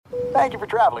Thank you for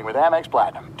traveling with Amex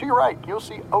Platinum. To your right, you'll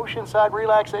see oceanside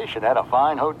relaxation at a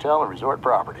fine hotel and resort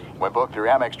property. When booked through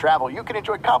Amex Travel, you can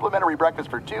enjoy complimentary breakfast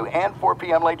for 2 and 4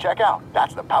 p.m. late checkout.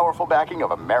 That's the powerful backing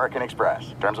of American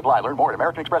Express. Terms apply. Learn more at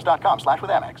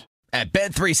americanexpress.com/withAmex. At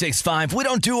Bet365, we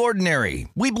don't do ordinary.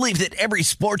 We believe that every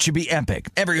sport should be epic.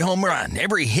 Every home run,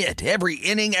 every hit, every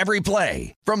inning, every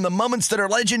play. From the moments that are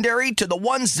legendary to the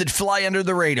ones that fly under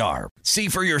the radar. See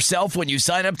for yourself when you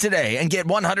sign up today and get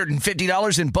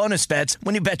 $150 in bonus bets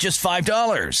when you bet just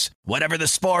 $5. Whatever the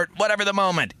sport, whatever the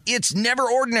moment, it's never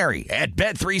ordinary at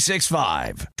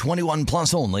Bet365. 21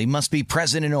 plus only. Must be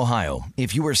present in Ohio.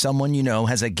 If you or someone you know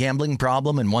has a gambling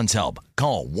problem and wants help,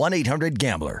 call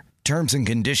 1-800-GAMBLER. Terms and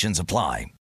conditions apply.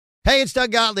 Hey, it's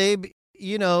Doug Gottlieb.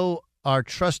 You know, our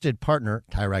trusted partner,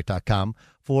 TireRack.com,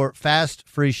 for fast,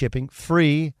 free shipping,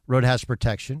 free road hazard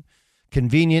protection,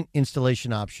 convenient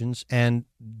installation options, and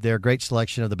their great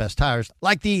selection of the best tires,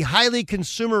 like the highly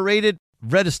consumer-rated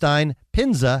Vredestein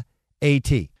Pinza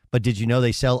AT. But did you know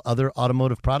they sell other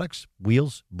automotive products?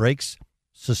 Wheels, brakes,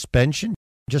 suspension,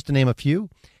 just to name a few.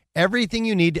 Everything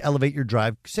you need to elevate your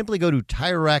drive, simply go to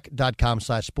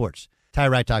TireRack.com/sports.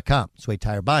 TireRack.com. It's the way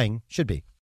tire buying should be.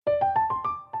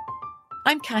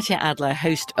 I'm Katya Adler,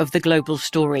 host of The Global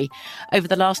Story. Over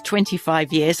the last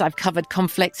 25 years, I've covered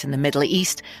conflicts in the Middle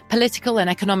East, political and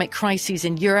economic crises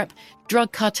in Europe,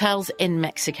 drug cartels in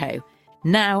Mexico.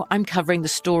 Now I'm covering the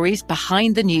stories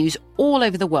behind the news all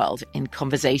over the world in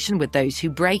conversation with those who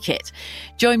break it.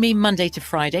 Join me Monday to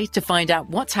Friday to find out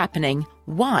what's happening,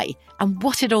 why, and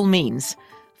what it all means.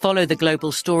 Follow The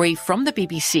Global Story from the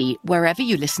BBC wherever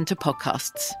you listen to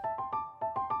podcasts.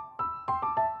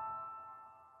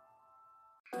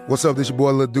 What's up? This your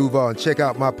boy Lil Duval, and check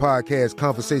out my podcast,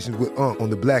 Conversations with Unc, on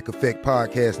the Black Effect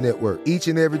Podcast Network. Each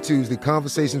and every Tuesday,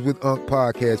 Conversations with Unc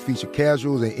podcast feature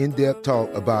casual and in-depth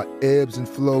talk about ebbs and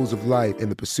flows of life and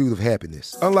the pursuit of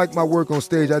happiness. Unlike my work on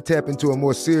stage, I tap into a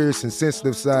more serious and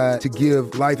sensitive side to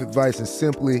give life advice and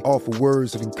simply offer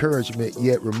words of encouragement,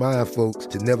 yet remind folks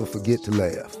to never forget to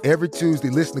laugh. Every Tuesday,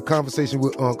 listen to Conversations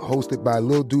with Unc, hosted by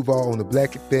Lil Duval on the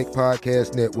Black Effect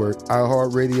Podcast Network,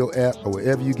 iHeartRadio app, or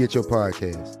wherever you get your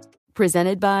podcasts.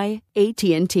 Presented by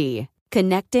AT&T.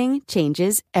 Connecting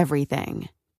changes everything.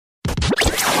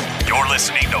 You're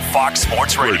listening to Fox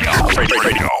Sports Radio.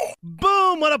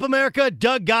 Boom! What up, America?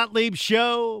 Doug Gottlieb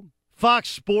Show, Fox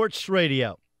Sports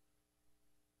Radio.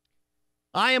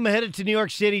 I am headed to New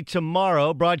York City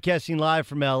tomorrow, broadcasting live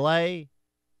from L.A.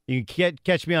 You can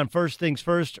catch me on First Things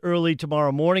First early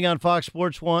tomorrow morning on Fox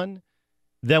Sports 1.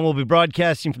 Then we'll be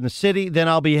broadcasting from the city. Then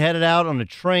I'll be headed out on a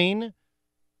train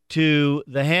to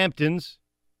the Hamptons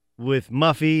with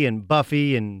Muffy and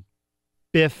Buffy and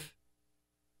Biff.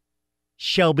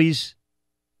 Shelby's.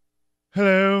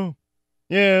 Hello.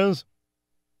 Yes.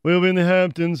 We'll be in the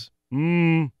Hamptons.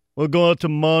 We'll go out to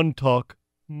Montauk.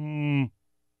 And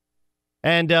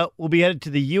we'll be headed to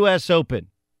the U.S. Open,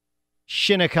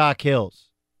 Shinnecock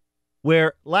Hills,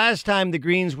 where last time the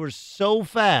greens were so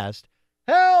fast.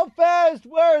 How fast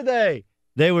were they?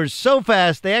 They were so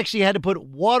fast, they actually had to put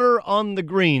water on the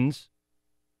greens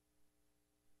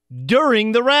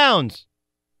during the rounds.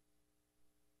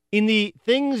 In the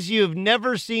things you've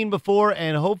never seen before,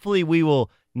 and hopefully we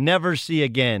will never see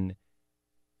again.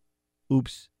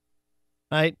 Oops.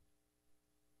 Right?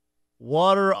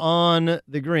 Water on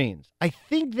the greens. I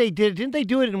think they did. Didn't they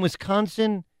do it in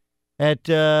Wisconsin at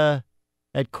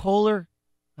Kohler?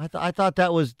 I thought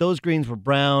that was, those greens were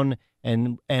brown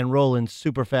and rolling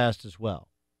super fast as well.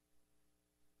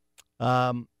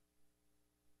 And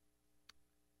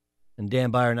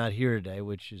Dan Byer not here today,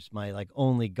 which is my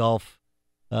only golf,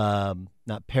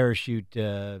 not parachute,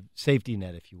 safety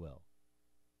net, if you will.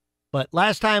 But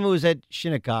last time it was at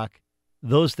Shinnecock,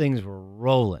 those things were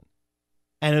rolling.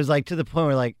 And it was to the point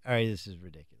where all right, this is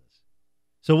ridiculous.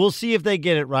 So we'll see if they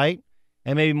get it right.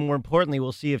 And maybe more importantly,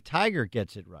 we'll see if Tiger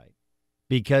gets it right.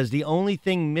 Because the only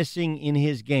thing missing in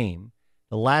his game,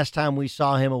 the last time we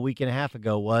saw him a week and a half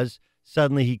ago, was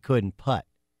suddenly he couldn't putt.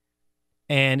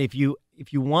 And if you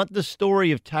want the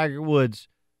story of Tiger Woods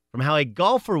from how a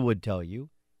golfer would tell you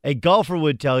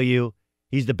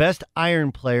he's the best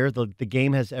iron player the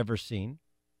game has ever seen.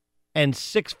 And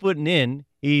 6 foot in,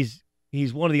 he's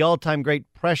one of the all-time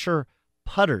great pressure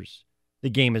putters the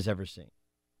game has ever seen.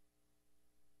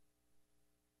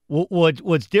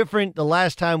 What's different the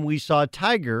last time we saw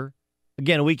Tiger,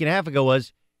 again, a week and a half ago,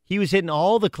 was he was hitting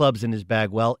all the clubs in his bag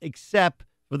well, except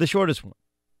for the shortest one.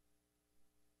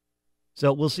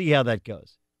 So we'll see how that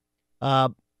goes.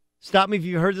 Stop me if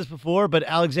you've heard this before, but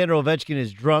Alexander Ovechkin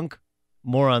is drunk.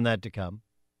 More on that to come.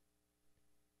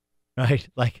 Right?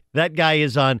 That guy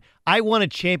is on. I won a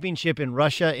championship in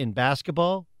Russia in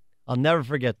basketball I'll never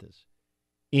forget this.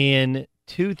 In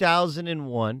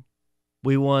 2001,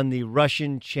 we won the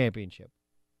Russian championship.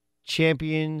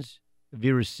 Champions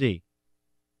Virusi.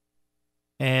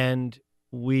 And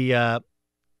we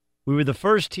were the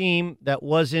first team that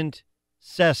wasn't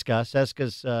CSKA.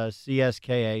 CSKA's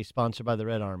CSKA, sponsored by the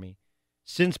Red Army.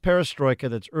 Since Perestroika,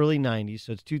 that's early 90s,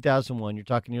 so it's 2001, you're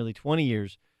talking nearly 20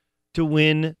 years, to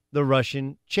win the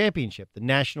Russian championship, the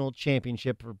national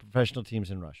championship for professional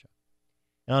teams in Russia.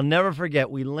 And I'll never forget,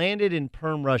 we landed in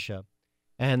Perm, Russia,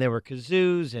 and there were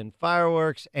kazoos and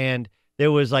fireworks, and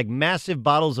there was like massive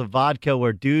bottles of vodka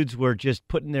where dudes were just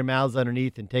putting their mouths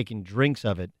underneath and taking drinks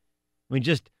of it. I mean,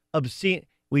 just obscene.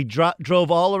 We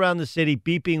drove all around the city,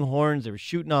 beeping horns. They were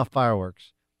shooting off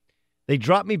fireworks. They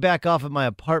dropped me back off at my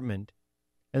apartment,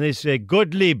 and they said,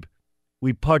 Gottlieb,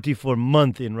 we party for a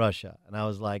month in Russia. And I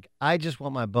was like, I just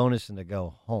want my bonus and to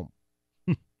go home.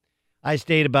 I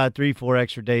stayed about 3-4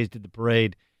 extra days, did the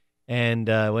parade, and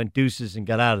went deuces and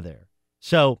got out of there.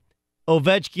 So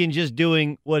Ovechkin just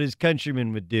doing what his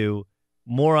countrymen would do,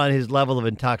 more on his level of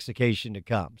intoxication to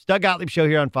come. Doug Gottlieb Show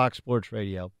here on Fox Sports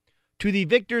Radio. To the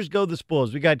victors go the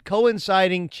spoils. We got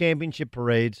coinciding championship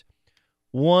parades,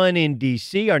 one in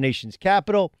D.C., our nation's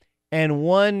capital, and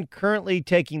one currently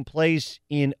taking place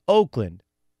in Oakland,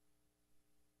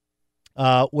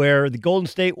 where the Golden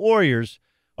State Warriors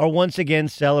are once again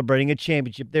celebrating a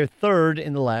championship, their third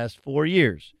in the last 4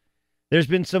 years. There's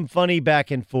been some funny back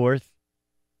and forth.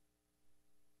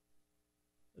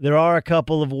 There are a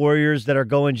couple of Warriors that are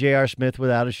going J.R. Smith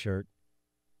without a shirt.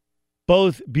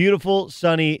 Both beautiful,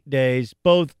 sunny days,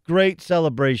 both great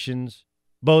celebrations,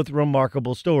 both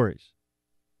remarkable stories.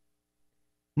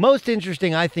 Most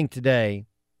interesting, I think, today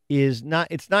is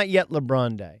it's not yet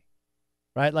LeBron Day,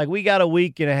 right? Like, we got a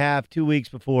week and a half, 2 weeks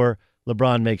before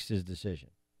LeBron makes his decision.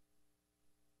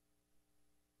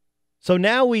 So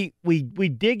now we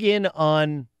dig in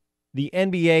on the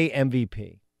NBA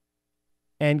MVP.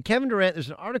 And Kevin Durant, there's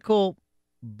an article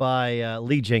by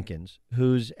Lee Jenkins,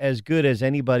 who's as good as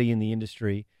anybody in the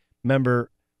industry.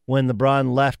 Remember, when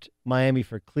LeBron left Miami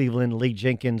for Cleveland, Lee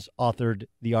Jenkins authored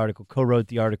the article, co-wrote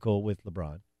the article with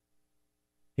LeBron.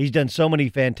 He's done so many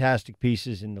fantastic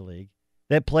pieces in the league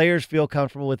that players feel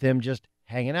comfortable with him just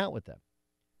hanging out with them.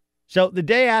 So the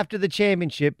day after the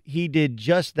championship, he did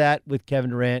just that with Kevin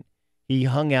Durant. He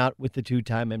hung out with the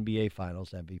two-time NBA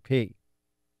Finals MVP.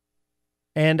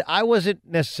 And I wasn't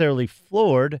necessarily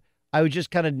floored. I was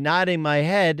just kind of nodding my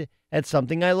head at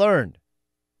something I learned.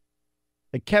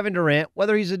 That Kevin Durant,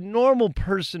 whether he's a normal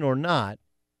person or not,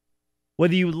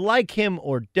 whether you like him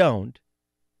or don't,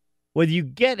 whether you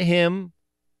get him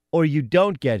or you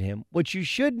don't get him, what you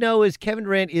should know is Kevin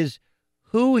Durant is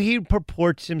who he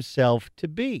purports himself to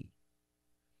be.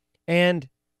 And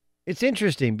it's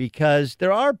interesting because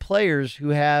there are players who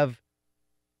have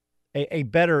a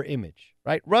better image,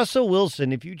 right? Russell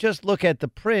Wilson, if you just look at the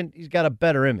print, he's got a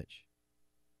better image.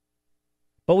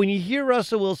 But when you hear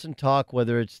Russell Wilson talk,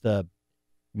 whether it's the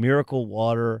miracle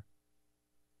water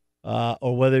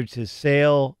or whether it's his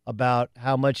sale about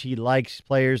how much he likes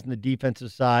players on the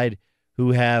defensive side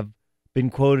who have been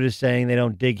quoted as saying they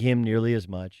don't dig him nearly as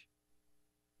much,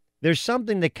 there's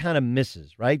something that kind of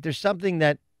misses, right? There's something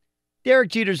that Derek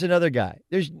Jeter's another guy.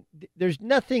 There's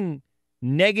nothing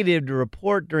negative to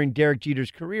report during Derek Jeter's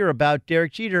career about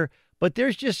Derek Jeter, but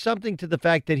there's just something to the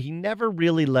fact that he never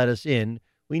really let us in.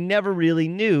 We never really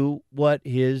knew what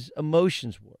his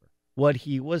emotions were, what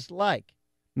he was like.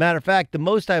 Matter of fact, the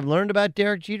most I've learned about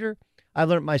Derek Jeter, I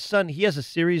learned my son, he has a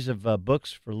series of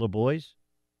books for little boys.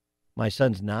 My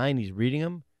son's 9, he's reading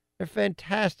them. They're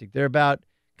fantastic. They're about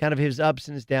kind of his ups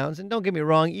and his downs. And don't get me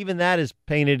wrong, even that is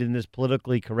painted in this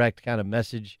politically correct kind of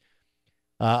message.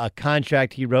 A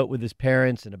contract he wrote with his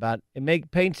parents and about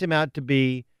it paints him out to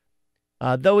be,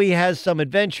 though he has some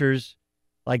adventures,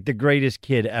 like the greatest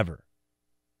kid ever.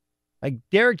 Like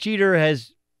Derek Jeter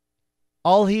has,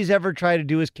 all he's ever tried to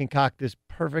do is concoct this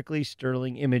perfectly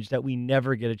sterling image that we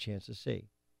never get a chance to see.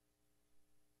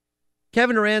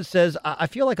 Kevin Durant says, I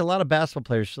feel like a lot of basketball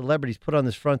players, celebrities, put on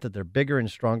this front that they're bigger and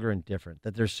stronger and different,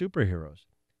 that they're superheroes.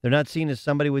 They're not seen as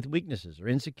somebody with weaknesses or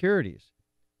insecurities.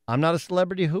 I'm not a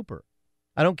celebrity hooper.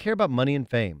 I don't care about money and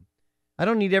fame. I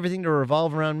don't need everything to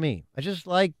revolve around me. I just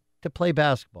like to play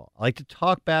basketball. I like to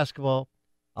talk basketball.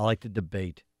 I like to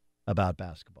debate about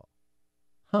basketball.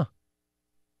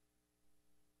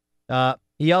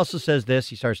 He also says this.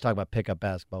 He starts talking about pickup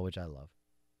basketball, which I love.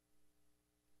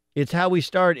 It's how we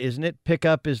start, isn't it?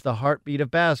 Pickup is the heartbeat of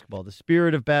basketball, the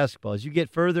spirit of basketball. As you get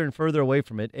further and further away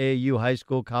from it, AAU, high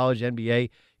school, college, NBA,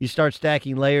 you start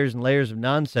stacking layers and layers of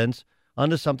nonsense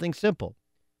onto something simple.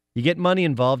 You get money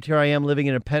involved. Here I am living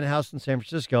in a penthouse in San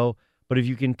Francisco, But if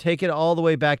you can take it all the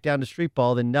way back down to street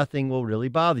ball, then nothing will really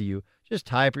bother you. Just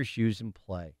tie up your shoes and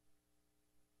play.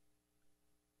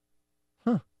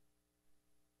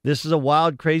 This is a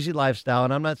wild, crazy lifestyle,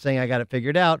 and I'm not saying I got it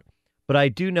figured out, but I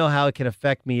do know how it can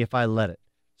affect me if I let it.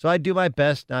 So I do my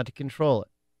best not to control it.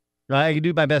 I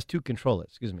do my best to control it,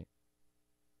 excuse me.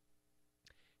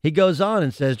 He goes on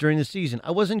and says, during the season,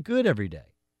 I wasn't good every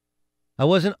day. I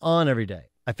wasn't on every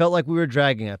day. I felt like we were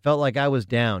dragging. I felt like I was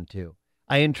down, too.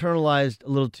 I internalized a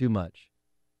little too much.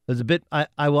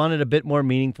 I wanted a bit more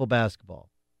meaningful basketball.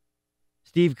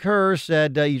 Steve Kerr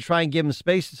said, you try and give him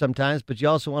space sometimes, but you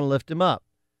also want to lift him up.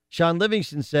 Sean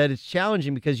Livingston said, it's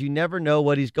challenging because you never know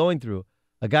what he's going through.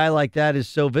 A guy like that is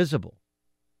so visible.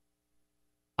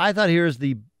 I thought here's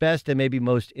the best and maybe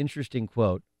most interesting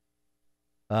quote.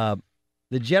 The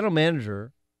general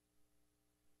manager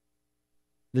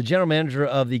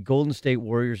of the Golden State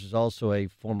Warriors is also a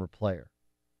former player,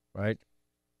 right?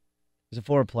 He's a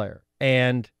former player.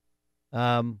 And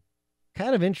kind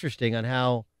of interesting on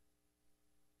how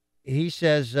he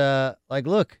says,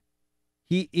 look,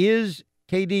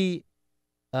 KD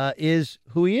is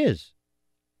who he is.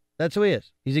 That's who he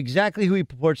is. He's exactly who he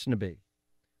purports to be.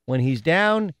 When he's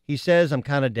down, he says, I'm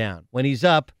kind of down. When he's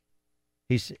up,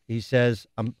 he says,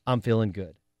 I'm feeling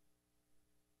good.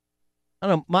 I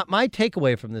don't know. My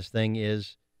takeaway from this thing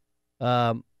is,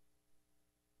 pretty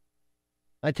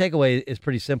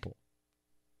simple.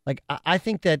 Like, I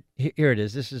think that, here it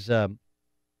is. This is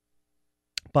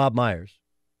Bob Myers.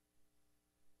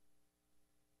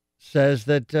 Says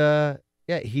that,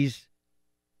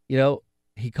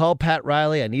 he called Pat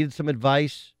Riley. I needed some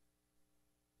advice.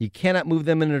 You cannot move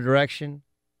them in a direction.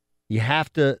 You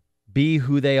have to be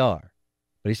who they are.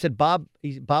 But he said, Bob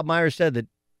Myers said that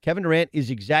Kevin Durant is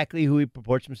exactly who he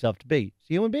purports himself to be. He's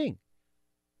a human being.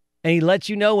 And he lets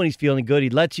you know when he's feeling good.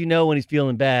 He lets you know when he's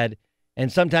feeling bad. And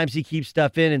sometimes he keeps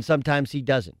stuff in and sometimes he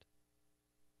doesn't.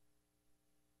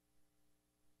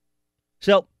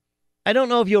 So I don't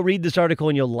know if you'll read this article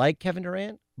and you'll like Kevin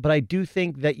Durant, but I do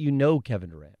think that you know Kevin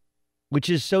Durant, which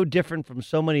is so different from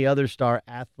so many other star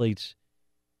athletes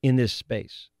in this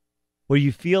space, where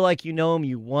you feel like you know him,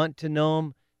 you want to know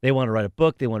him, they want to write a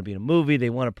book, they want to be in a movie, they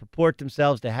want to purport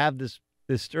themselves to have this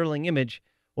sterling image,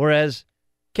 whereas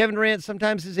Kevin Durant,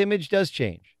 sometimes his image does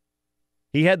change.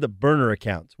 He had the burner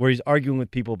accounts where he's arguing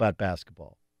with people about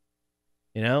basketball.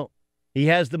 You know, he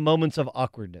has the moments of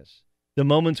awkwardness, the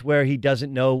moments where he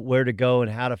doesn't know where to go and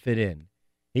how to fit in.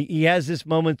 He has this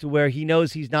moment where he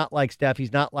knows he's not like Steph,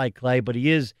 he's not like Clay, but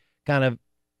he is kind of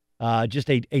just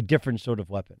a different sort of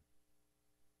weapon.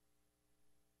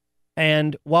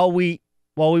 And while we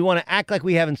want to act like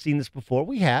we haven't seen this before,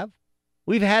 we have.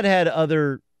 We've had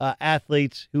other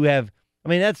athletes who have. I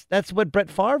mean, that's what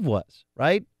Brett Favre was,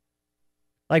 right?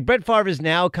 Like Brett Favre is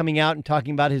now coming out and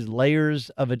talking about his layers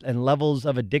of it and levels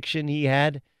of addiction he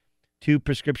had to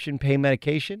prescription pain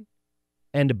medication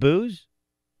and to booze.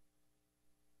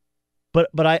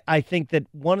 But I think that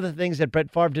one of the things that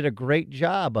Brett Favre did a great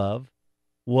job of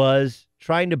was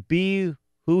trying to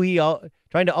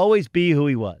always be who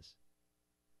he was.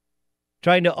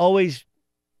 Trying to always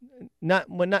not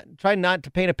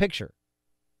to paint a picture.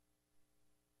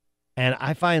 And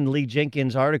I find Lee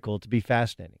Jenkins' article to be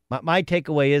fascinating. My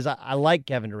takeaway is I like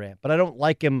Kevin Durant, but I don't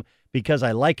like him because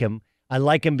I like him. I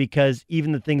like him because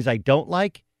even the things I don't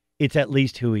like, it's at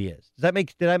least who he is. Does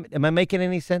that am I making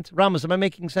any sense? Ramos, am I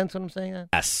making sense when I'm saying that?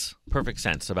 Yes. Perfect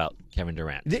sense about Kevin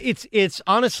Durant. It's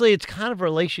honestly, it's kind of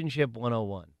relationship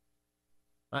 101.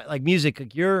 Right? Like music,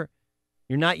 like you're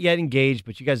not yet engaged,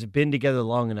 but you guys have been together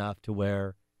long enough to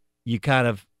where you kind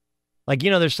of, like,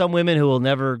 there's some women who will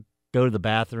never go to the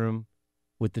bathroom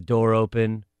with the door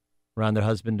open around their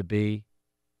husband-to-be,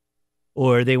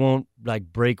 or they won't, like,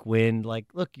 break wind. Like,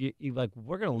 look, you like,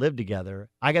 we're going to live together.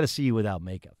 I got to see you without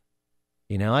makeup.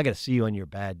 I got to see you on your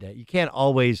bad day. You can't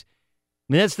always,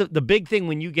 that's the big thing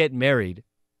when you get married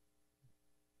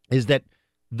is that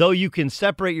though you can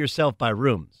separate yourself by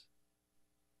rooms,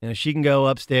 she can go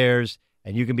upstairs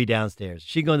and you can be downstairs.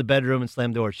 She can go in the bedroom and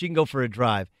slam doors. She can go for a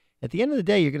drive. At the end of the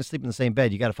day, you're going to sleep in the same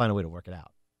bed. You got to find a way to work it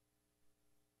out.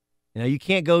 You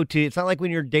can't it's not like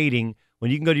when you're dating,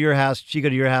 when you can go to your house, she go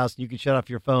to your house, and you can shut off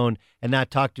your phone and not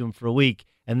talk to him for a week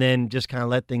and then just kind of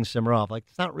let things simmer off. Like,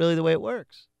 it's not really the way it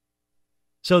works.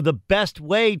 So the best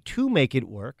way to make it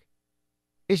work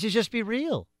is to just be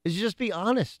real, is to just be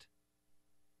honest,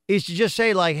 is to just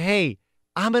say, like, hey,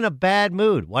 I'm in a bad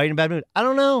mood. Why are you in a bad mood? I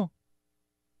don't know.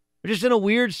 We're just in a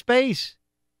weird space.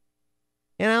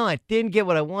 I didn't get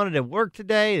what I wanted at work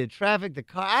today, the traffic, the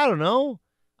car, I don't know.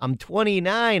 I'm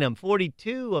 29, I'm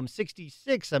 42, I'm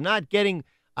 66. I'm not getting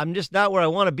I'm just not where I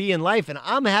want to be in life, and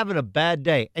I'm having a bad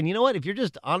day. And you know what? If you're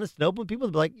just honest and open, people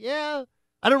will be like, yeah,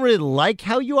 I don't really like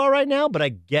how you are right now, but I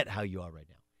get how you are right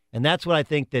now. And that's what I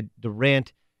think that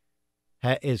Durant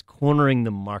is cornering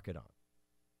the market on.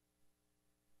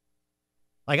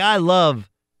 Like, I love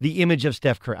the image of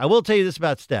Steph Curry. I will tell you this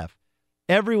about Steph.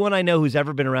 Everyone I know who's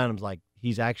ever been around him is like,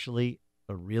 he's actually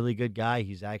a really good guy.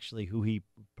 He's actually who he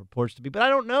purports to be. But I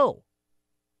don't know.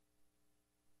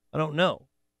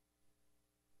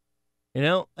 You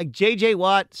know, like J.J.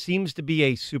 Watt seems to be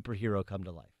a superhero come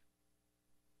to life.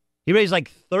 He raised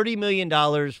like $30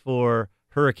 million for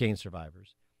hurricane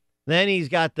survivors. Then he's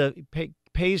got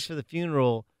pays for the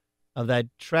funeral of that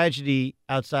tragedy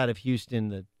outside of Houston,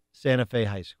 the Santa Fe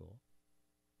High School.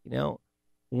 You know,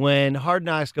 when Hard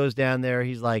Knocks goes down there,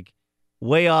 he's like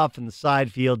way off in the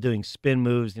side field doing spin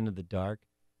moves into the dark.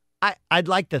 I'd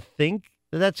like to think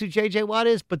that that's who J.J. Watt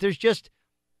is, but there's just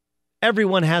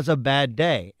everyone has a bad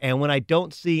day. And when I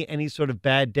don't see any sort of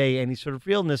bad day, any sort of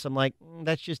realness, I'm like,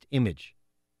 that's just image.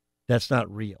 That's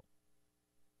not real.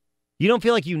 You don't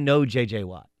feel like you know J.J.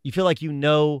 Watt. You feel like you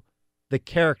know the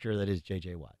character that is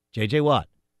J.J. Watt. J.J. Watt,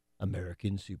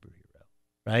 American superhero,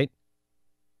 right?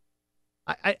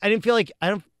 I didn't feel like I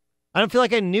don't feel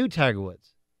like I knew Tiger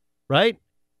Woods, right?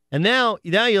 And now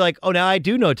you're like, oh, now I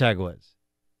do know Tiger Woods.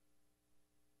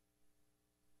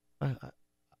 I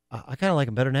kind of like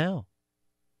him better now.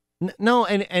 No,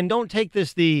 and don't take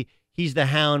this he's the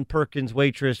hound, Perkins,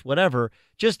 waitress, whatever.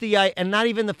 Just and not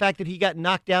even the fact that he got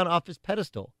knocked down off his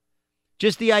pedestal.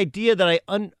 Just the idea that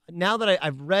now that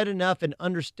I've read enough and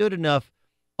understood enough,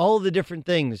 all the different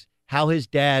things, how his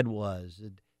dad was,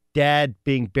 dad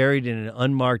being buried in an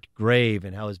unmarked grave,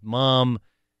 and how his mom,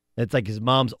 it's like his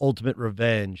mom's ultimate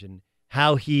revenge, and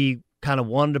how he kind of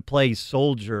wanted to play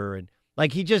soldier, and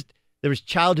like there was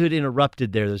childhood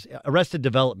interrupted there. There's arrested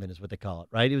development is what they call it,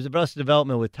 right? It was arrested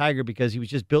development with Tiger because he was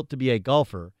just built to be a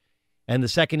golfer. And the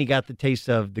second he got the taste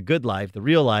of the good life, the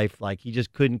real life, like he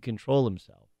just couldn't control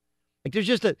himself.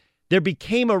 Like there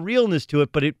became a realness to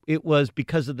it, but it was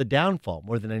because of the downfall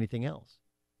more than anything else.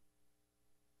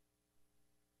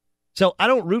 So I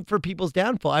don't root for people's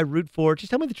downfall. I root for,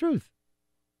 just tell me the truth.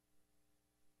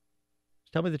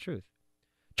 Just tell me the truth.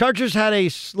 Chargers had a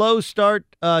slow start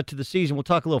to the season. We'll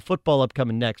talk a little football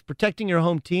upcoming next. Protecting your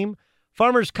home team.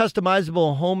 Farmers'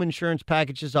 customizable home insurance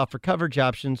packages offer coverage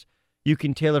options you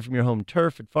can tailor from your home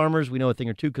turf. At Farmers, we know a thing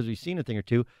or two because we've seen a thing or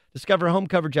two. Discover home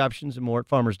coverage options and more at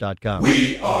farmers.com.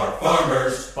 We are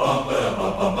farmers. Bum, ba,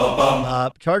 bum, bum, bum,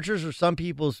 bum. Chargers are some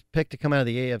people's pick to come out of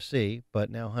the AFC,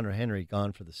 but now Hunter Henry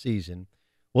gone for the season.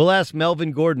 We'll ask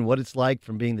Melvin Gordon what it's like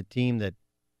from being the team that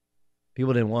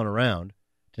people didn't want around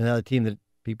to now the team that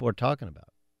people are talking about.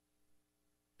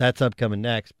 That's upcoming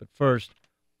next. But first,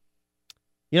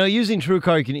 using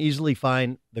TrueCar, you can easily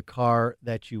find the car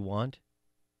that you want.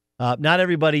 Not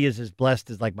everybody is as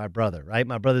blessed as like my brother, right?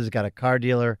 My brother's got a car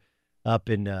dealer up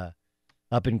in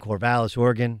Corvallis,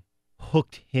 Oregon.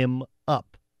 Hooked him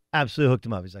up. Absolutely hooked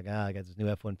him up. He's like, I got this new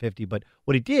F-150. But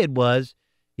what he did was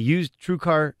he used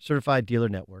TrueCar Certified Dealer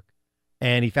Network,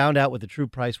 and he found out what the true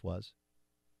price was.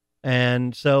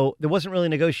 And so there wasn't really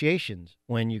negotiations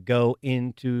when you go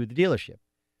into the dealership.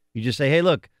 You just say, hey,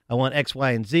 look, I want X, Y,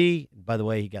 and Z. And by the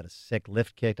way, he got a sick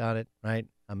lift kit on it, right?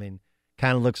 I mean,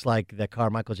 kind of looks like the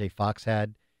car Michael J. Fox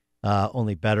had,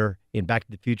 only better in Back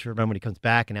to the Future. Remember when he comes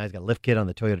back and now he's got a lift kit on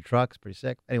the Toyota truck? It's pretty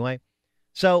sick. Anyway,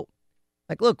 so,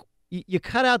 like, look, you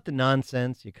cut out the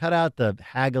nonsense. You cut out the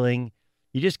haggling.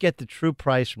 You just get the true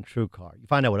price from TrueCar. You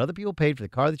find out what other people paid for the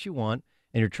car that you want,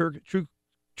 and your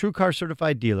TrueCar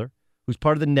certified dealer, who's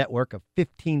part of the network of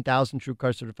 15,000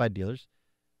 TrueCar certified dealers,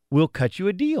 will cut you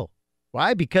a deal.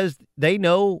 Why? Because they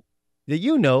know that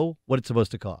you know what it's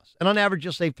supposed to cost. And on average,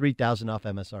 you'll save $3,000 off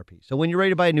MSRP. So when you're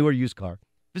ready to buy a new or used car,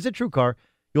 visit TrueCar.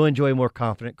 You'll enjoy a more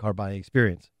confident car buying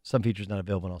experience. Some features not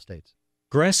available in all states.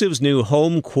 Progressive's new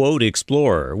Home Quote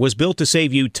Explorer was built to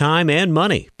save you time and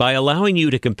money by allowing you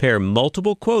to compare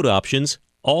multiple quote options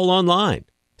all online.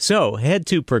 So head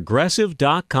to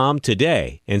Progressive.com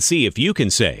today and see if you can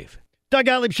save. Doug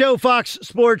Gottlieb Show, Fox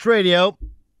Sports Radio.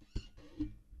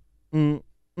 Cars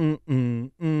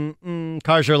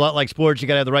are a lot like sports. You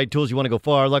got to have the right tools. You want to go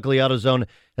far. Luckily, AutoZone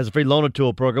has a free loaner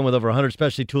tool program with over 100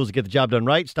 specialty tools to get the job done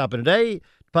right. Stop in today.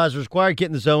 Deposit required. Get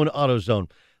in the zone. AutoZone.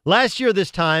 Last year,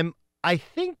 this time, I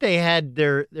think they had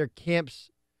their camps,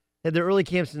 had their early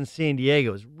camps in San Diego.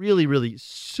 It was really, really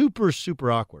super,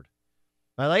 super awkward.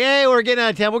 Like, hey, we're getting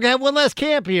out of town. We're going to have one last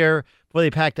camp here before they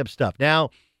packed up stuff.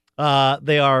 Now,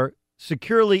 they are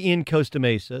securely in Costa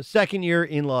Mesa, second year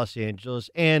in Los Angeles,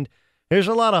 and there's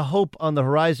a lot of hope on the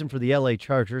horizon for the LA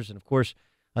Chargers. And, of course,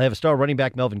 I have a star running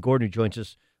back, Melvin Gordon, who joins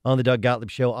us on the Doug Gottlieb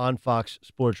Show on Fox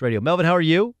Sports Radio. Melvin, how are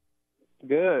you?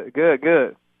 Good.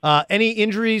 Any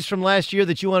injuries from last year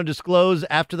that you want to disclose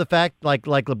after the fact, like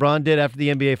LeBron did after the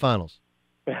NBA Finals?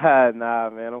 Nah,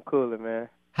 man, I'm cooling, man.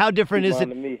 How different is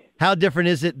it? How different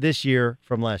is it this year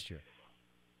from last year?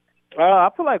 I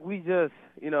feel like we just,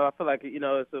 I feel like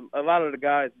it's a lot of the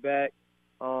guys back.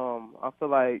 I feel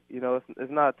like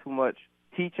it's not too much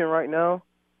teaching right now.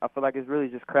 I feel like it's really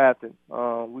just crafting.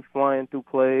 We flying through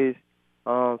plays,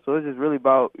 so it's just really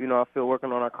about I feel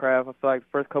working on our craft. I feel like the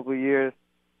first couple of years,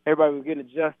 everybody was getting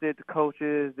adjusted to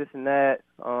coaches, this and that.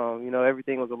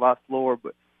 Everything was a lot slower,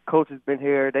 but coach has been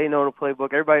here. They know the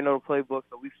playbook. Everybody know the playbook,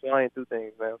 so we flying through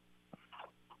things, man.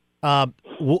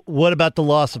 What about the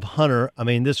loss of Hunter? I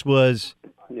mean, this was,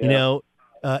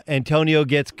 Antonio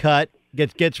gets cut,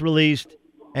 gets released,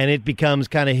 and it becomes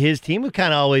kind of his team. It was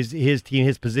kind of always his team,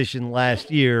 his position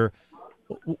last year.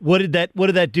 What did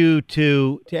that do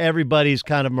to everybody's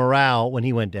kind of morale when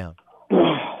he went down?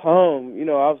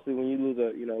 Obviously when you lose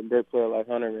a great player like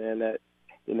Hunter, man, that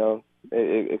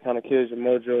it kind of kills your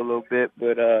mojo a little bit.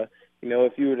 But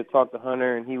if you were to talk to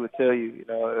Hunter and he would tell you,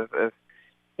 if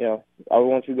I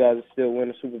want you guys to still win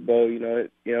the Super Bowl. Do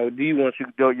you want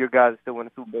your guys to still win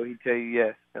the Super Bowl? He'd tell you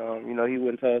yes. He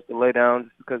wouldn't tell us to lay down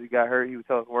just because he got hurt. He would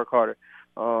tell us to work harder.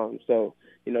 So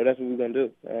that's what we're gonna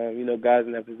do. Guys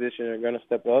in that position are gonna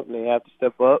step up, and they have to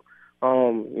step up.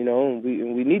 And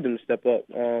we need them to step up.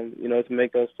 To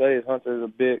make those plays. Hunter's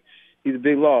he's a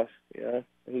big loss.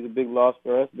 He's a big loss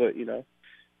for us. But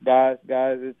guys,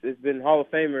 it's been Hall of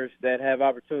Famers that have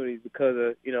opportunities because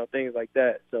of things like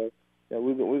that. So. Yeah,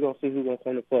 we're gonna see who's gonna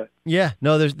come to play. Yeah,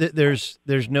 no, there's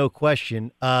no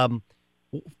question.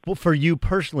 For you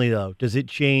personally, though, does it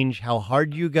change how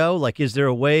hard you go? Like, is there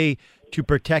a way to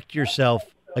protect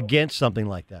yourself against something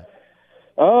like that?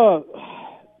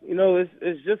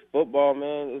 It's just football,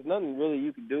 man. There's nothing really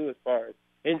you can do as far as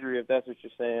injury, if that's what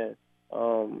you're saying.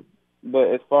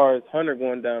 But as far as Hunter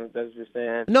going down, if that's what you're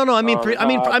saying. No, I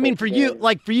mean, for you,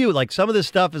 like some of this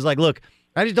stuff is like, look,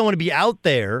 I just don't want to be out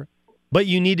there. But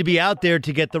you need to be out there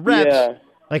to get the reps. Yeah.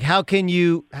 Like, how can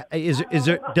you?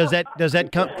 Does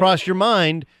that cross your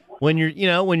mind when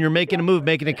you're making a move,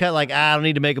 making a cut? Like, I don't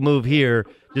need to make a move here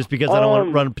just because I don't want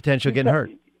to run potential getting hurt.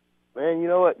 Man, you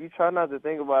know what? You try not to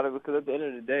think about it because at the end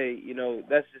of the day,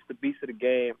 that's just the beast of the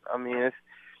game. I mean, it's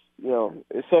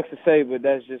it sucks to say, but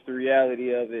that's just the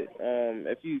reality of it.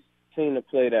 If you've seen the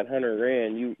play that Hunter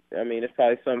ran, it's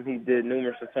probably something he did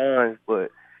numerous of times,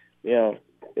 but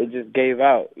it just gave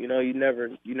out. You never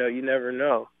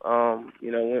know.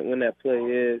 When that play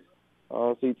is.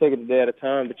 So you take it a day at a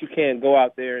time, but you can't go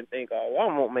out there and think, I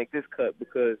won't make this cut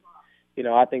because,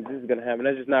 I think this is going to happen.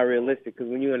 That's just not realistic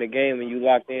because when you're in a game and you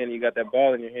locked in and you got that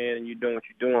ball in your hand and you're doing what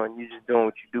you're doing, you're just doing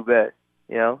what you do best,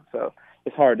 So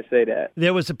it's hard to say that.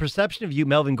 There was a perception of you,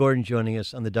 Melvin Gordon, joining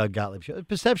us on the Doug Gottlieb Show. A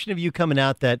perception of you coming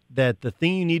out that the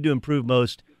thing you need to improve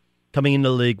most coming into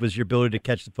the league was your ability to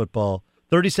catch the football.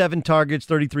 37 targets,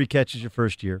 33 catches your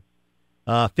first year.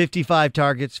 55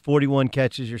 targets, 41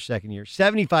 catches your second year.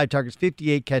 75 targets,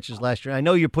 58 catches last year. I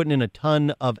know you're putting in a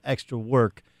ton of extra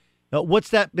work. What's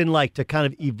that been like to kind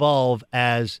of evolve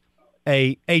as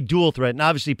a dual threat? And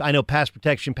obviously, I know pass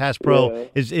protection, pass pro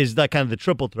is that kind of the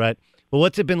triple threat. But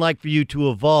what's it been like for you to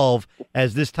evolve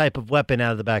as this type of weapon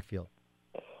out of the backfield?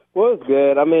 Well, it's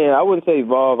good. I mean, I wouldn't say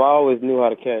evolve. I always knew how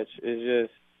to catch. It's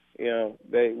just,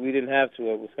 we didn't have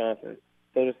to at Wisconsin.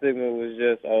 So the stigma was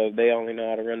just, they only know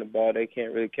how to run the ball. They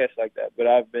can't really catch like that. But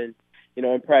I've been,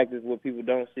 in practice, what people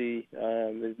don't see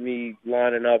is me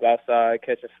lining up outside,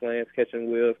 catching slants,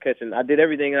 catching wheels, I did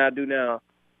everything that I do now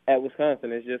at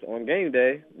Wisconsin. It's just on game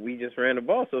day, we just ran the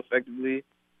ball so effectively,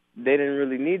 they didn't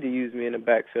really need to use me in the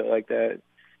backfield like that.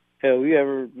 Hell, we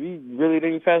really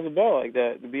didn't pass the ball like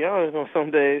that, to be honest, on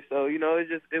some days. So,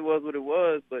 it was what it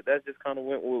was, but that just kind of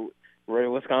went with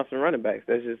Wisconsin running backs.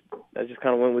 That just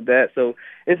kind of went with that. So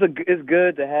it's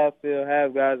good to have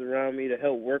guys around me to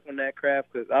help work on that craft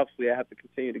because obviously I have to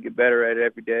continue to get better at it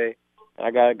every day.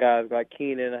 I got guys like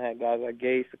Keenan, I had guys like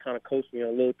Gase to kind of coach me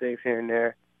on little things here and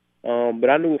there. But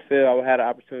I knew with Phil I had an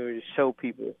opportunity to show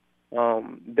people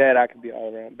that I could be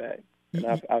all around back, and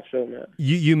I've shown that.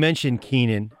 You mentioned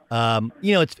Keenan.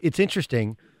 It's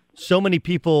interesting. So many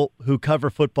people who cover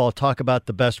football talk about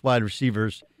the best wide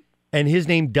receivers. And his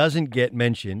name doesn't get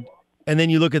mentioned. And then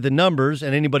you look at the numbers,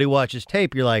 and anybody watches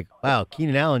tape, you're like, wow,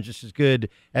 Keenan Allen's just as good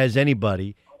as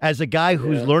anybody. As a guy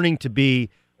who's learning to be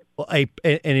a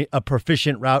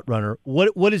proficient route runner,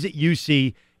 what is it you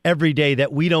see every day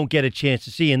that we don't get a chance to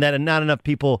see and that not enough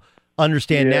people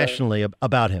understand nationally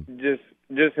about him?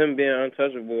 Just him being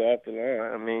untouchable off the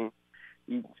line. I mean,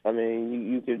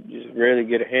 you could just rarely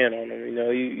get a hand on him.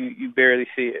 You barely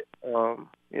see it.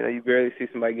 You barely see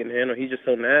somebody getting a hand on him. He's just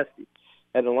so nasty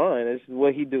at the line. This is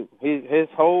what he do. His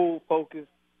whole focus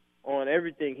on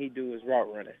everything he do is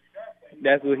route running.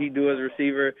 That's what he do as a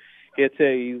receiver. He'll tell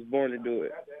you he was born to do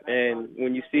it. And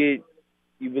when you see it,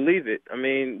 you believe it. I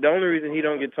mean, the only reason he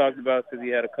don't get talked about is because he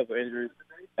had a couple injuries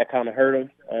that kind of hurt him.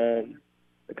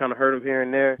 It kind of hurt him here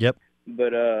and there. Yep.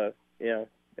 But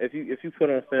if you put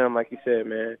on film, like you said,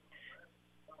 man,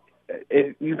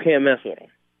 you can't mess with him.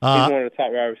 He's one of the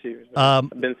top wide receivers. I've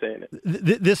been saying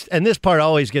it. This part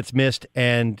always gets missed.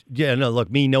 And look,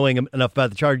 me knowing enough about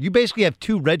the Chargers, you basically have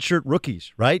two redshirt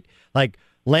rookies, right? Like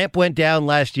Lamp went down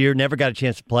last year, never got a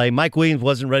chance to play. Mike Williams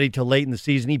wasn't ready till late in the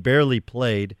season; he barely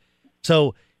played.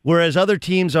 So whereas other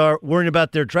teams are worrying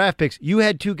about their draft picks, you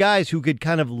had two guys who could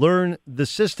kind of learn the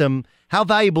system. How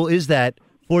valuable is that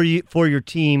for your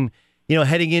team?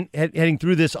 Heading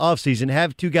through this offseason,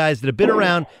 have two guys that have been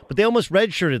around, but they almost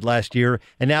redshirted last year,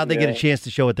 and now they get a chance to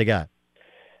show what they got.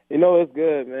 It's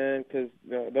good, man, because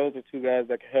those are two guys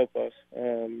that can help us.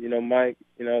 Mike,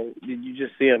 you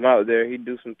just see him out there. He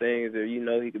do some things that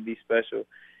he could be special.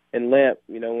 And Lamp,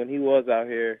 when he was out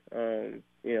here,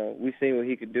 we seen what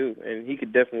he could do, and he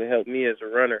could definitely help me as a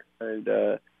runner. And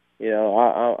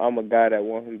I'm a guy that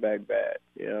want him back bad.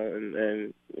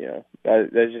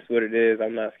 That's just what it is.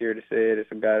 I'm not scared to say it.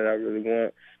 It's a guy that I really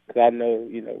want because I know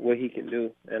what he can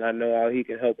do, and I know how he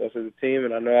can help us as a team,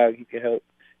 and I know how he can help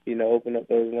open up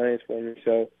those lanes for me.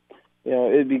 So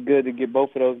it'd be good to get both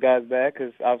of those guys back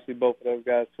because obviously both of those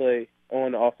guys play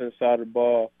on the offensive side of the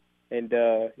ball. And,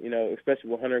 especially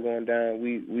with Hunter going down,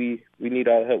 we need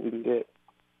all the help we can get.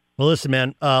 Well, listen,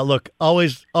 man, look,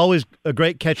 always a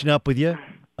great catching up with you.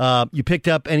 You picked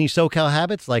up any SoCal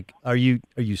habits? Like, are you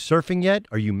surfing yet?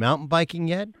 Are you mountain biking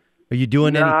yet? Are you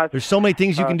doing any? There's so many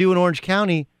things you can do in Orange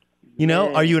County.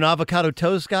 Are you an avocado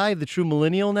toast guy, the true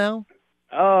millennial now?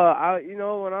 When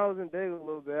I was in Davis a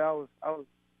little bit,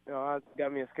 I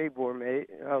got me a skateboard, mate.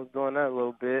 I was doing that a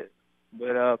little bit.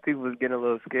 But people was getting a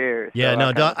little scared. Yeah,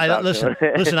 so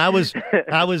listen.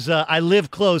 I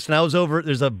live close, and I was over.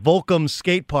 There's a Volcom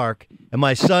skate park, and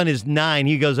my son is 9.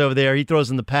 He goes over there. He throws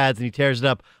in the pads and he tears it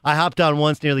up. I hopped on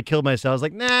once, nearly killed myself. I was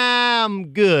like, nah,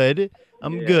 I'm good.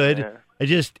 I'm good. Man.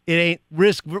 It ain't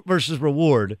risk versus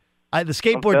reward. The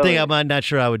skateboard thing, I'm not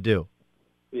sure I would do.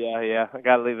 Yeah, I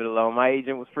gotta leave it alone. My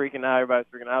agent was freaking out. Everybody's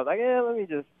freaking out. I was like, let me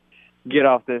just get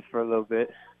off this for a little bit.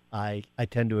 I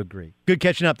tend to agree. Good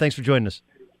catching up. Thanks for joining us.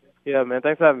 Yeah, man.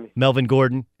 Thanks for having me. Melvin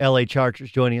Gordon, L.A.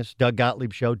 Chargers, joining us. Doug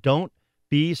Gottlieb Show. Don't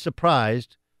be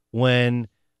surprised when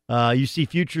you see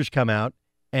futures come out,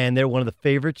 and they're one of the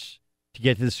favorites to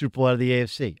get to the Super Bowl out of the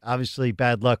AFC. Obviously,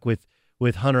 bad luck with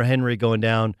Hunter Henry going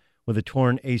down with a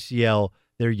torn ACL,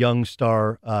 their young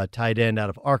star tight end out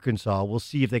of Arkansas. We'll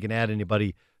see if they can add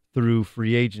anybody through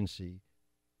free agency.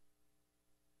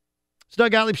 It's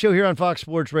Doug Gottlieb Show here on Fox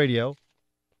Sports Radio.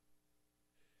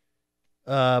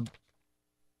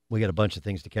 We got a bunch of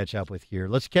things to catch up with here.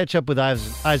 Let's catch up with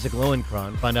Isaac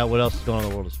Lowenkron, find out what else is going on in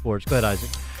the world of sports. Go ahead, Isaac.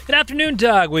 Good afternoon,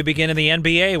 Doug. We begin in the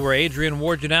NBA, where Adrian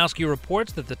Wojnarowski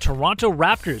reports that the Toronto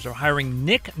Raptors are hiring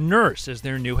Nick Nurse as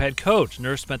their new head coach.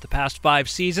 Nurse spent the past 5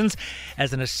 seasons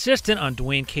as an assistant on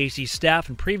Dwayne Casey's staff,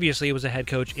 and previously he was a head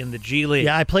coach in the G League.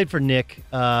 Yeah, I played for Nick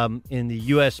in the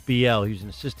USBL. He was an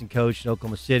assistant coach in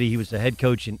Oklahoma City. He was the head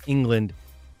coach in England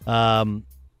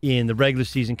in the regular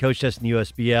season, coached us in the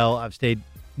USBL. I've stayed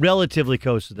relatively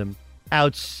close to them.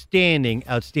 Outstanding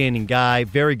guy.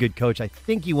 Very good coach. I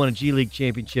think he won a G League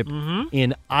championship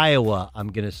in Iowa,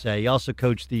 I'm going to say. He also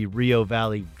coached the Rio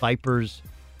Valley Vipers,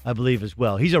 I believe, as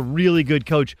well. He's a really good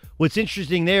coach. What's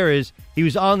interesting there is he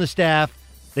was on the staff.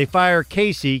 They fire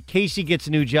Casey. Casey gets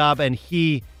a new job, and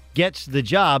he gets the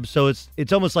job. So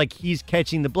it's almost like he's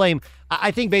catching the blame.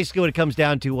 I think basically what it comes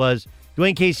down to was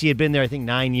Dwayne Casey had been there, I think,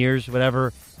 9 years,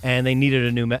 whatever, and they needed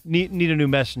a new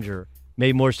messenger.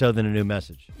 Maybe more so than a new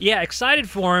message. Yeah, excited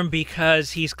for him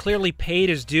because he's clearly paid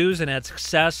his dues and had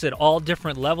success at all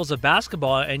different levels of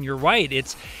basketball. And you're right,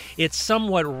 it's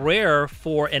somewhat rare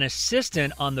for an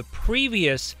assistant on the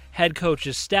previous head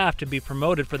coach's staff to be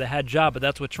promoted for the head job, but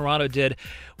that's what Toronto did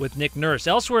with Nick Nurse.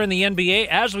 Elsewhere in the NBA,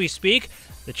 as we speak,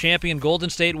 the champion Golden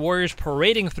State Warriors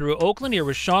parading through Oakland. Here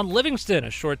was Sean Livingston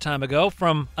a short time ago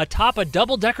from atop a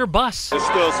double-decker bus. It's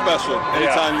still special.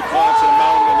 Anytime you climb to the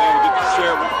mountain and then get to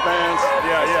share it with the fans,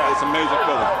 it's an amazing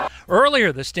feeling.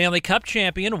 Earlier, the Stanley Cup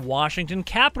champion Washington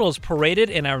Capitals paraded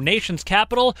in our nation's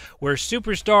capital, where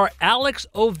superstar Alex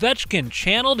Ovechkin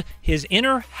channeled his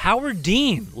inner Howard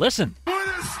Dean. Listen. We're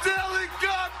the Stanley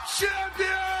Cup champions!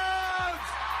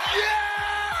 Yeah!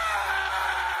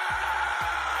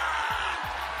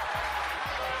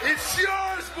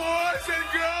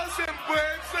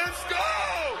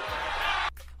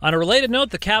 On a related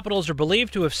note, the Capitals are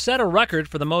believed to have set a record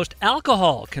for the most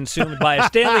alcohol consumed by a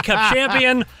Stanley Cup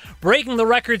champion, breaking the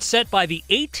record set by the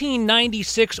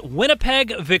 1896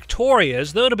 Winnipeg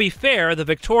Victorias, though to be fair, the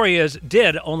Victorias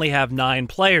did only have 9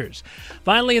 players.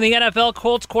 Finally, in the NFL,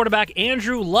 Colts quarterback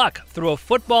Andrew Luck threw a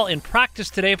football in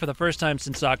practice today for the first time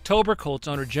since October. Colts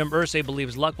owner Jim Irsay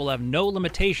believes Luck will have no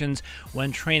limitations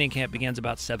when training camp begins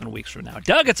about 7 weeks from now.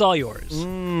 Doug, it's all yours.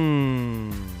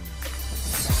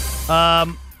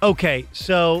 Okay,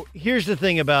 so here's the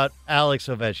thing about Alex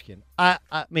Ovechkin. I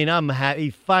mean, I'm happy. He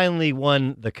finally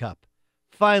won the cup.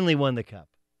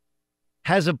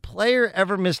 Has a player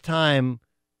ever missed time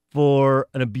for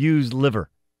an abused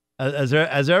liver? Has there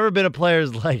ever been a player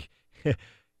who's like,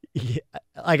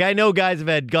 like I know guys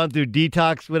have gone through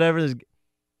detox, whatever,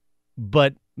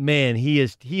 but man, he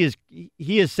is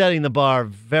setting the bar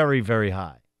very, very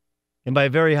high. And by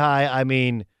very high, I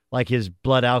mean like his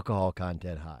blood alcohol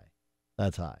content high.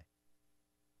 That's high.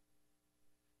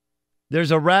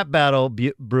 There's a rap battle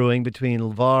brewing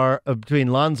between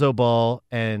Lonzo Ball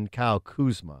and Kyle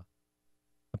Kuzma.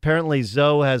 Apparently,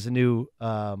 Zoe has a new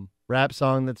rap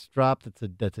song that's dropped.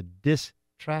 That's a diss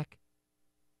track,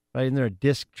 right? Isn't there a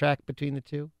diss track between the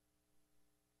two?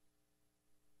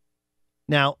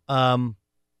 Now,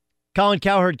 Colin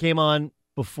Cowherd came on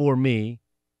before me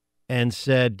and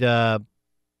said,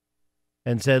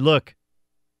 look,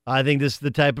 I think this is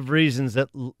the type of reasons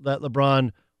that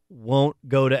LeBron won't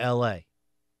go to L.A.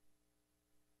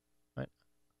 Right?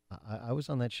 I was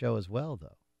on that show as well,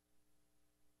 though.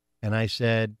 And I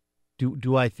said,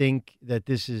 do I think that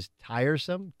this is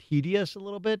tiresome, tedious a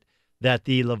little bit? That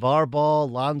the LeVar Ball,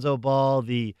 Lonzo Ball,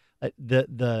 the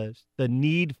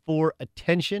need for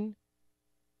attention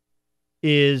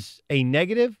is a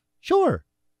negative? Sure.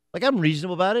 Like, I'm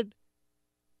reasonable about it.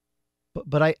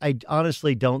 But I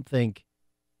honestly don't think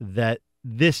that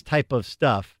this type of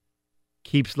stuff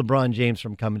keeps LeBron James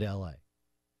from coming to L.A.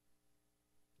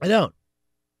 I don't.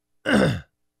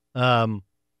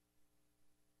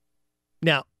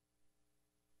 Now,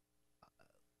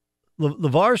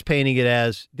 LeVar's painting it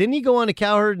as, didn't he go on to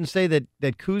Cowherd and say that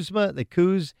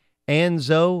Kuz and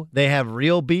Zoe, they have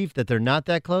real beef, that they're not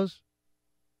that close?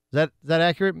 Is that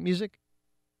accurate, Music?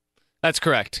 That's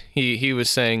correct. He was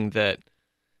saying that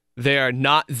they are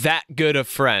not that good of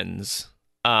friends.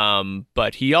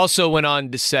 But he also went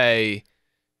on to say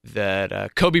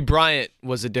that Kobe Bryant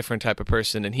was a different type of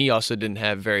person, and he also didn't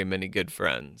have very many good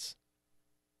friends.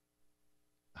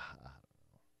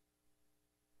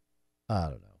 I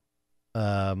don't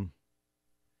know.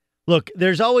 Look,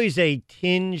 there's always a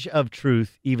tinge of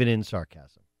truth, even in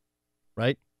sarcasm,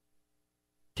 right?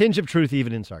 Tinge of truth,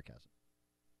 even in sarcasm.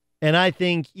 And I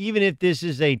think even if this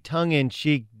is a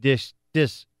tongue-in-cheek diss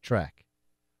track,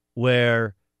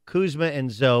 where Kuzma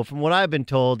and Zoe, from what I've been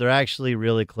told, they're actually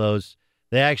really close.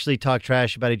 They actually talk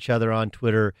trash about each other on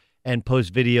Twitter and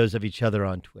post videos of each other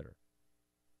on Twitter.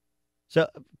 So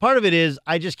part of it is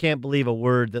I just can't believe a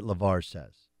word that LeVar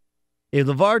says. If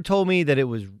LeVar told me that it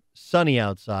was sunny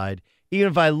outside, even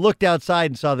if I looked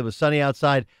outside and saw that it was sunny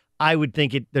outside, I would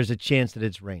think there's a chance that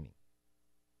it's raining.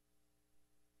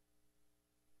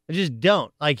 I just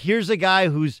don't. Like, here's a guy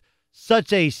who's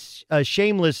such a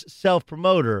shameless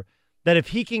self-promoter that if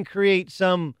he can create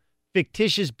some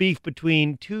fictitious beef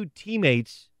between two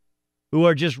teammates who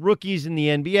are just rookies in the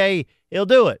NBA, he'll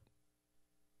do it.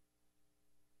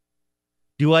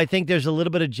 Do I think there's a little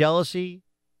bit of jealousy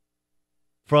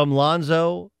from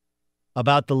Lonzo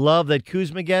about the love that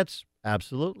Kuzma gets?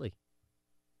 Absolutely.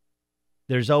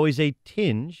 There's always a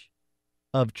tinge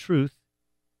of truth,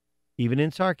 even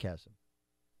in sarcasm.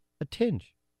 A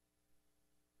tinge.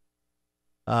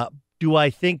 Do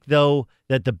I think, though,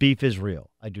 that the beef is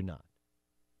real? I do not.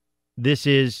 This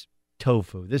is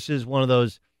tofu. This is one of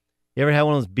those, you ever had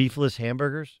one of those beefless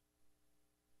hamburgers?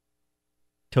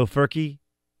 Tofurkey.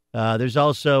 There's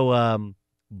also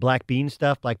black bean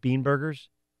stuff, black bean burgers.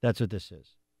 That's what this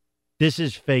is. This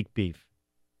is fake beef.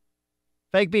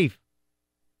 Fake beef.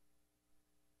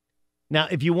 Now,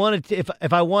 if you wanted to,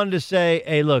 if I wanted to say,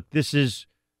 hey, look, this is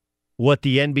what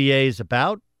the NBA is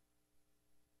about,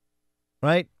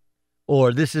 right?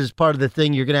 Or this is part of the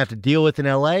thing you're going to have to deal with in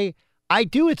L.A., I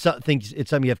do think it's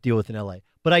something you have to deal with in L.A.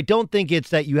 But I don't think it's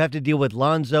that you have to deal with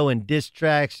Lonzo and diss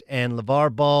tracks and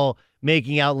LeVar Ball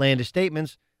making outlandish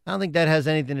statements. I don't think that has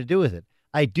anything to do with it.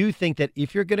 I do think that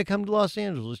if you're going to come to Los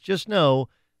Angeles, just know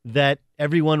that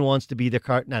everyone wants to be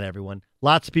not everyone,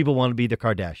 lots of people want to be the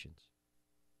Kardashians.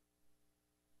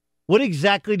 What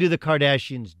exactly do the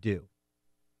Kardashians do?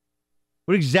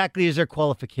 What exactly is their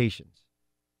qualifications?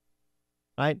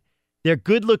 Right? They're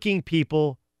good-looking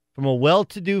people from a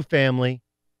well-to-do family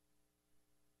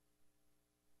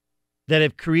that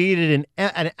have created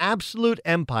an absolute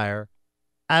empire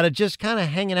out of just kind of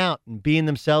hanging out and being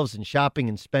themselves and shopping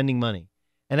and spending money.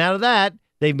 And out of that,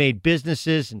 they've made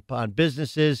businesses upon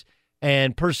businesses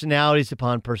and personalities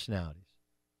upon personalities.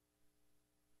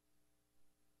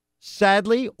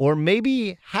 Sadly, or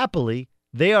maybe happily,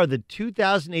 they are the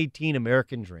 2018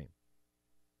 American dream,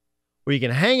 where you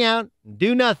can hang out and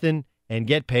do nothing and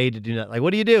get paid to do nothing. Like,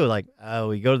 what do you do? Like, oh,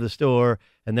 we go to the store,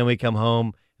 and then we come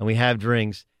home, and we have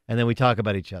drinks, and then we talk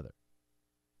about each other.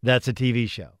 That's a TV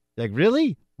show. Like,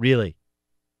 really? Really?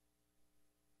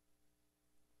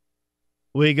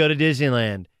 We go to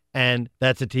Disneyland, and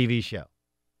that's a TV show.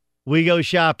 We go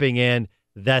shopping, and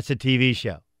that's a TV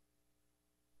show.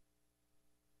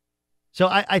 So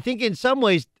I think in some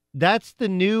ways, that's the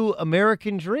new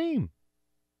American dream.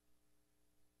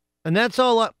 And that's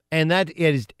all up. And that's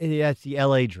the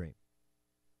LA dream.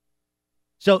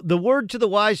 So the word to the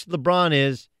wise to LeBron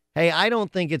is, hey, I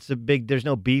don't think there's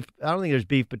no beef. I don't think there's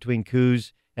beef between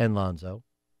Kuz and Lonzo.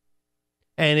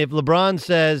 And if LeBron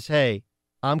says, hey,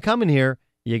 I'm coming here,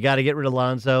 you got to get rid of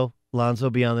Lonzo. Lonzo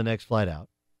be on the next flight out.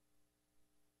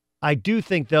 I do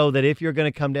think, though, that if you're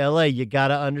going to come to LA, you got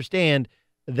to understand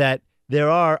that there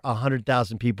are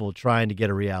 100,000 people trying to get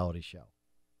a reality show.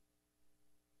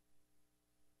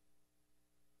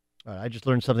 All right, I just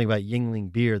learned something about Yingling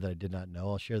beer that I did not know.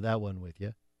 I'll share that one with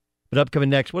you. But upcoming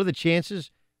next, what are the chances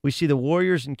we see the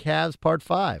Warriors and Cavs Part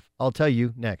 5? I'll tell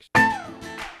you next.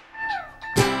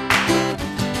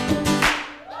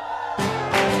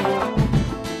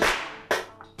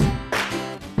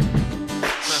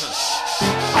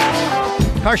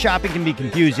 Car shopping can be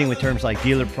confusing with terms like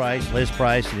dealer price, list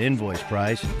price, and invoice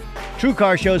price.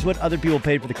 TrueCar shows what other people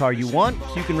paid for the car you want,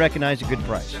 so you can recognize a good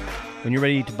price. When you're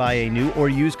ready to buy a new or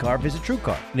used car, visit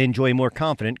TrueCar and enjoy a more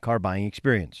confident car buying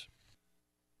experience.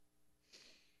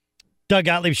 Doug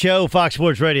Gottlieb Show, Fox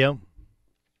Sports Radio.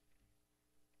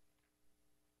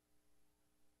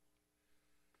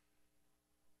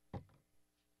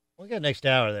 We got next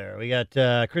hour there. We got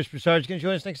Chris Broussard's going to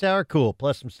join us next hour. Cool.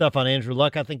 Plus some stuff on Andrew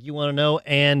Luck I think you want to know.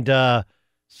 And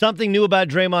something new about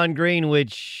Draymond Green,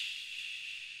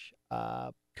 which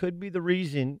could be the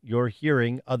reason you're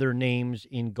hearing other names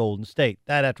in Golden State.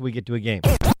 That after we get to a game.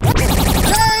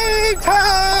 Game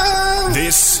time!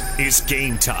 This is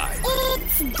Game Time.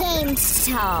 It's game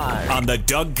time. On the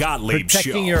Doug Gottlieb Show.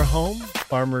 Protecting your home.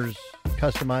 Farmers'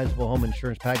 customizable home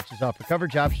insurance packages offer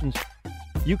coverage options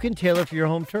you can tailor for your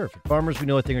home turf. At Farmers, we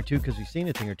know a thing or two because we've seen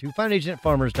a thing or two. Find an agent at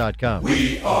farmers.com.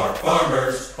 We are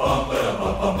farmers. Bum, ba,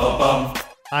 bum, bum, bum, bum.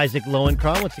 Isaac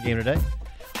Lowenkron, what's the game today?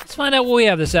 Let's find out what we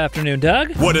have this afternoon,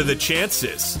 Doug. What are the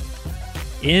chances?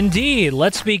 Indeed.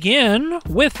 Let's begin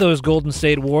with those Golden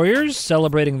State Warriors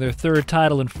celebrating their third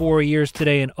title in 4 years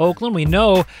today in Oakland. We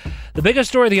know the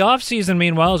biggest story of the offseason,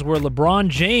 meanwhile, is where LeBron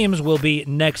James will be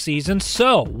next season.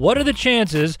 So, what are the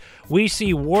chances we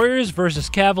see Warriors versus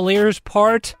Cavaliers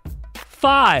Part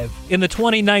 5 in the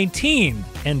 2019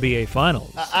 NBA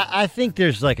Finals? I think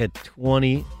there's like a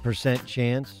 20%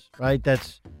 chance, right?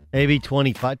 That's maybe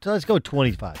 25. Let's go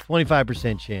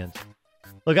 25% chance.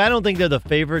 Look, I don't think they're the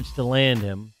favorites to land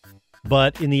him,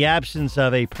 but in the absence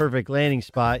of a perfect landing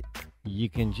spot,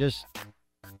 you can just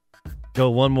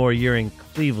go one more year in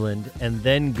Cleveland and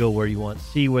then go where you want,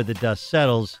 see where the dust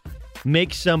settles,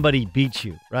 make somebody beat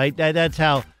you, right? That's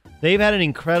how they've had an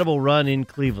incredible run in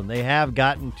Cleveland. They have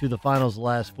gotten to the finals the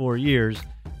last 4 years,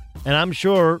 and I'm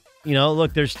sure,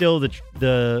 look, there's still the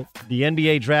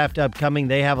NBA draft upcoming.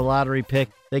 They have a lottery pick.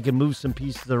 They can move some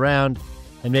pieces around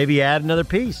and maybe add another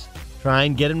piece. Try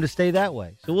and get him to stay that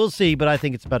way. So we'll see, but I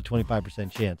think it's about a 25%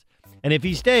 chance. And if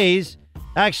he stays,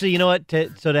 actually, you know what?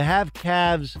 To have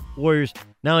Cavs, Warriors,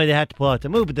 not only they have to pull out the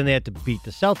move, but then they have to beat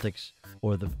the Celtics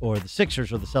or the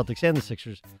Sixers or the Celtics and the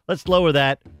Sixers. Let's lower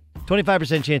that.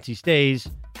 25% chance he stays,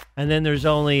 and then there's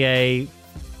only a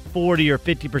 40 or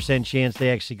 50% chance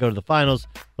they actually go to the finals.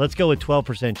 Let's go with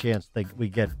 12% chance we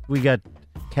got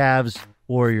Cavs,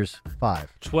 Warriors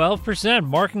 5. 12%,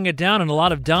 marking it down, and a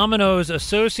lot of dominoes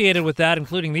associated with that,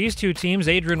 including these two teams.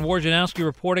 Adrian Wojnarowski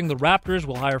reporting the Raptors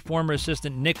will hire former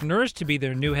assistant Nick Nurse to be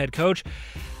their new head coach.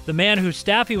 The man whose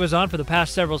staff he was on for the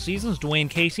past several seasons, Dwayne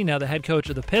Casey, now the head coach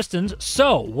of the Pistons.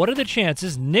 So, what are the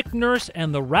chances Nick Nurse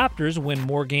and the Raptors win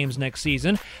more games next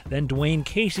season than Dwayne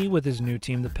Casey with his new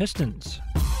team, the Pistons?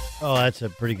 Oh, that's a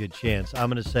pretty good chance. I'm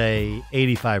going to say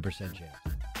 85% chance.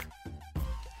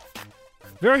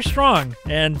 Very strong,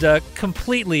 and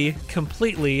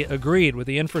completely agreed with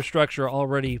the infrastructure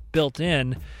already built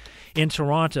in in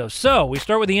Toronto. So we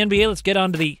start with the NBA. Let's get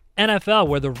on to the NFL,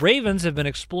 where the Ravens have been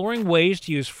exploring ways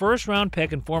to use first-round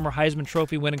pick and former Heisman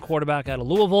Trophy winning quarterback out of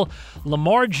Louisville,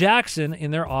 Lamar Jackson,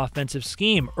 in their offensive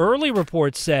scheme. Early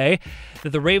reports say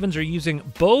that the Ravens are using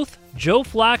both Joe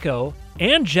Flacco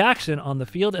and Jackson on the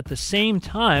field at the same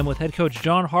time, with head coach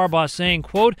John Harbaugh saying,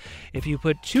 quote, "If you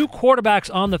put two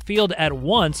quarterbacks on the field at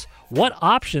once, what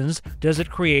options does it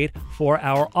create for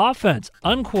our offense?"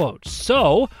 Unquote.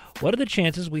 So, what are the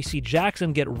chances we see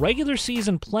Jackson get regular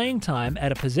season playing time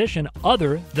at a position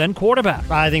other than quarterback?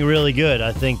 I think really good.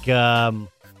 I think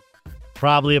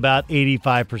probably about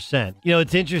 85%. You know,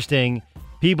 it's interesting.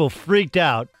 People freaked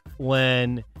out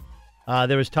when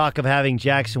there was talk of having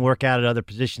Jackson work out at other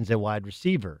positions at wide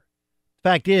receiver. The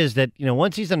fact is that, you know,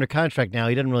 once he's under contract now,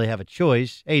 he doesn't really have a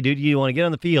choice. Hey, dude, you want to get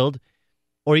on the field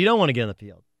or you don't want to get on the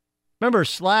field. Remember,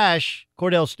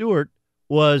 Cordell Stewart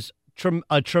was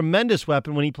a tremendous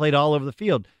weapon when he played all over the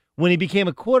field. When he became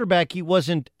a quarterback, he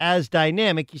wasn't as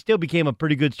dynamic. He still became a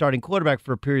pretty good starting quarterback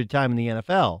for a period of time in the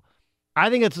NFL. I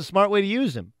think it's a smart way to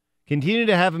use him. Continue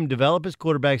to have him develop his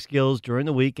quarterback skills during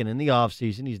the week and in the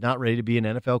offseason. He's not ready to be an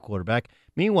NFL quarterback.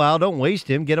 Meanwhile, don't waste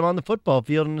him. Get him on the football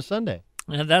field on a Sunday.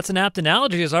 And that's an apt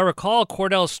analogy. As I recall,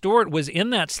 Cordell Stewart was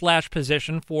in that slash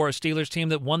position for a Steelers team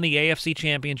that won the AFC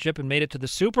Championship and made it to the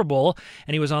Super Bowl,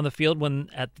 and he was on the field when,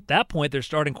 at that point, their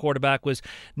starting quarterback was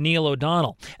Neil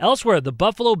O'Donnell. Elsewhere, the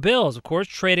Buffalo Bills, of course,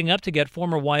 trading up to get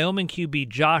former Wyoming QB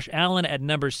Josh Allen at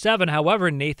number 7. However,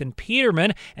 Nathan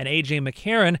Peterman and A.J.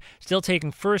 McCarron still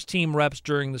taking first-team reps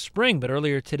during the spring. But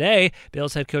earlier today,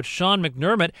 Bills head coach Sean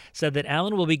McDermott said that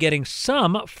Allen will be getting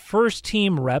some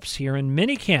first-team reps here in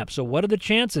minicamp. So what are the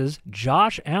chances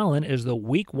Josh Allen is the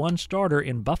Week 1 starter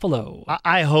in Buffalo?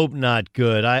 I hope not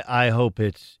good. I hope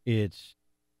it's 10%.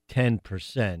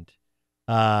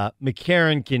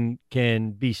 McCarron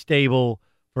can be stable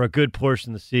for a good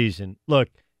portion of the season. Look,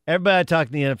 everybody I talk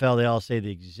to in the NFL, they all say the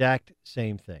exact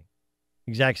same thing.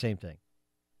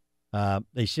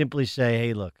 They simply say,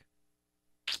 hey, look,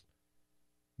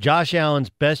 Josh Allen's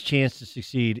best chance to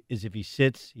succeed is if he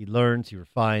sits, he learns, he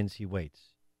refines, he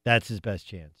waits. That's his best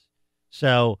chance.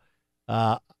 So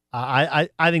I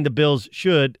think the Bills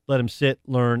should let him sit,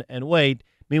 learn, and wait.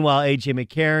 Meanwhile, A.J.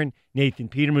 McCarron, Nathan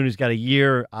Peterman, who's got a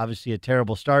year, obviously a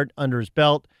terrible start under his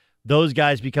belt, those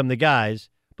guys become the guys.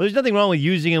 But there's nothing wrong with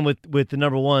using him with the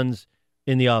number ones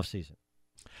in the offseason.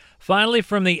 Finally,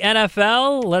 from the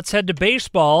NFL, let's head to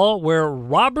baseball, where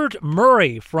Robert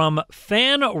Murray from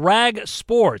FanRag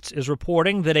Sports is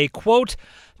reporting that a, quote,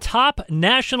 top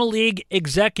National League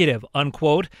executive,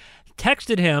 unquote,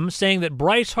 texted him saying that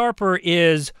Bryce Harper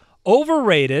is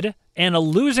overrated and a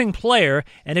losing player,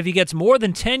 and if he gets more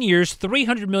than 10 years,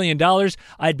 $300 million,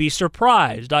 I'd be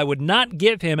surprised. I would not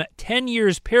give him 10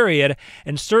 years, period,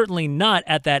 and certainly not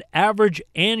at that average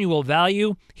annual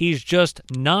value. He's just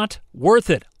not worth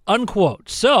it, unquote.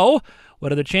 So,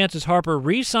 what are the chances Harper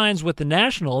re-signs with the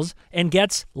Nationals and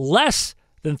gets less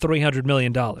than $300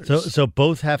 million? So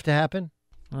both have to happen?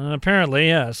 Apparently,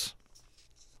 yes.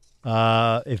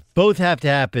 If both have to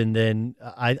happen, then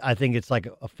I think it's like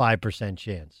a 5%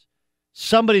 chance.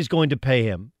 Somebody's going to pay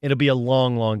him. It'll be a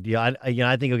long, long deal. I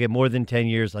think he'll get more than 10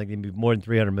 years. Like it'll be more than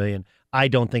 $300 million. I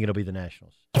don't think it'll be the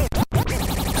Nationals.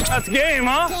 That's game,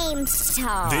 huh? Game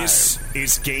time. This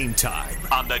is Game Time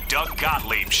on the Doug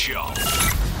Gottlieb Show.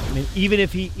 I mean, even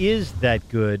if he is that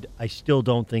good, I still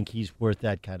don't think he's worth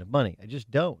that kind of money. I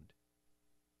just don't.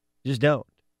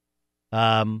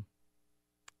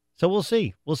 So we'll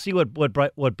see. We'll see what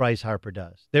Bryce Harper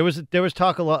does. There was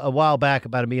talk a while back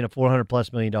about him being a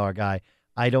 $400+ million guy.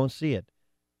 I don't see it.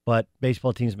 But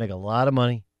baseball teams make a lot of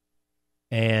money,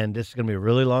 and this is going to be a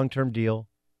really long-term deal.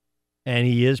 And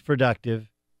he is productive,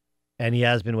 and he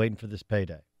has been waiting for this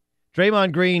payday.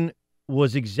 Draymond Green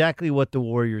was exactly what the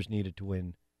Warriors needed to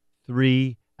win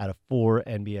 3 out of 4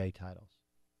 NBA titles.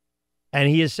 And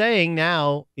he is saying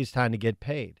now it's time to get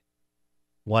paid.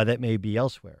 Why that may be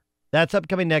elsewhere. That's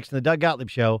upcoming next in the Doug Gottlieb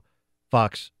Show,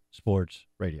 Fox Sports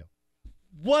Radio.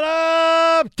 What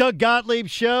up, Doug Gottlieb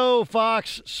Show,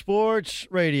 Fox Sports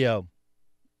Radio.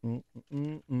 You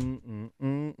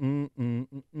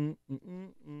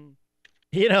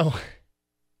know,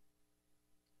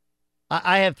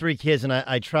 I have 3 kids, and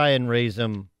I try and raise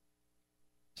them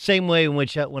same way in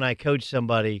which when I coach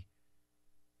somebody,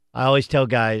 I always tell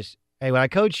guys, hey, when I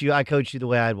coach you the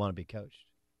way I'd want to be coached.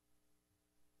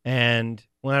 And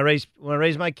when I raise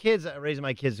my kids, I raise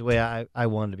my kids the way I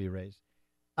wanted to be raised.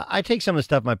 I take some of the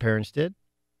stuff my parents did,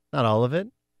 not all of it.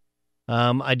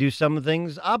 I do some of the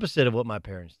things opposite of what my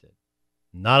parents did,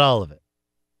 not all of it.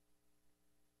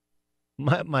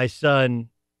 My son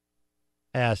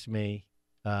asked me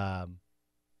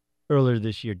earlier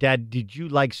this year, Dad, did you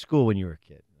like school when you were a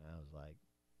kid? And I was like,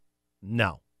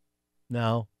 no.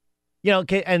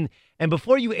 Okay, and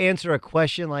before you answer a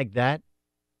question like that,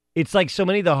 it's like so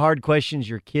many of the hard questions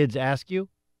your kids ask you.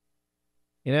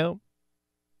 Your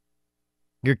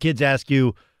kids ask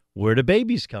you, where do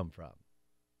babies come from?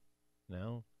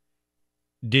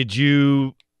 Did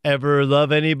you ever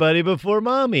love anybody before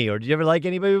mommy? Or did you ever like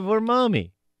anybody before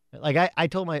mommy? Like I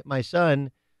told my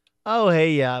son, oh,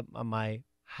 hey, my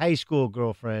high school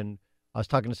girlfriend, I was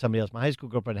talking to somebody else. My high school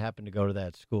girlfriend happened to go to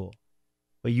that school.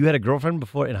 But you had a girlfriend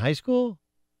before in high school?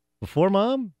 Before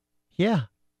mom? Yeah,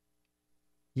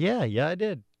 I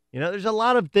did. There's a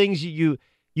lot of things you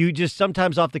just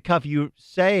sometimes off the cuff you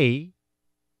say,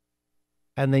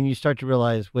 and then you start to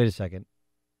realize, wait a second,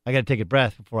 I got to take a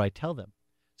breath before I tell them.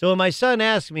 So when my son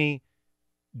asked me,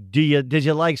 did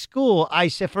you like school? I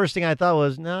said, first thing I thought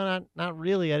was, no, not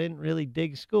really. I didn't really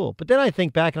dig school. But then I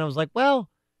think back and I was like, well,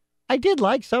 I did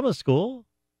like some of school.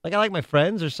 Like I like my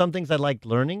friends. There's some things I liked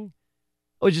learning.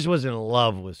 I just wasn't in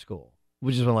love with school.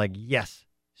 We just went like, yes,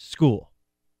 school.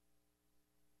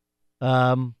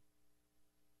 So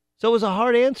it was a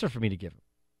hard answer for me to give him.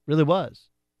 Really was.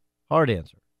 Hard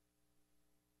answer.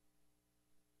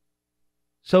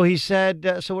 So he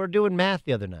said, so we're doing math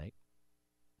the other night.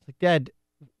 I was like, Dad,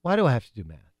 why do I have to do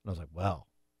math? And I was like, well,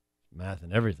 math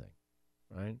and everything,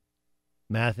 right?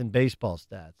 Math and baseball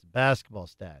stats, basketball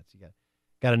stats. You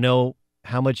got to know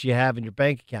how much you have in your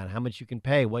bank account, how much you can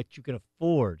pay, what you can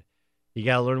afford. You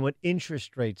got to learn what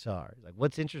interest rates are. Like,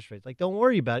 what's interest rates? Like, don't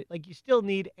worry about it. Like, you still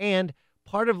need, and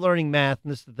part of learning math,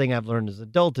 and this is the thing I've learned as an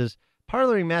adult, is part of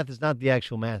learning math is not the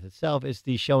actual math itself, it's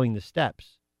the showing the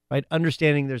steps, right?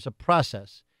 Understanding there's a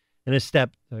process and a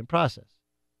step process.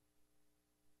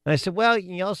 And I said, well,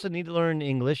 you also need to learn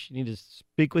English. You need to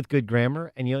speak with good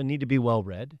grammar, and you need to be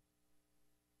well-read.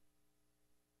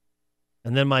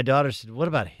 And then my daughter said, what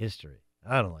about history?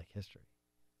 I don't like history.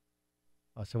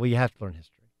 I said, well, you have to learn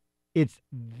history. It's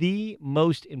the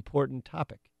most important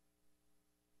topic.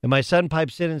 And my son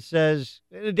pipes in and says,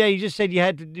 Dad, you just said you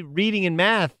had to do reading and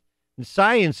math and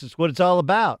science is what it's all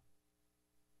about.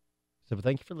 I said, well,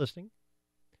 thank you for listening.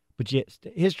 But yes,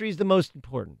 history is the most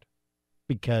important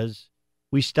because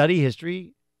we study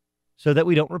history so that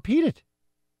we don't repeat it,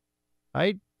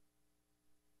 right?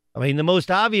 I mean, the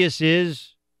most obvious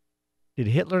is, did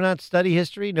Hitler not study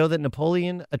history? Know that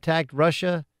Napoleon attacked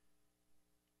Russia,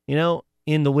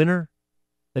 in the winter?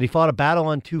 That he fought a battle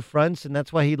on two fronts and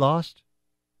that's why he lost?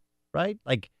 Right?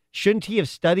 Like, shouldn't he have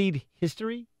studied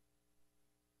history?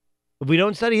 If we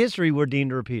don't study history, we're deemed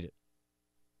to repeat it.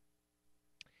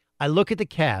 I look at the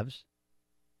Cavs,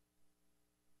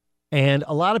 and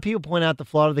a lot of people point out the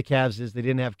flaw of the Cavs is they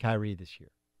didn't have Kyrie this year.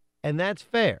 And that's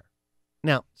fair.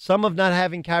 Now, some of not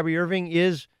having Kyrie Irving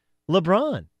is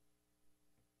LeBron.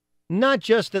 Not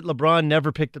just that LeBron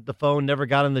never picked up the phone, never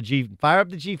got on the fire up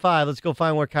the G5, let's go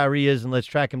find where Kyrie is and let's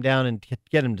track him down and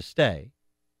get him to stay.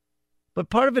 But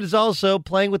part of it is also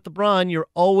playing with LeBron, you're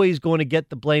always going to get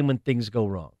the blame when things go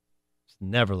wrong. It's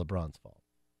never LeBron's fault.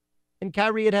 And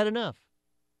Kyrie had enough.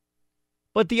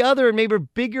 But the other and maybe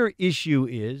bigger issue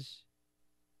is,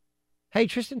 hey,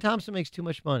 Tristan Thompson makes too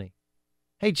much money.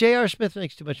 Hey, J.R. Smith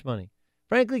makes too much money.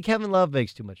 Frankly, Kevin Love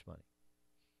makes too much money.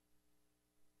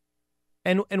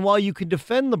 And while you can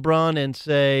defend LeBron and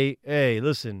say, hey,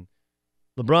 listen,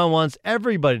 LeBron wants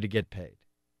everybody to get paid.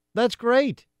 That's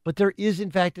great. But there is, in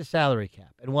fact, a salary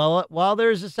cap. And while there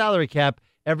is a salary cap,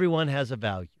 everyone has a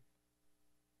value.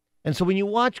 And so when you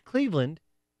watch Cleveland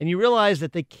and you realize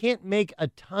that they can't make a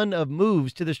ton of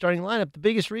moves to their starting lineup, the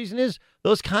biggest reason is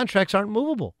those contracts aren't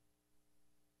movable.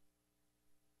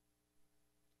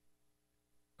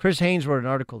 Chris Haynes wrote an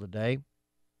article today,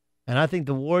 and I think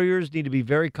the Warriors need to be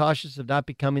very cautious of not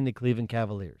becoming the Cleveland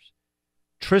Cavaliers.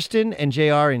 Tristan and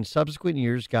JR in subsequent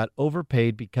years got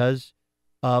overpaid because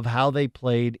of how they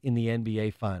played in the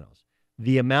NBA Finals.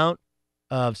 The amount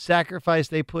of sacrifice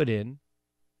they put in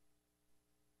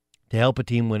to help a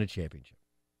team win a championship.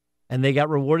 And they got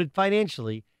rewarded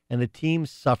financially, and the team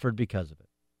suffered because of it.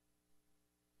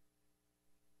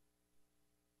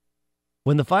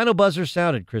 When the final buzzer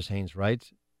sounded, Chris Haynes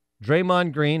writes,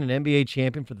 Draymond Green, an NBA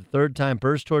champion for the third time,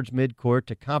 burst towards midcourt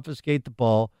to confiscate the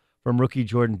ball from rookie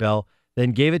Jordan Bell,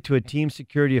 then gave it to a team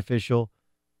security official,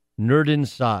 Nurdin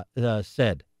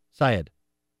Syed.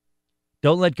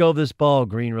 Don't let go of this ball,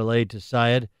 Green relayed to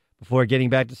Syed before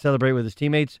getting back to celebrate with his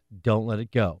teammates. Don't let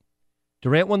it go.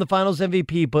 Durant won the finals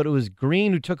MVP, but it was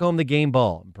Green who took home the game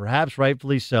ball, and perhaps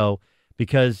rightfully so,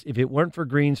 because if it weren't for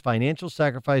Green's financial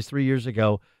sacrifice 3 years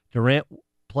ago, Durant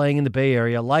playing in the Bay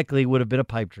Area likely would have been a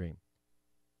pipe dream.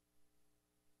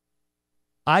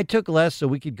 I took less so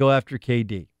we could go after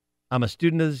KD. I'm a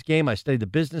student of this game. I study the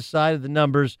business side of the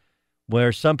numbers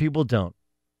where some people don't.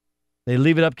 They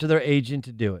leave it up to their agent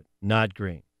to do it, not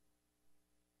Green.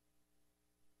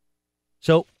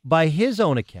 So by his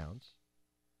own accounts,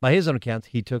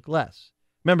 he took less.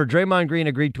 Remember, Draymond Green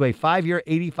agreed to a 5-year,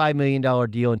 $85 million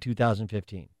deal in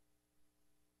 2015.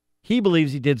 He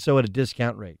believes he did so at a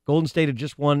discount rate. Golden State had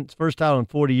just won its first title in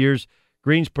 40 years.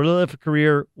 Green's prolific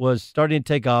career was starting to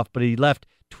take off, but he left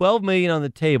 $12 million on the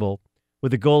table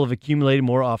with the goal of accumulating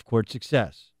more off-court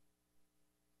success.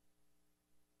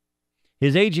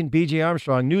 His agent, B.J.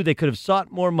 Armstrong, knew they could have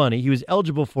sought more money. He was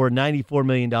eligible for $94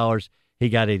 million. He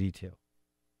got $82.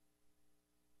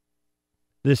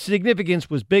 The significance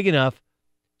was big enough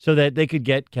so that they could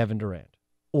get Kevin Durant,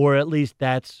 or at least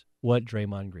that's what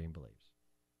Draymond Green believes.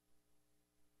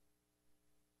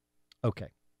 Okay.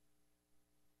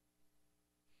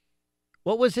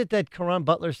 What was it that Caron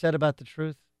Butler said about the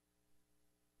truth?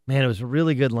 Man, it was a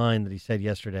really good line that he said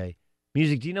yesterday.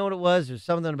 Music, do you know what it was? There's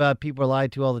something about people are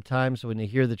lied to all the time, so when they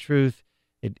hear the truth,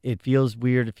 it feels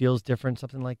weird, it feels different,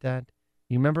 something like that.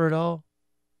 You remember it all?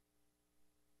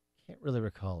 Can't really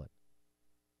recall it.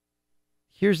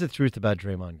 Here's the truth about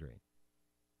Draymond Green.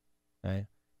 Okay?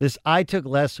 This I took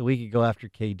less so we could go after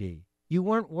KD. You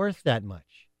weren't worth that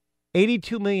much.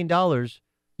 $82 million,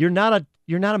 you're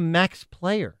not a max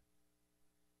player.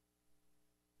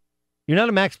 You're not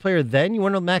a max player then, you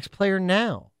weren't a max player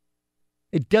now.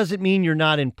 It doesn't mean you're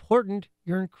not important.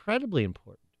 You're incredibly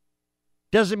important.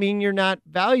 Doesn't mean you're not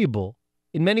valuable.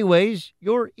 In many ways,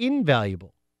 you're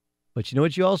invaluable. But you know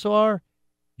what you also are?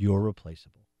 You're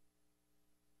replaceable.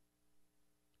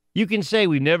 You can say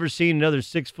we've never seen another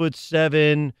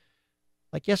 6'7".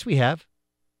 Like, yes, we have.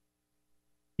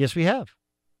 Yes, we have.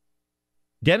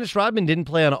 Dennis Rodman didn't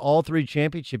play on all 3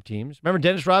 championship teams. Remember,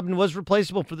 Dennis Rodman was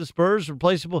replaceable for the Spurs,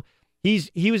 replaceable.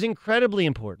 He was incredibly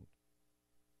important.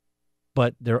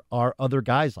 But there are other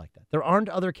guys like that. There aren't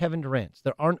other Kevin Durants.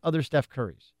 There aren't other Steph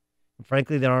Currys. And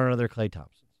frankly, there aren't other Klay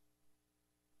Thompsons.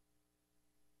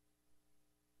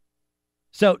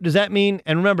 So does that mean,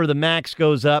 and remember, the max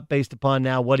goes up based upon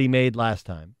now what he made last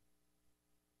time.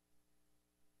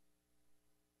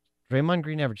 Draymond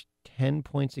Green averaged 10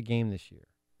 points a game this year.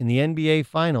 In the NBA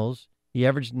Finals, he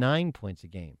averaged 9 points a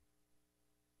game.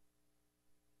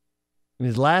 In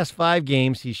his last 5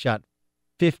 games, he shot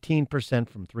 15%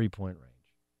 from three-point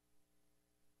range.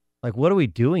 Like, what are we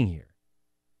doing here?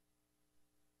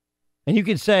 And you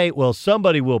can say, well,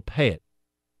 somebody will pay it.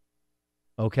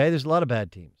 Okay, there's a lot of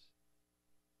bad teams.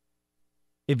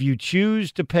 If you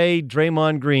choose to pay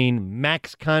Draymond Green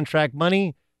max contract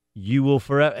money, you will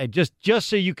forever, just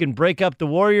so you can break up the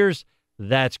Warriors,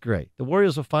 that's great. The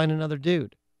Warriors will find another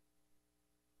dude.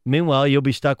 Meanwhile, you'll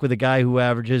be stuck with a guy who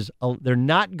averages, they're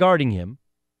not guarding him.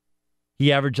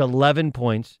 He averaged 11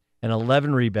 points and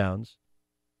 11 rebounds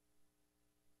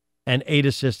and 8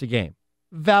 assists a game.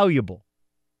 Valuable.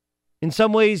 In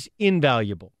some ways,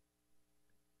 invaluable,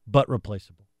 but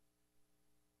replaceable.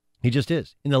 He just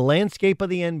is. In the landscape of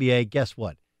the NBA, guess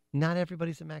what? Not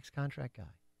everybody's a max contract guy.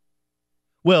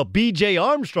 Well, B.J.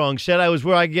 Armstrong said I was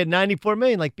where I could get $94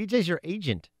 million. Like, B.J.'s your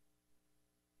agent.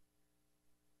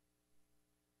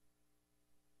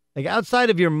 Like, outside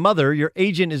of your mother, your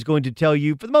agent is going to tell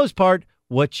you, for the most part,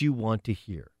 what you want to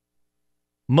hear.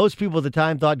 Most people at the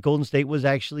time thought Golden State was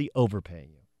actually overpaying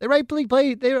you. They rightfully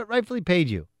paid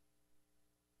you.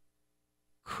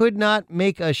 Could not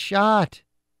make a shot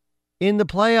in the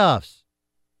playoffs.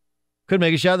 Couldn't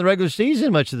make a shot in the regular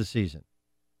season much of the season.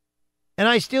 And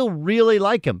I still really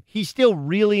like him. He's still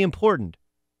really important.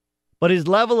 But his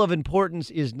level of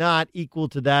importance is not equal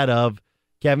to that of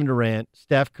Kevin Durant,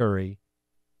 Steph Curry,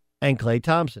 and Klay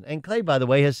Thompson. And Klay, by the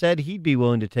way, has said he'd be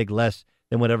willing to take less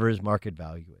than whatever his market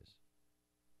value is.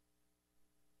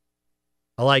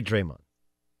 I like Draymond.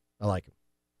 I like him.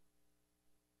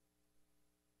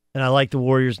 And I like the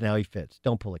Warriors now he fits.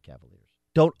 Don't pull a Cavaliers.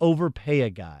 Don't overpay a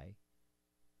guy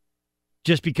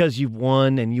just because you've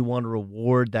won and you want to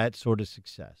reward that sort of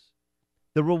success.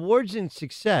 The rewards in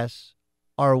success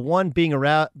are, one, being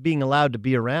allowed to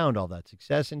be around all that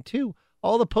success, and two,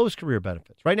 all the post-career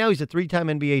benefits. Right now, he's a 3-time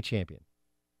NBA champion.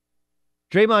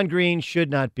 Draymond Green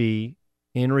should not be,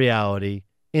 in reality,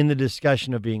 in the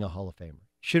discussion of being a Hall of Famer.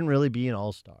 Shouldn't really be an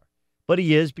all-star. But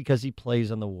he is because he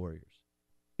plays on the Warriors.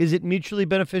 Is it mutually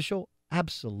beneficial?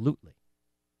 Absolutely.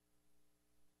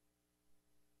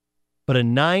 But a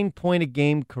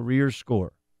 9-point-a-game career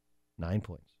score, 9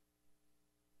 points.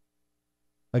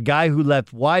 A guy who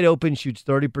left wide open, shoots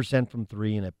 30% from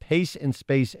three in a pace and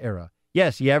space era.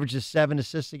 Yes, he averages 7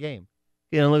 assists a game.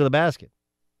 You don't look at the basket.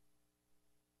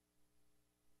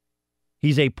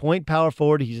 He's a point power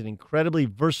forward. He's an incredibly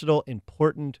versatile,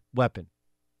 important weapon.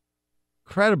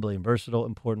 Incredibly versatile,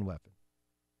 important weapon.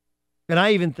 And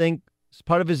I even think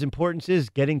part of his importance is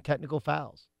getting technical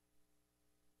fouls.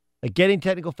 Like getting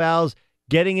technical fouls,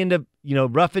 getting into,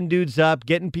 roughing dudes up,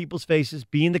 getting people's faces,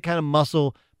 being the kind of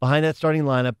muscle behind that starting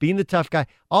lineup, being the tough guy.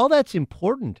 All that's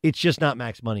important. It's just not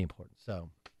max money important.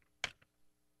 So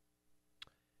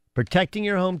protecting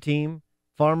your home team.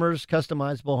 Farmers'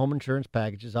 customizable home insurance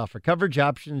packages offer coverage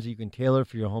options you can tailor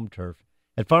for your home turf.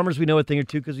 At Farmers, we know a thing or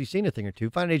two because we've seen a thing or two.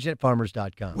 Find an agent at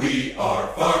farmers.com. We are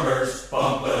farmers.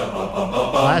 Bum, ba, bum, bum, bum,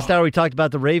 bum. Last hour, we talked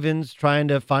about the Ravens trying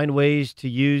to find ways to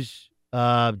use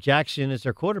Jackson as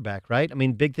their quarterback, right? I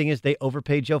mean, big thing is they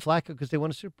overpaid Joe Flacco because they won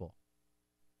a Super Bowl.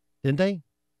 Didn't they?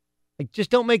 Like,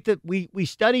 just don't make we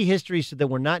study history so that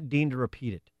we're not deemed to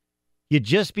repeat it. You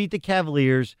just beat the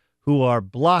Cavaliers, who are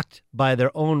blocked by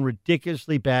their own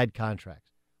ridiculously bad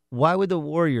contracts. Why would the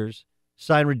Warriors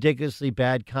sign ridiculously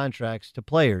bad contracts to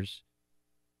players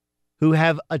who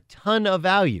have a ton of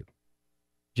value,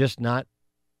 just not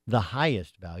the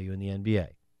highest value in the NBA?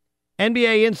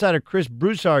 NBA insider Chris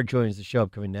Broussard joins the show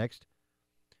upcoming next.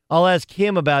 I'll ask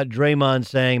him about Draymond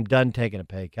saying, I'm done taking a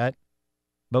pay cut.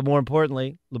 But more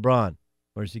importantly, LeBron,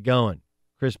 where's he going?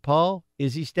 Chris Paul,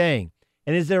 is he staying?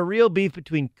 And is there a real beef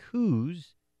between Kuz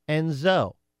and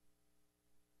Zoe?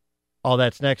 All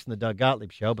that's next in the Doug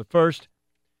Gottlieb Show. But first,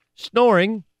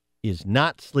 snoring is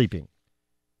not sleeping.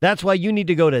 That's why you need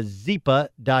to go to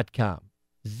Zyppah.com.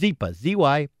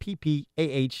 Zyppah,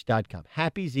 Zyppah.com.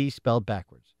 Happy Z spelled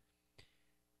backwards.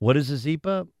 What is a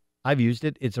Zyppah? I've used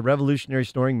it. It's a revolutionary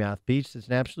snoring mouthpiece. It's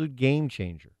an absolute game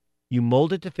changer. You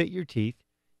mold it to fit your teeth.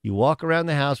 You walk around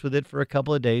the house with it for a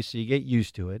couple of days so you get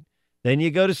used to it. Then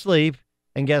you go to sleep,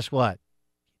 and guess what?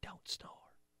 You don't snore.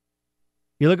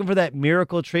 You're looking for that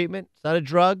miracle treatment? It's not a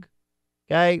drug,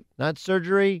 okay? Not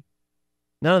surgery.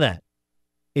 None of that.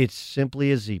 It's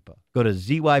simply a Zyppah. Go to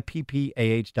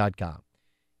Zyppah.com.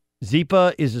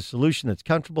 Zyppah is a solution that's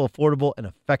comfortable, affordable, and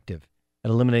effective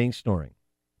at eliminating snoring.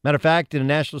 Matter of fact, in a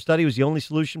national study, it was the only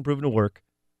solution proven to work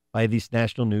by this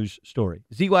national news story.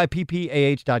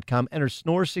 Zyppah.com. Enter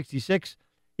SNORE66.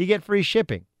 You get free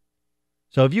shipping.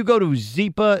 So if you go to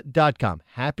Zyppah.com,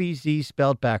 happy Z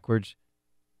spelled backwards,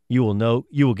 you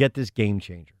will get this game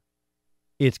changer.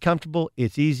 It's comfortable,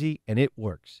 it's easy, and it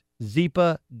works.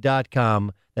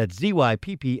 Zyppah.com. That's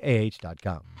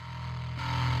Zyppah.com.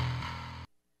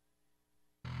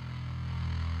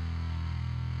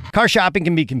 Car shopping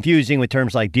can be confusing with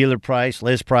terms like dealer price,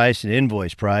 list price, and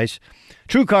invoice price.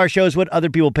 TrueCar shows what other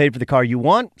people paid for the car you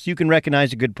want, so you can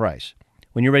recognize a good price.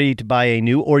 When you're ready to buy a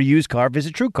new or used car,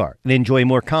 visit TrueCar and enjoy a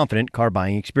more confident car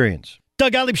buying experience.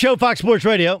 Doug Gottlieb Show, Fox Sports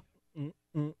Radio.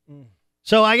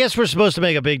 So I guess we're supposed to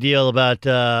make a big deal about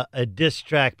a diss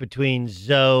track between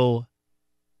Zoe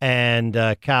and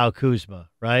Kyle Kuzma,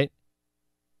 right?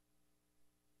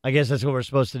 I guess that's what we're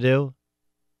supposed to do.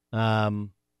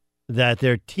 That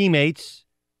they're teammates,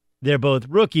 they're both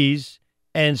rookies,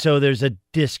 and so there's a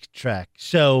disc track.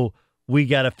 So we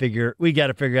got to figure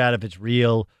out if it's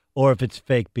real or if it's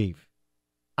fake beef.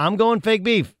 I'm going fake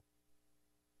beef.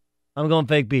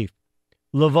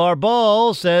 LeVar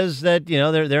Ball says that,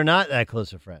 they're not that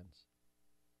close of friends.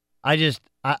 I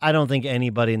don't think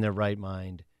anybody in their right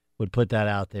mind would put that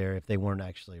out there if they weren't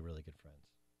actually really good friends.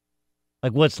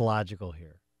 Like, what's logical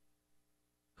here?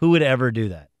 Who would ever do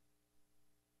that?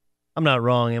 I'm not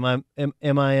wrong. Am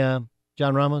I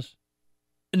John Ramos?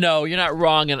 No, you're not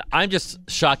wrong. And I'm just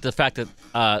shocked at the fact that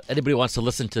anybody wants to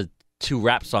listen to two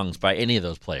rap songs by any of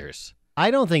those players.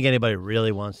 I don't think anybody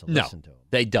really wants to listen to them.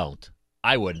 They don't.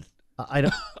 I wouldn't. I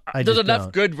don't. There's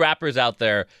enough good rappers out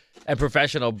there and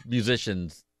professional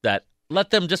musicians that let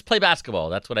them just play basketball.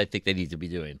 That's what I think they need to be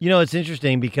doing. It's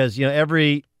interesting because,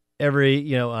 every I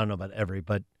don't know about every,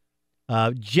 but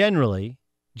generally,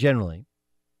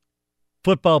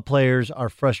 football players are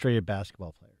frustrated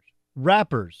basketball players.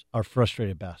 Rappers are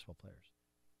frustrated basketball players.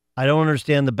 I don't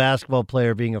understand the basketball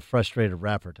player being a frustrated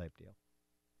rapper type deal.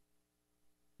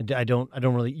 I don't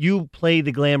really. You play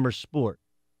the glamour sport.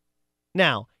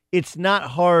 Now, it's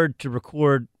not hard to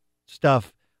record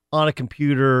stuff on a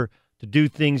computer, to do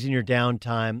things in your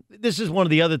downtime. This is one of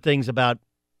the other things about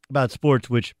sports,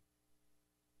 which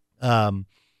when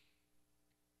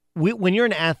you're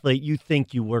an athlete, you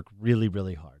think you work really,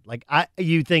 really hard. Like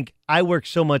you think I work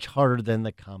so much harder than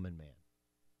the common man.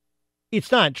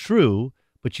 It's not true,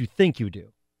 but you think you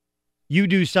do. You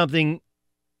do something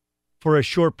for a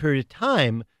short period of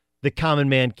time the common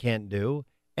man can't do.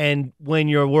 And when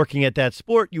you're working at that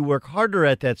sport, you work harder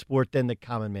at that sport than the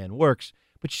common man works,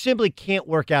 but you simply can't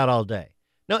work out all day.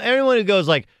 Now, everyone who goes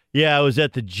like, yeah, I was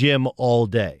at the gym all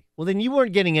day. well, then you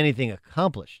weren't getting anything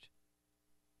accomplished.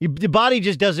 The body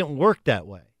just doesn't work that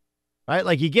way, right?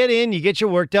 Like you get in, you get your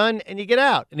work done, and you get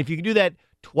out. And if you can do that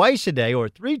twice a day or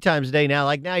 3 times a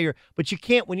day but you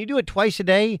can't, when you do it twice a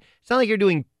day, it's not like you're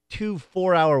doing 2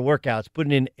 4-hour workouts,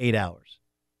 putting in 8 hours.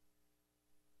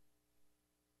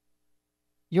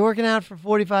 You're working out for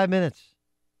 45 minutes,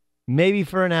 maybe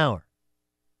for an hour.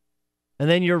 And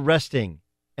then you're resting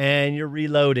and you're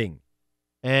reloading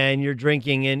and you're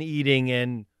drinking and eating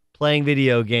and playing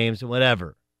video games and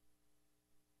whatever.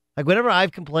 Like whenever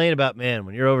I've complained about, man,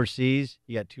 when you're overseas,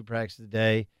 you got 2 practices a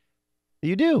day.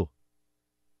 You do.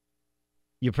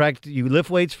 You practice, you lift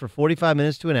weights for 45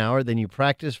 minutes to an hour, then you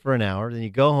practice for an hour, then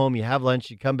you go home, you have lunch,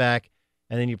 you come back,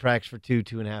 and then you practice for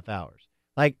 2.5 hours.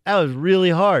 Like that was really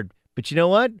hard. But you know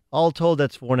what? All told,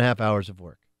 that's 4.5 hours of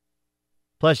work.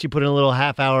 Plus you put in a little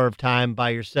half hour of time by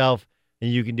yourself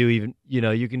and you can do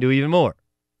even more.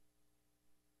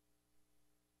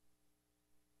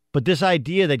 But this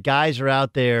idea that guys are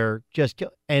out there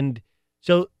and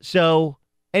so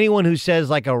anyone who says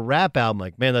like a rap album,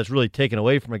 like, man, that's really taken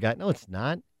away from a guy. No, it's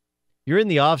not. You're in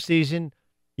the off season.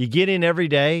 You get in every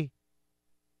day.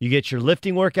 You get your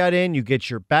lifting workout in. You get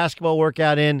your basketball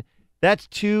workout in. That's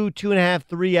 2.5,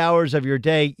 3 hours of your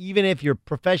day, even if you're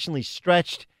professionally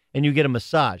stretched and you get a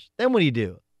massage. Then what do you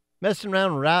do? Messing around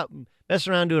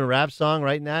doing a rap song,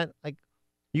 writing that? Like,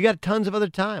 you got tons of other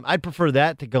time. I'd prefer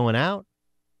that to going out.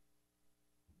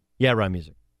 Yeah, Ryan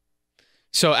Music.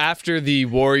 So after the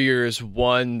Warriors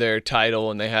won their title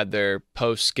and they had their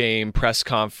post-game press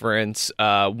conference,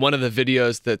 one of the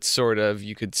videos that sort of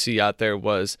you could see out there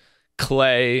was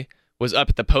Klay was up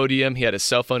at the podium. He had his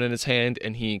cell phone in his hand,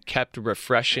 and he kept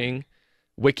refreshing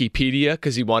Wikipedia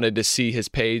because he wanted to see his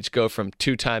page go from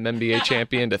 2-time NBA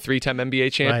champion to 3-time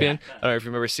NBA champion. Right. I don't know if you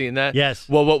remember seeing that. Yes.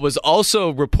 Well, what was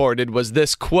also reported was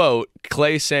this quote,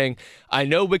 Klay saying, I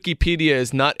know Wikipedia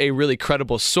is not a really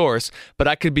credible source, but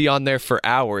I could be on there for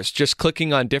hours. Just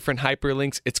clicking on different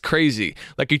hyperlinks, it's crazy.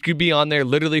 Like you could be on there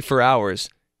literally for hours.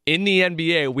 In the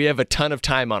NBA, we have a ton of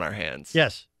time on our hands.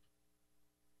 Yes.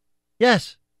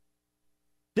 Yes.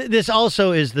 This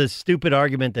also is the stupid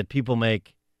argument that people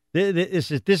make.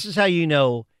 This is how you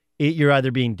know you're either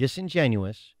being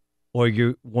disingenuous or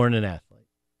you weren't an athlete,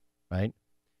 right?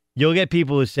 You'll get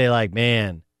people who say like,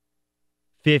 man,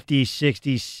 50,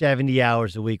 60, 70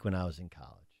 hours a week when I was in college.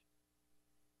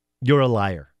 You're a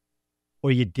liar.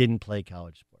 Or you didn't play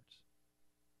college sports.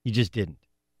 You just didn't.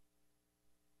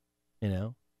 You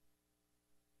know?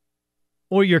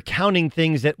 Or you're counting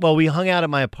things that, well, we hung out at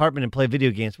my apartment and played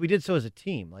video games. We did so as a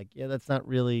team. Like, yeah, that's not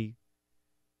really...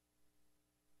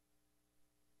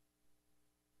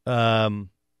 Yeah,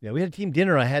 we had a team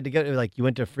dinner. I had to go. Like, you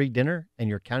went to a free dinner, and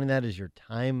you're counting that as your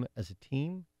time as a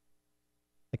team?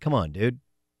 Like, come on, dude.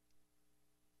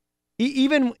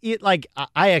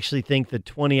 I actually think the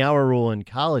 20-hour rule in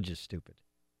college is stupid.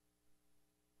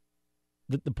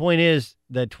 The point is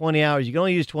that 20 hours, you can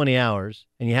only use 20 hours,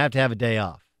 and you have to have a day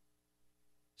off.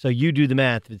 So you do the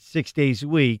math. If it's 6 days a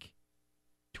week,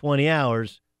 20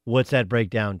 hours, what's that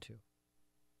break down to?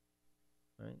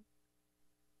 Right?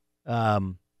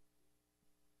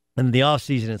 And in the off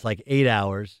season, it's like 8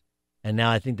 hours. And now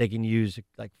I think they can use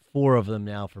like 4 of them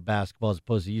now for basketball as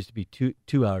opposed to it used to be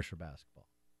 2 hours for basketball.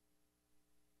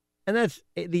 And that's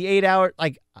the 8 hour,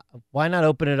 like, why not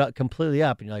open it up completely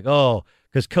up? And you're like, oh,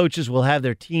 because coaches will have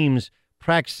their teams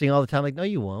practicing all the time. Like, no,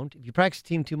 you won't. If you practice a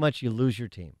team too much, you lose your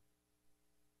team.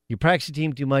 You practice a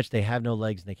team too much, they have no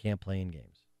legs and they can't play in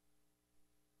games.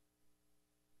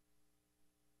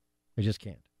 They just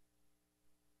can't.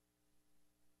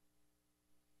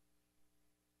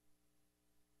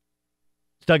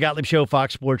 It's Doug Gottlieb Show,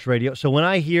 Fox Sports Radio. So when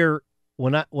I hear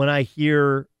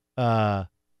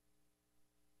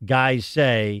guys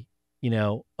say, you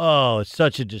know, oh, it's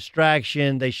such a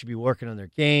distraction, they should be working on their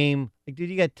game. Like, dude,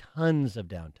 you got tons of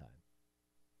downtime.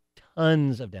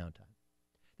 Tons of downtime.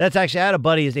 That's actually, I had a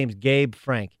buddy, his name's Gabe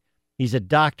Frank. He's a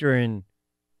doctor in,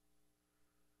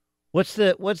 what's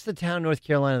the town in North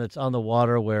Carolina that's on the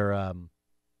water where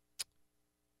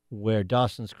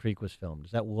Dawson's Creek was filmed?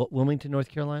 Is that Wilmington, North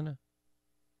Carolina?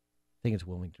 I think it's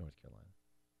Wilmington, North Carolina.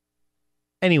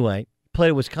 Anyway, played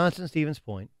at Wisconsin Stevens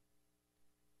Point,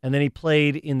 and then he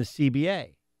played in the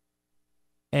CBA.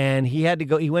 And he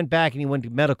went back and he went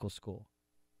to medical school.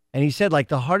 And he said, like,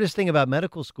 the hardest thing about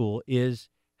medical school is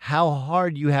how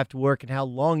hard you have to work and how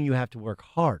long you have to work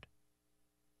hard.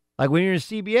 Like when you're in a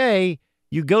CBA,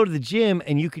 you go to the gym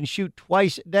and you can shoot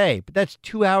twice a day, but that's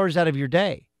 2 hours out of your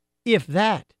day, if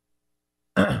that.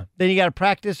 Then you got to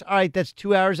practice. All right, that's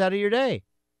 2 hours out of your day.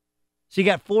 So you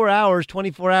got 4 hours,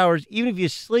 24 hours. Even if you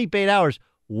sleep 8 hours,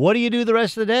 what do you do the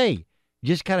rest of the day?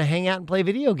 just kind of hang out and play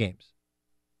video games.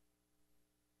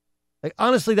 Like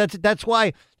honestly, that's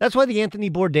why the Anthony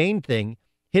Bourdain thing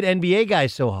hit NBA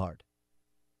guys so hard.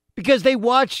 Because they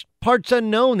watch Parts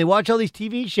Unknown, they watch all these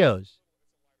TV shows.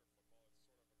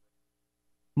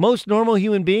 Most normal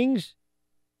human beings,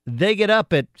 they get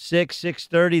up at 6,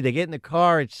 6:30, they get in the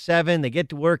car at 7, they get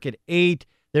to work at 8,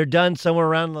 they're done somewhere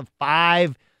around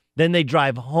 5, then they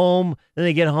drive home, then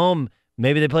they get home,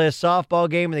 maybe they play a softball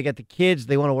game and they get the kids,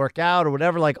 they want to work out or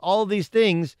whatever, like all of these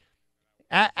things.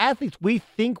 Athletes, we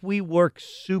think we work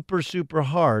super, super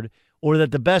hard, or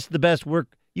that the best of the best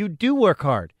work, you do work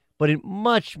hard, but in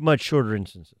much, much shorter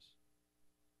instances.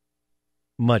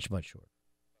 Much, much shorter.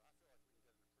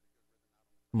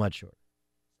 Much shorter.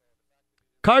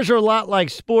 Cars are a lot like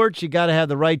sports. You got to have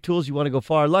the right tools. You want to go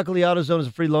far. Luckily, AutoZone is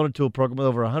a free loaner tool program with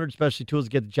over 100 specialty tools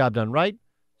to get the job done right.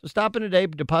 So stop in today.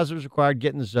 Deposit is required.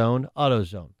 Get in the zone.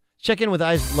 AutoZone. Check in with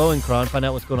Isaac Lowenkron. Find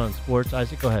out what's going on in sports.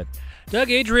 Isaac, go ahead.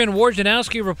 Doug, Adrian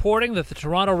Wojnarowski reporting that the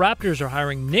Toronto Raptors are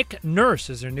hiring Nick Nurse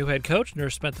as their new head coach.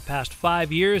 Nurse spent the past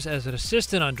 5 years as an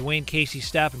assistant on Dwayne Casey's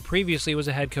staff and previously was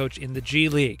a head coach in the G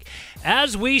League.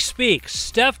 As we speak,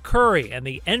 Steph Curry and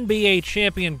the NBA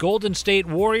champion Golden State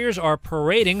Warriors are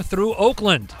parading through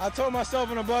Oakland. I told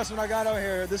myself on the bus when I got out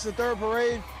here, this is the third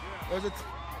parade.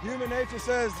 Human nature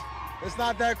says it's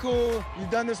not that cool. You've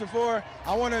done this before.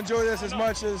 I want to enjoy this as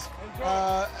much as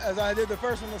I did the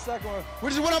first one and the second one,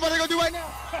 which is what I'm about to go do right now.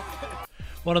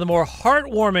 One of the more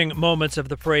heartwarming moments of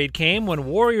the parade came when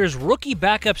Warriors rookie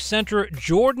backup center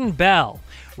Jordan Bell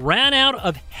ran out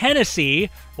of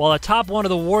Hennessy while atop one of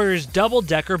the Warriors'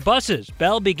 double-decker buses.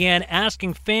 Bell began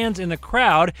asking fans in the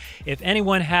crowd if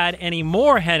anyone had any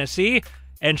more Hennessy,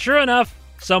 and sure enough,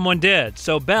 someone did.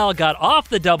 So Bell got off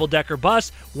the double-decker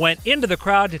bus, went into the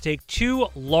crowd to take 2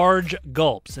 large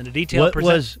gulps. And a detailed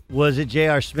was it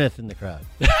J.R. Smith in the crowd?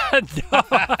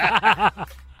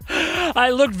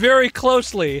 I looked very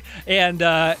closely, and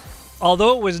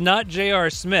although it was not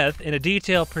J.R. Smith, in a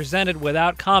detail presented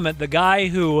without comment, the guy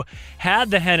who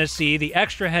had the Hennessy, the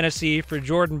extra Hennessy for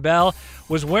Jordan Bell,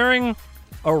 was wearing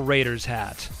a Raiders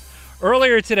hat.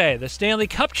 Earlier today, the Stanley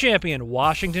Cup champion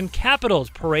Washington Capitals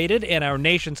paraded in our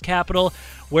nation's capital,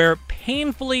 where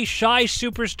painfully shy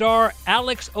superstar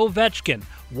Alex Ovechkin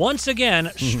once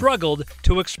again struggled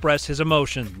to express his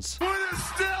emotions. We're the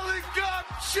Stanley Cup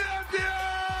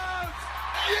champions!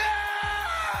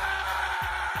 Yeah!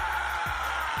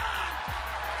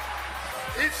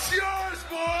 It's yours,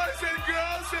 boys and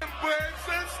girls and babes.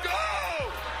 Let's go!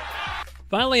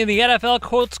 Finally, in the NFL,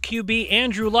 Colts QB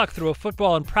Andrew Luck threw a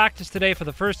football in practice today for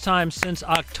the first time since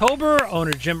October.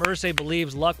 Owner Jim Irsay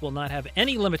believes Luck will not have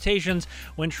any limitations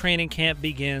when training camp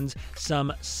begins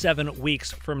some 7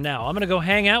 weeks from now. I'm going to go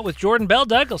hang out with Jordan Bell.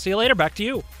 Doug, I'll see you later. Back to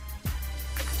you.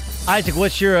 Isaac,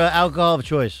 what's your alcohol of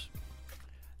choice?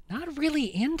 Not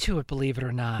really into it, believe it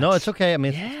or not. No, it's okay. I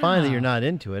mean, it's fine that you're not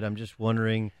into it. I'm just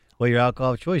wondering what your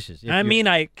alcohol of choice is.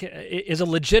 Is a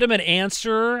legitimate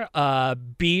answer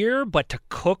beer, but to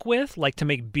cook with, like to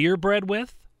make beer bread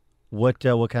with? What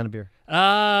kind of beer?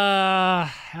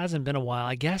 Hasn't been a while.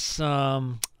 I guess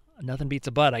nothing beats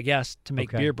a bud, I guess, to make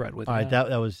beer bread with. All right,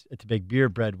 that was to make beer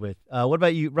bread with. What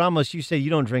about you, Ramos? You say you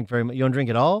don't drink very much. You don't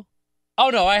drink at all? Oh,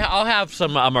 no, I'll have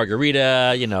some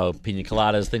margarita, pina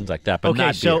coladas, things like that, but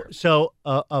not beer. So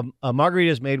a margarita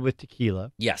is made with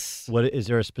tequila. Yes. What is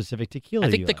there a specific tequila?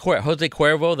 I think the Jose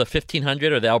Cuervo, the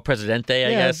 1500 or the El Presidente, I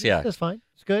guess. Yeah, that's fine.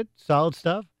 It's good, solid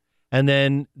stuff. And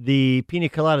then the pina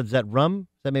colada, is that rum?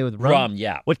 Is that made with rum? Rum,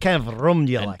 yeah. What kind of rum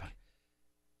do you like?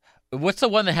 What's the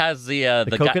one that has the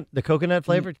coconut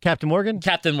flavor? Captain Morgan.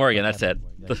 Captain Morgan, that's it.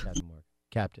 Captain Morgan.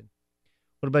 Captain.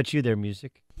 What about you, there,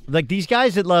 music? Like these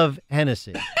guys that love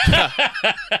Hennessy.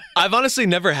 I've honestly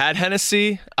never had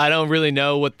Hennessy. I don't really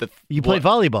know what the... You play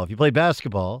volleyball. If you play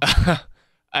basketball. It's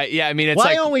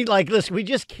Why don't we, listen, we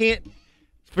just can't...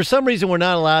 For some reason, we're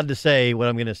not allowed to say what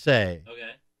I'm going to say.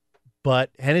 Okay. But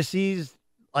Hennessy's,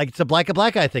 it's a black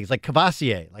guy thing. It's like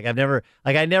Cavassier.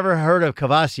 I never heard of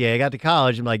Cavassier. I got to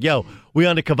college. I'm like, yo, we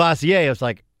on to Cavassier. I was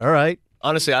like, all right.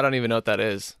 Honestly, I don't even know what that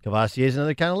is. Cavassier is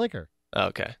another kind of liquor.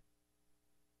 Okay.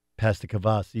 Pass the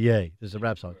Cavassier. There's a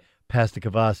rap song. Pass the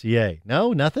Cavassier.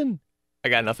 No, nothing? I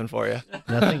got nothing for you.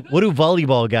 Nothing? What do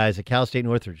volleyball guys at Cal State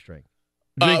Northridge drink?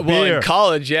 Well, in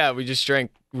college, we just drank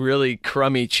really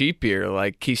crummy, cheap beer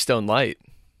like Keystone Light.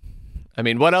 I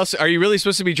mean, what else? Are you really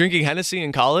supposed to be drinking Hennessy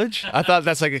in college? I thought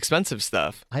that's like expensive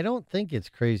stuff. I don't think it's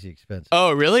crazy expensive.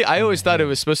 Oh, really? I always thought it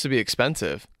was supposed to be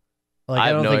expensive.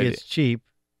 I don't think it's cheap.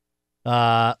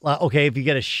 Okay, if you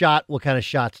get a shot, what kind of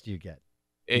shots do you get?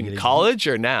 In college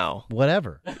or now?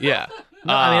 Whatever. Yeah.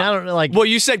 No, I don't know. Well,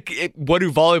 you said, what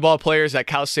do volleyball players at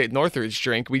Cal State Northridge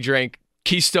drink? We drank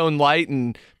Keystone Light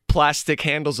and plastic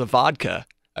handles of vodka.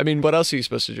 I mean, what else are you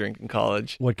supposed to drink in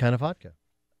college? What kind of vodka?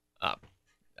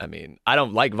 I mean, I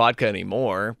don't like vodka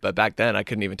anymore, but back then I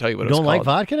couldn't even tell you what it was called. You don't like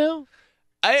vodka now?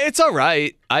 It's all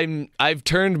right. I've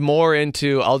turned more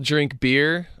into I'll drink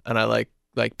beer, and I like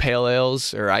pale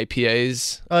ales or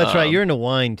IPAs. Oh, that's right. You're into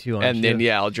wine too, aren't you? And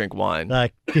then I'll drink wine.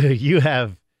 Like you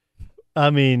have,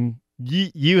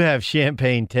 you have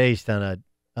champagne taste on a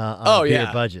beer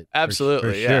budget.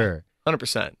 Absolutely, for sure,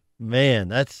 100%. Man,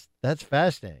 that's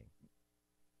fascinating.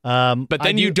 But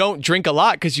then you don't drink a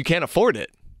lot because you can't afford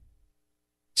it.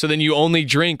 So then you only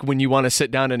drink when you want to sit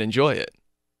down and enjoy it.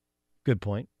 Good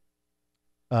point.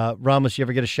 Ramos, you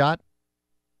ever get a shot?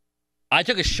 I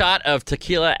took a shot of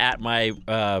tequila at my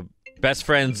best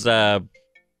friend's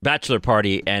bachelor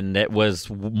party, and it was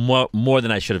more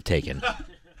than I should have taken.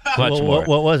 Much more.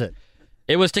 What was it?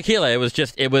 It was tequila.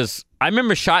 It was. I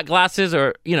remember shot glasses,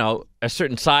 or a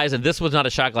certain size, and this was not a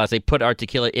shot glass. They put our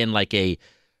tequila in like a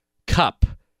cup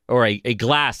or a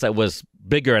glass that was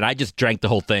bigger, and I just drank the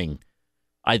whole thing.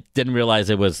 I didn't realize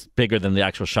it was bigger than the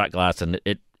actual shot glass, and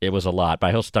it was a lot.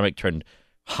 My whole stomach turned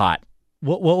hot.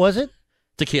 What was it?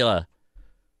 Tequila.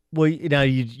 Well,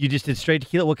 you just did straight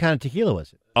tequila. What kind of tequila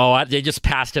was it? Oh, they just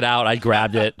passed it out. I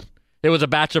grabbed it. It was a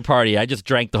bachelor party. I just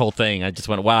drank the whole thing. I just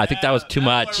went, wow, I think that was too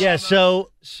much. Yeah,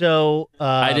 so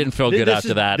I didn't feel good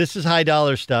after that. This is high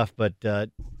dollar stuff, but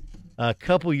a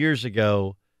couple years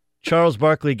ago, Charles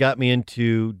Barkley got me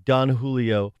into Don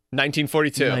Julio.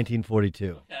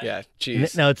 1942. Yeah,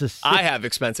 jeez. Now I have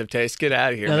expensive taste. Get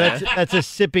out of here, now man. That's a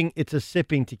sipping. It's a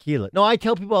sipping tequila. No, I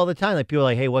tell people all the time. Like people are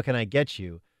like, hey, what can I get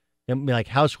you? And be like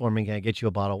housewarming. Can I get you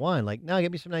a bottle of wine? Like, no,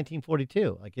 get me some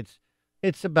 1942. Like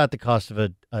it's about the cost of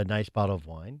a nice bottle of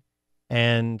wine.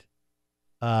 And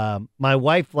my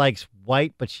wife likes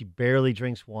white, but she barely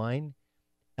drinks wine.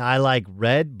 I like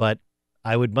red, but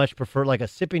I would much prefer like a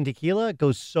sipping tequila. It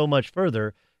goes so much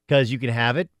further because you can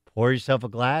have it. Pour yourself a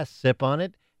glass, sip on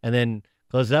it, and then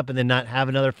close it up, and then not have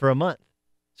another for a month.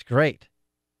 It's great.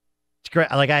 It's great.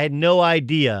 Like I had no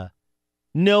idea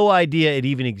it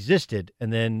even existed,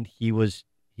 and then he was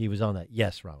on that.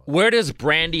 Yes, Ramos. Where does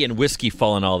brandy and whiskey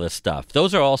fall in all this stuff?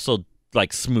 Those are also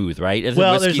like smooth, right? Isn't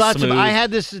well, whiskey there's lots smooth? of. I had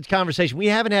this conversation. We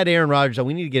haven't had Aaron Rodgers on.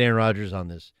 We need to get Aaron Rodgers on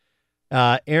this.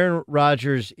 Aaron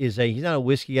Rodgers he's not a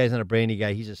whiskey guy. He's not a brandy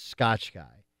guy. He's a Scotch guy.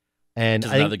 And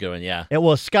That's another good one, yeah.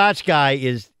 Well, Scotch guy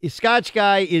is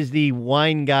the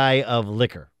wine guy of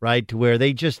liquor, right? To where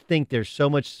they just think they're so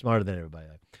much smarter than everybody.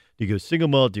 Like, do you go single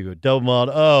malt? Do you go double malt?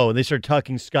 Oh, and they start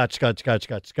talking Scotch. I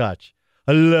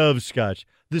love Scotch.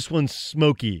 This one's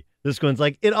smoky. This one's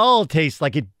like, it all tastes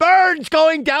like it burns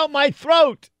going down my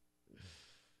throat.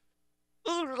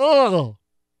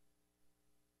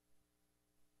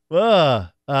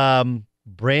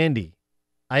 Brandy.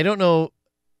 I don't know.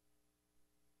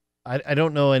 I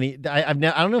don't know any. I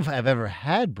don't know if I've ever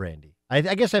had brandy. I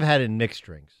guess I've had it in mixed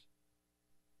drinks.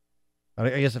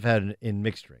 I guess I've had it in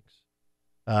mixed drinks.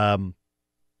 And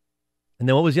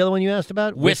then what was the other one you asked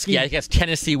about? Whiskey. I guess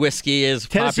Tennessee whiskey is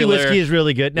Tennessee popular. whiskey is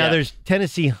really good. Now Yeah. there's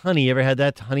Tennessee honey. You ever had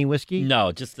that honey whiskey?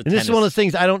 No, just the And this is one of those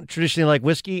things, I don't traditionally like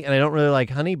whiskey, and I don't really like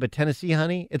honey, but Tennessee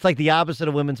honey, it's like the opposite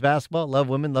of women's basketball. Love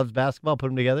women, loves basketball, put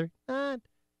them together. Not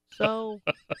so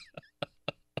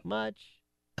much.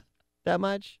 That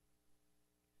much.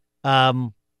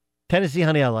 Tennessee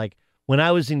honey I like. When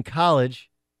I was in college,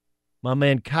 my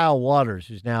man Kyle Waters,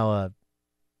 who's now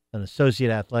an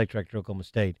associate athletic director at Oklahoma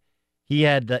State, he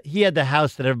had the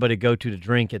house that everybody go to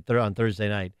drink on Thursday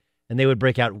night, and they would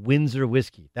break out Windsor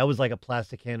whiskey. That was like a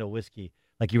plastic handle whiskey,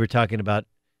 like you were talking about.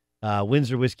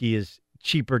 Windsor whiskey is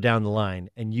cheaper down the line,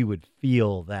 and you would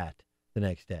feel that the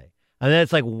next day. And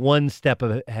that's like one step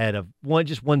ahead of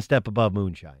just one step above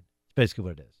moonshine. It's basically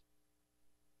what it is.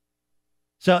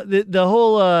 So the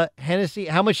whole Hennessy,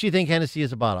 how much do you think Hennessy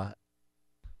is a bottle?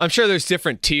 I'm sure there's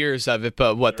different tiers of it,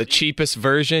 but the cheapest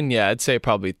version? Yeah, I'd say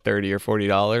probably $30 or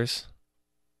 $40.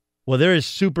 Well, there is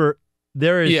super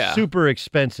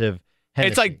expensive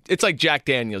Hennessy. It's like Jack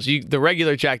Daniels. The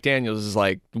regular Jack Daniels is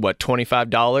like what,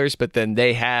 $25, but then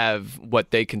they have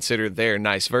what they consider their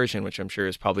nice version, which I'm sure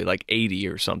is probably like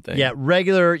 $80 or something. Yeah,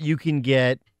 regular you can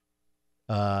get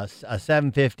a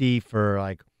 $7.50 for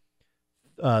like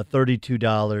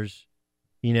 $32,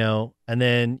 and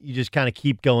then you just kind of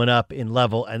keep going up in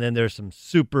level, and then there's some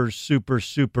super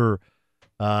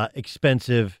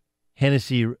expensive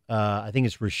Hennessy. I think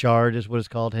it's Richard is what it's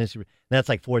called. Hennessy. And that's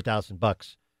like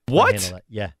 $4,000. What?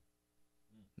 Yeah.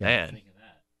 Man.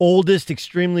 Oldest,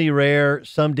 extremely rare.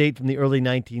 Some date from the early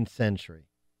 19th century.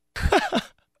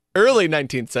 Early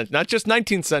 19th century, not just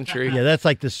 19th century. Yeah, that's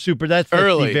like the super. That's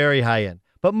early, the very high end.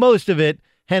 But most of it,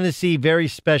 Hennessy, very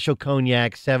special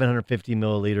cognac, 750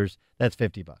 milliliters. That's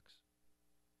 $50.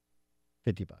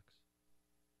 $50.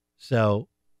 So,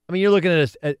 I mean, you're looking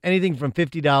at anything from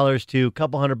 $50 to a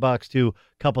couple $100 to a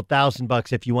couple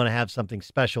 $1,000 if you want to have something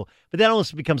special. But that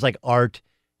almost becomes like art.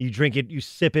 You drink it, you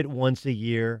sip it once a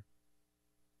year.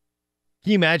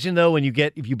 Can you imagine, though,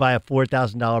 if you buy a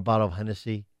 $4,000 bottle of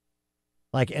Hennessy,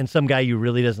 and some guy you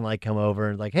really doesn't like come over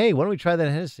and like, hey, why don't we try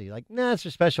that Hennessy? Like, nah, it's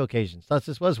for special occasions. Thought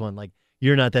this was one. Like,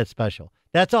 you're not that special.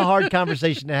 That's a hard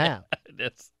conversation to have.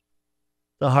 It's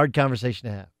a hard conversation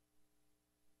to have.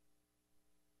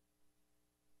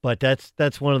 But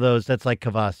that's one of those. That's like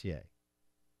Cavassier.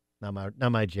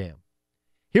 Not my jam.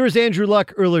 Here is Andrew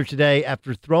Luck earlier today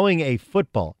after throwing a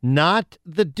football, not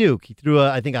the Duke. He threw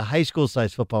I think a high school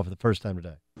sized football for the first time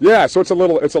today. Yeah, so it's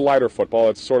a lighter football.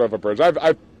 It's sort of a bridge.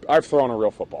 I've thrown a real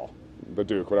football, the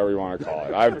Duke, whatever you want to call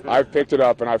it. I've picked it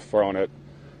up and I've thrown it,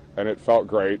 and it felt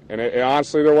great. And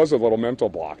honestly, there was a little mental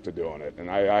block to doing it,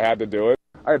 and I had to do it.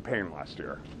 I had pain last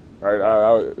year,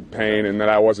 right? Pain, and that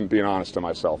I wasn't being honest to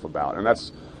myself about, and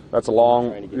that's a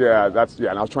long, and I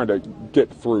was trying to get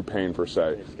through pain per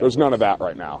se. There's none of that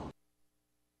right now.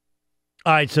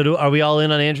 All right, so are we all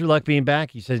in on Andrew Luck being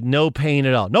back? He says no pain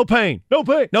at all. No pain, no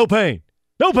pain, no pain,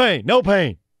 no pain, no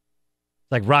pain.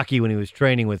 It's like Rocky when he was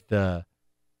training with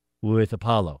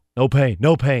Apollo. No pain,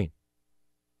 no pain.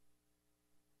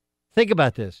 Think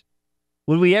about this.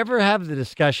 Would we ever have the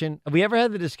discussion? Have we ever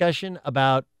had the discussion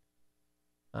about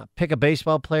pick a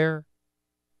baseball player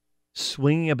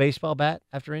swinging a baseball bat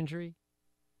after injury,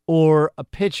 or a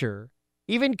pitcher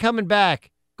even coming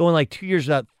back going like 2 years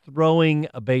without throwing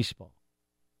a baseball?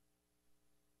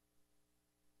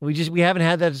 We haven't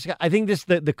had that discussion. I think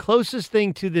the closest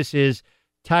thing to this is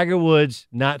Tiger Woods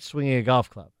not swinging a golf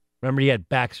club. Remember, he had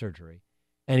back surgery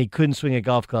and he couldn't swing a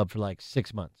golf club for like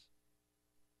 6 months.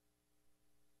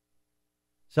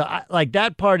 So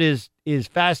that part is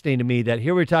fascinating to me, that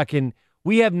here we're talking,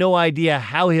 we have no idea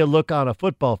how he'll look on a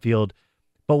football field,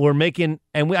 but we're making,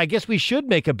 I guess we should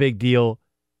make a big deal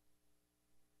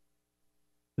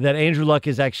that Andrew Luck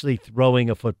is actually throwing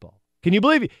a football. Can you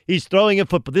believe it? He's throwing a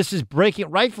football. This is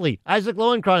breaking rightfully. Isaac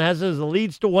Lowenkron has it as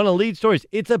one of the lead stories.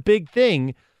 It's a big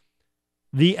thing.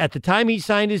 At the time he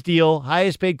signed his deal,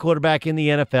 highest paid quarterback in the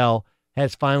NFL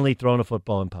has finally thrown a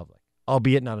football in public,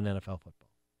 albeit not an NFL football.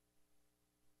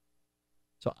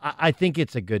 So I think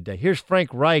it's a good day. Here's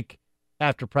Frank Reich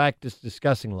after practice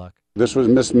discussing Luck. This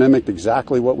was mimicked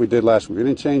exactly what we did last week. We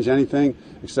didn't change anything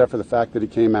except for the fact that he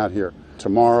came out here.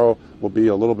 Tomorrow will be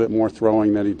a little bit more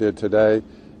throwing than he did today.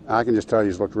 I can just tell you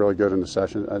he's looked really good in the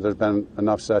session. There's been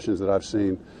enough sessions that I've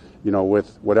seen,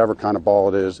 with whatever kind of ball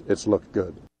it is, it's looked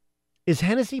good. Is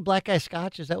Hennessy black guy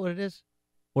scotch? Is that what it is?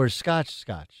 Or is scotch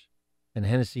and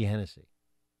Hennessy? I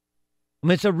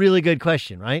mean, it's a really good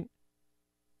question, right?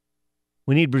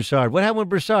 We need Broussard. What happened with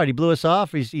Broussard? He blew us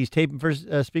off? He's taping for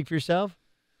Speak for Yourself?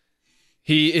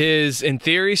 He is, in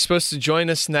theory, supposed to join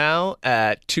us now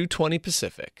at 2:20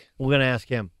 Pacific. We're going to ask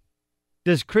him.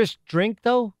 Does Chris drink,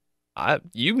 though?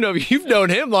 You've known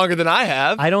him longer than I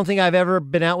have. I don't think I've ever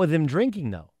been out with him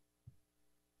drinking, though.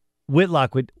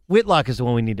 Whitlock is the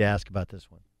one we need to ask about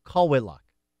this one. Call Whitlock.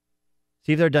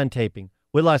 See if they're done taping.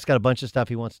 Whitlock's got a bunch of stuff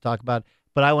he wants to talk about,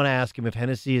 but I want to ask him if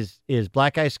Hennessy is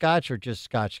black eye scotch or just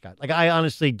scotch. Like, I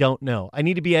honestly don't know. I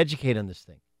need to be educated on this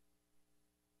thing.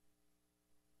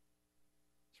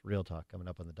 It's real talk coming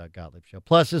up on the Doug Gottlieb Show.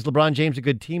 Plus, is LeBron James a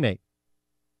good teammate?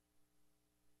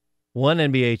 One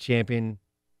NBA champion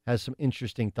has some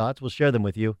interesting thoughts. We'll share them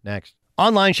with you next.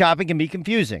 Online shopping can be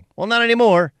confusing. Well, not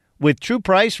anymore. With True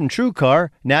Price from TrueCar,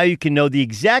 now you can know the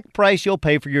exact price you'll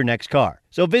pay for your next car.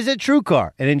 So visit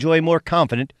TrueCar and enjoy a more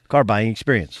confident car buying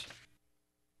experience.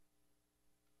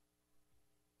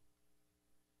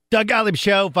 Doug Gottlieb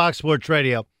Show, Fox Sports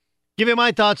Radio. Give you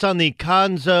my thoughts on the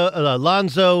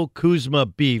Lonzo Kuzma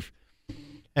beef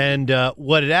and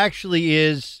what it actually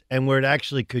is and where it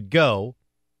actually could go.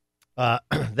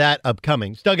 That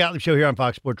upcoming. It's Doug Gottlieb Show here on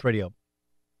Fox Sports Radio.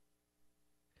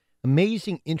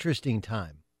 Amazing, interesting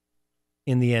time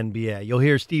in the NBA. You'll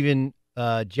hear Steven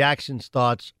Jackson's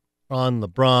thoughts on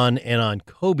LeBron and on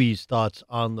Kobe's thoughts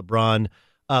on LeBron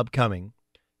upcoming.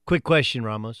 Quick question,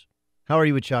 Ramos. How are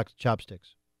you with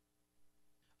chopsticks?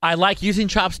 I like using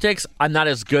chopsticks. I'm not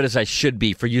as good as I should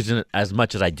be for using it as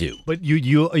much as I do. But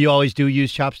you always do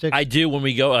use chopsticks? I do when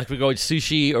we go, like we go to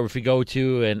sushi or if we go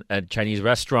to a Chinese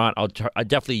restaurant, I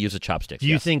definitely use a chopstick. Do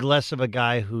you think less of a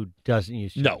guy who doesn't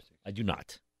use chopsticks? No, I do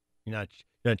not. You're not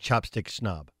a chopstick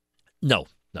snob? No.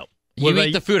 You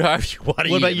eat the food however you want to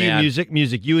eat. What about you, man?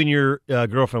 Music? You and your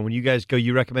girlfriend, when you guys go,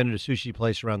 you recommended a sushi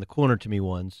place around the corner to me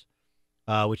once,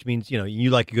 which means,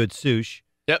 you like a good sushi.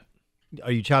 Yep.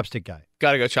 Are you chopstick guy?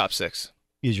 Gotta go chopsticks.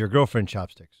 Is your girlfriend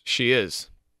chopsticks? She is.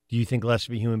 Do you think less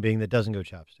of a human being that doesn't go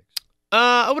chopsticks?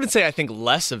 I wouldn't say I think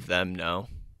less of them, no.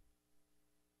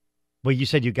 Well, you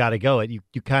said you got to go it. You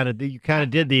kind of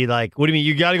did the like. What do you mean?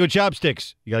 You got to go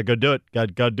chopsticks. You got to go do it.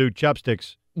 Got to do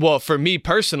chopsticks. Well, for me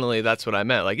personally, that's what I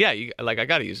meant. Like, yeah, I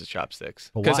got to use the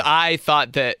chopsticks because I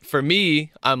thought that for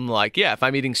me, I'm like, yeah, if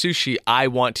I'm eating sushi, I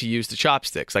want to use the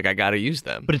chopsticks. Like, I got to use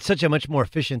them. But it's such a much more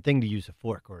efficient thing to use a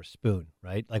fork or a spoon,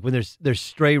 right? Like when there's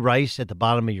stray rice at the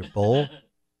bottom of your bowl.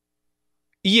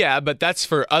 Yeah, but that's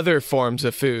for other forms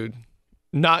of food,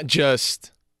 not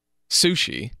just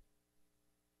sushi.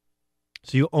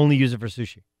 So you only use it for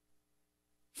sushi?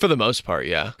 For the most part,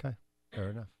 yeah. Okay, fair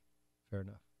enough.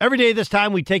 Every day this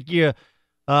time, we take you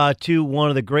to one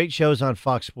of the great shows on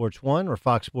Fox Sports 1 or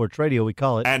Fox Sports Radio, we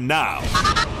call it. And now,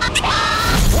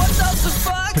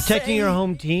 protecting your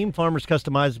home team. Farmers'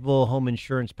 customizable home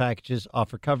insurance packages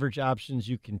offer coverage options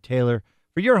you can tailor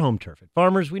for your home turf. At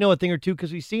Farmers, we know a thing or two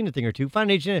because we've seen a thing or two. Find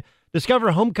an agent,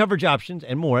 discover home coverage options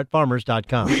and more at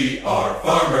farmers.com. We are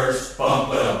farmers. Bum,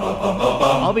 ba, bum, bum, bum,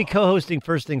 bum. I'll be co-hosting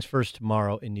First Things First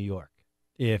tomorrow in New York.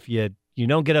 If you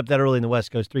don't get up that early in the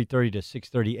West Coast, 3:30 to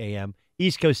 6:30 a.m.,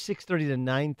 East Coast, 6:30 to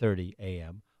 9:30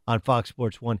 a.m. on Fox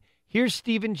Sports 1. Here's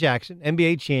Steven Jackson,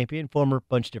 NBA champion, former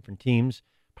bunch of different teams,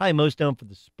 probably most known for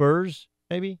the Spurs,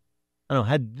 maybe. I don't know,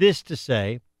 had this to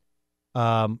say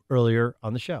earlier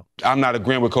on the show. I'm not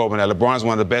agreeing with Kobe that LeBron's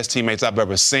one of the best teammates I've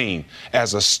ever seen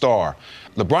as a star.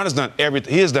 LeBron has done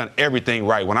everything. He has done everything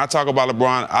right. When I talk about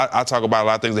LeBron, I talk about a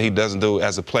lot of things that he doesn't do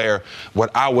as a player, what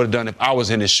I would have done if I was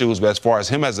in his shoes. But as far as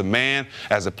him as a man,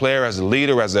 as a player, as a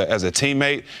leader, as a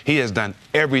teammate, he has done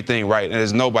everything right. And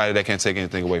there's nobody that can take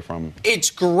anything away from him.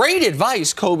 It's great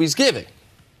advice Kobe's giving.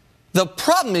 The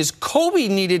problem is Kobe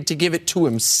needed to give it to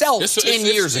himself 10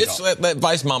 years ago. It's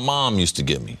advice my mom used to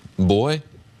give me. Boy,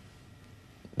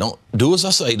 don't do as I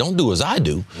say, don't do as I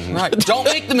do. Right. Don't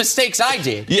make the mistakes I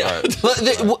did. Yeah.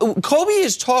 Kobe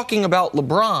is talking about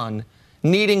LeBron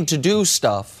needing to do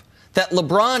stuff that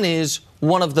LeBron is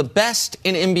one of the best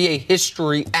in NBA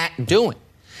history at doing.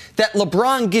 That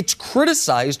LeBron gets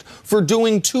criticized for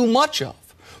doing too much of,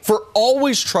 for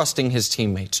always trusting his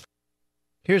teammates.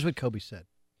 Here's what Kobe said.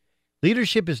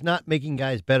 Leadership is not making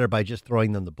guys better by just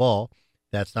throwing them the ball.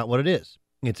 That's not what it is.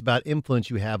 It's about influence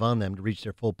you have on them to reach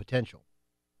their full potential.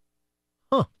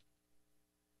 Huh.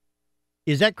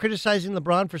 Is that criticizing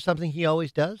LeBron for something he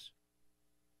always does?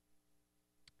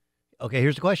 Okay,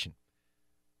 here's the question.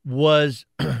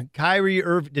 Did Kyrie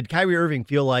Irving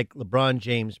feel like LeBron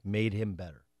James made him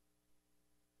better?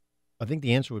 I think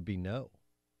the answer would be no.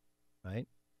 Right?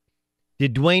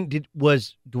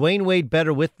 Was Dwayne Wade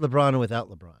better with LeBron or without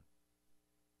LeBron?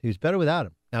 He was better without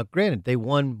him. Now, granted, they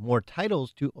won more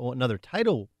titles, two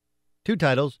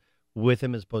titles with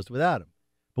him as opposed to without him.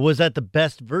 But was that the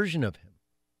best version of him?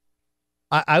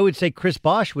 I would say Chris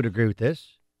Bosh would agree with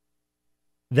this.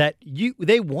 That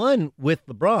they won with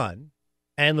LeBron,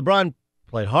 and LeBron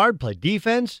played hard, played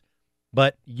defense,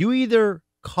 but you either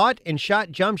caught and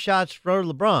shot jump shots for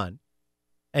LeBron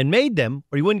and made them,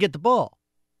 or you wouldn't get the ball.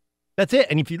 That's it.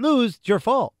 And if you lose, it's your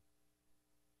fault.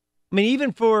 I mean,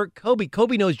 even for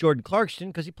Kobe knows Jordan Clarkson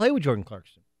because he played with Jordan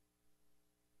Clarkson.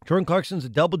 Jordan Clarkson's a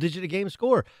double-digit a game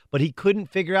scorer, but he couldn't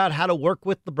figure out how to work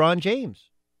with LeBron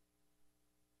James.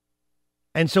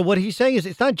 And so what he's saying is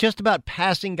it's not just about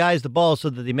passing guys the ball so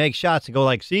that they make shots and go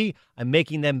like, see, I'm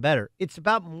making them better. It's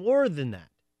about more than that.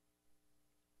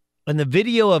 And the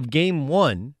video of Game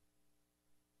 1,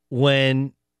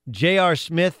 when J.R.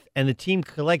 Smith and the team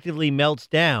collectively melts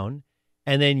down,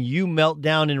 and then you melt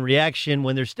down in reaction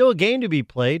when there's still a game to be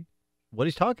played, what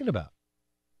he's talking about.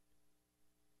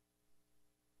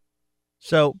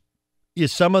 So,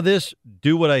 is some of this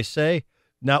do what I say,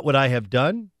 not what I have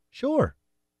done? Sure.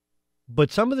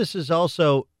 But some of this is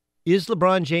also, is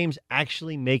LeBron James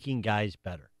actually making guys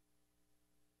better?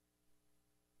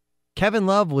 Kevin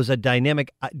Love was a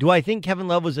dynamic. Do I think Kevin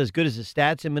Love was as good as his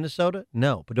stats in Minnesota?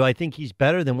 No. But do I think he's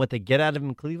better than what they get out of him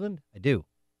in Cleveland? I do.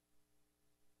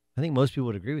 I think most people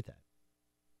would agree with that.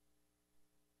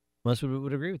 Most people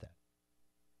would agree with that.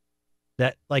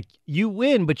 That, like, you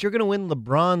win, but you're going to win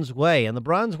LeBron's way. And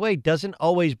LeBron's way doesn't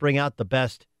always bring out the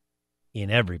best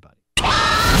in everybody.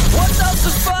 What does the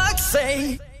fox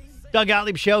say? Doug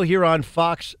Gottlieb Show here on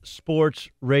Fox Sports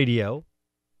Radio.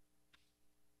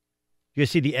 You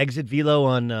guys see the exit velo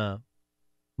on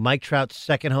Mike Trout's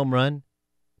second home run?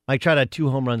 Mike Trout had 2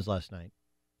 home runs last night,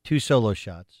 2 solo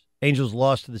shots. Angels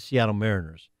lost to the Seattle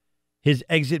Mariners. His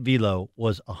exit velo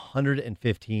was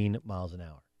 115 miles an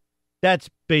hour.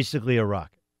 That's basically a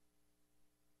rocket.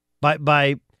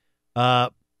 By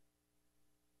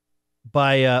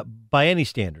by any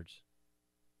standards,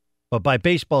 but by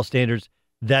baseball standards,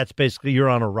 that's basically you're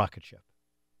on a rocket ship.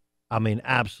 I mean,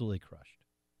 absolutely crushed.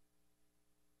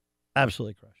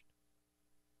 Absolutely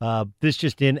crushed. This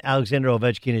just in, Alexander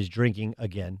Ovechkin is drinking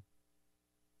again.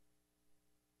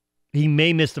 He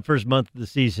may miss the first month of the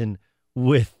season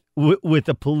with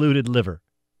a polluted liver.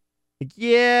 Like,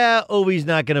 yeah, Ovi's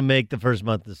not going to make the first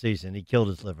month of the season. He killed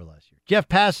his liver last year. Jeff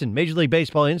Passan, Major League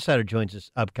Baseball insider, joins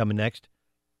us upcoming next.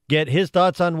 Get his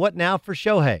thoughts on what now for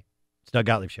Shohei. It's Doug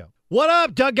Gottlieb Show. What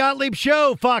up, Doug Gottlieb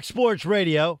Show, Fox Sports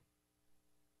Radio.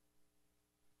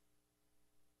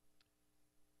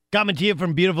 Coming to you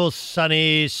from beautiful,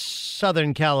 sunny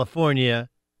Southern California,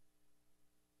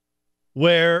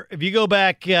 where if you go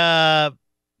back to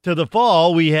the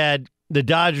fall, we had the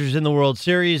Dodgers in the World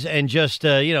Series, and just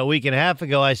a week and a half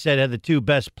ago, I said had the two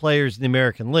best players in the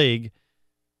American League.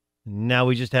 Now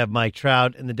we just have Mike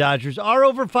Trout, and the Dodgers are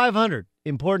over 500.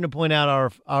 Important to point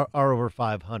out, are over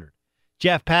 500.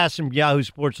 Jeff Passan from Yahoo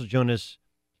Sports will join us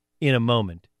in a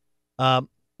moment. Let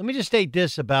me just state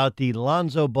this about the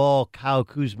Lonzo Ball, Kyle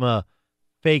Kuzma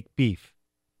fake beef.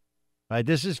 All right,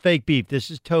 this is fake beef.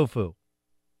 This is tofu.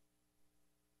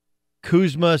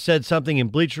 Kuzma said something in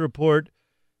Bleacher Report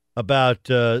about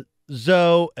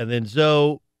Zoe, and then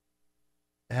Zoe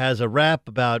has a rap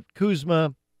about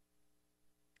Kuzma.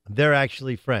 They're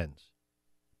actually friends.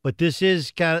 But this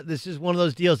is one of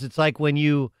those deals. It's like when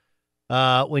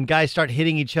when guys start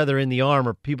hitting each other in the arm,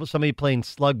 or somebody playing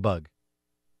slug bug,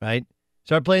 right?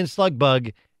 Start playing slug bug,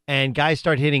 and guys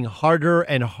start hitting harder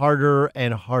and harder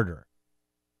and harder.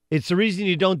 It's the reason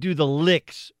you don't do the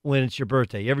licks when it's your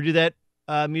birthday. You ever do that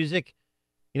music?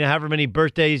 You know, however many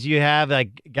birthdays you have,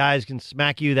 like guys can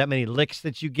smack you that many licks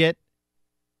that you get.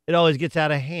 It always gets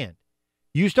out of hand.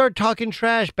 You start talking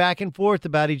trash back and forth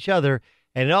about each other,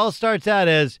 and it all starts out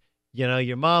as,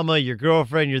 your mama, your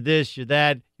girlfriend, you're this, you're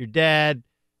that, your dad,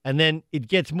 and then it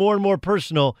gets more and more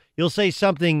personal. You'll say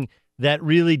something that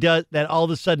really does, that all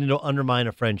of a sudden it'll undermine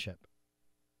a friendship.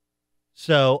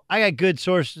 So I got good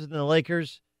sources in the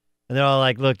Lakers, and they're all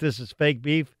like, look, this is fake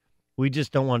beef. We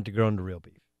just don't want it to grow into real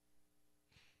beef.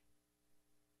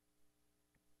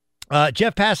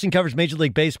 Jeff Passan covers Major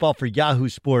League Baseball for Yahoo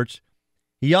Sports.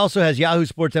 He also has Yahoo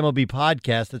Sports MLB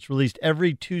podcast that's released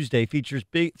every Tuesday, features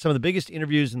some of the biggest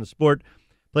interviews in the sport.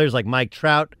 Players like Mike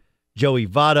Trout, Joey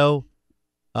Votto,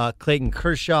 Clayton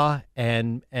Kershaw,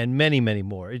 and many, many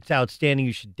more. It's outstanding.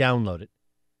 You should download it.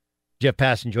 Jeff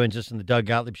Passan joins us on the Doug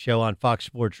Gottlieb Show on Fox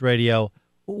Sports Radio.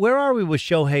 Where are we with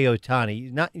Shohei Ohtani?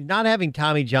 He's not having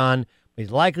Tommy John, but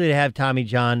he's likely to have Tommy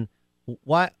John.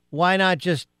 Why not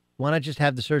just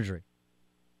have the surgery?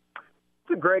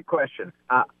 It's a great question.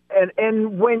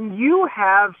 And when you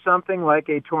have something like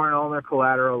a torn ulnar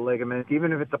collateral ligament,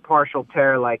 even if it's a partial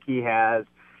tear like he has,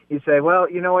 you say, well,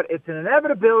 you know what? It's an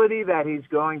inevitability that he's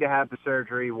going to have the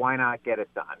surgery. Why not get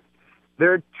it done?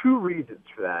 There are two reasons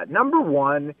for that. Number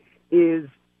one is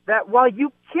that while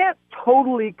you can't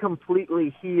totally,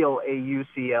 completely heal a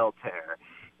UCL tear,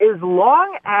 as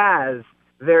long as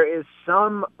there is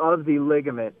some of the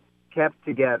ligament kept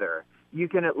together, you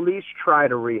can at least try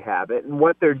to rehab it. And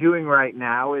what they're doing right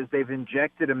now is they've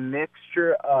injected a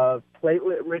mixture of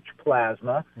platelet-rich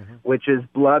plasma, which is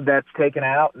blood that's taken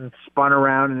out and spun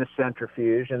around in a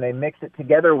centrifuge, and they mix it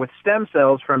together with stem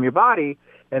cells from your body,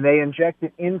 and they inject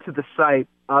it into the site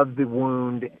of the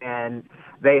wound, and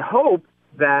they hope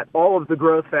that all of the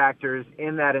growth factors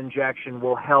in that injection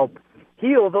will help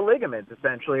heal the ligament,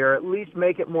 essentially, or at least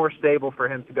make it more stable for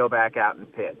him to go back out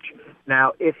and pitch.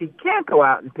 Now, if he can't go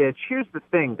out and pitch, here's the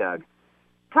thing, Doug.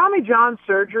 Tommy John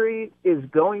surgery is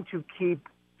going to keep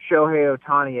Shohei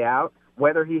Ohtani out,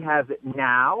 whether he has it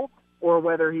now or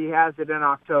whether he has it in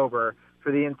October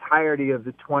for the entirety of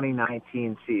the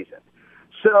 2019 season.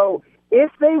 So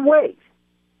if they wait,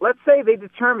 let's say they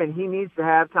determine he needs to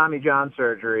have Tommy John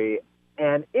surgery,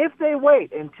 and if they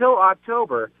wait until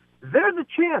October, there's a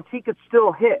chance he could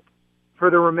still hit for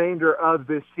the remainder of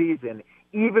this season,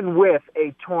 even with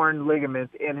a torn ligament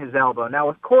in his elbow. Now,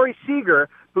 with Corey Seager,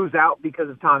 who's out because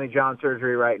of Tommy John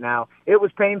surgery right now, it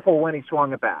was painful when he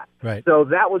swung a bat. Right. So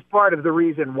that was part of the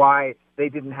reason why they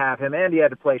didn't have him, and he had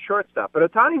to play shortstop.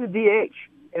 But Ohtani's a DH.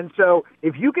 And so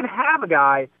if you can have a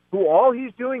guy who all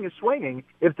he's doing is swinging,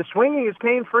 if the swinging is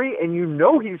pain-free and you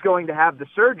know he's going to have the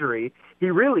surgery, he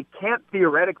really can't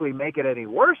theoretically make it any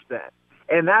worse then.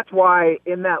 And that's why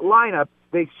in that lineup,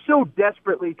 they so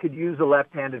desperately could use a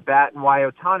left-handed bat, and why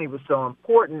Ohtani was so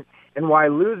important, and why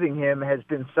losing him has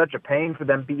been such a pain for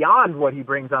them beyond what he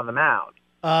brings on the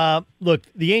mound. Look,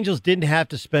 the Angels didn't have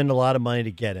to spend a lot of money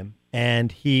to get him,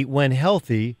 and he, when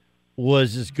healthy,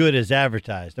 was as good as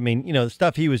advertised. I mean, the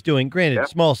stuff he was doing, granted,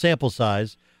 small sample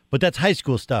size, but that's high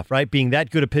school stuff, right? Being that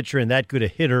good a pitcher and that good a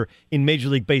hitter in Major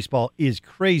League Baseball is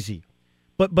crazy.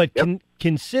 But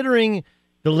considering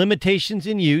the limitations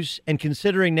in use and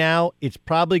considering now it's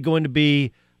probably going to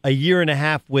be a year and a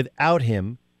half without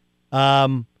him,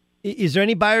 is there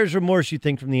any buyer's remorse, you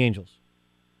think, from the Angels?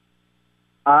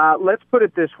 Let's put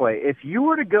it this way. If you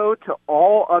were to go to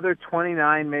all other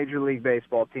 29 Major League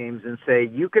Baseball teams and say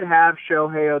you could have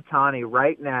Shohei Ohtani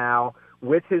right now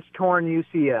with his torn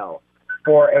UCL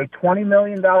for a $20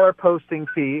 million posting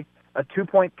fee, a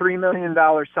 $2.3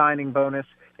 million signing bonus,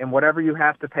 and whatever you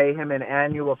have to pay him in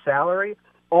annual salary,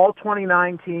 all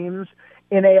 29 teams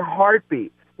in a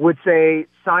heartbeat would say,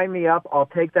 sign me up, I'll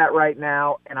take that right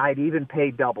now, and I'd even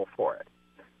pay double for it.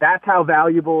 That's how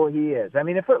valuable he is. I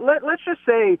mean, let's just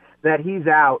say that he's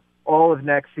out all of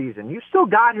next season. You still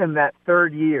got him that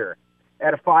third year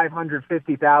at a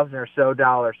 $550,000 or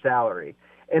so salary.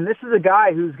 And this is a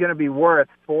guy who's going to be worth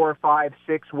 4, 5,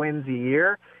 6 wins a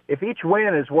year. If each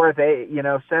win is worth $7,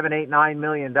 $8, $9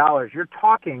 million, you're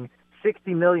talking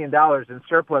 $60 million in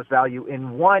surplus value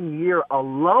in 1 year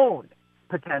alone,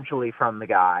 potentially, from the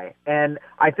guy. And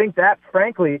I think that,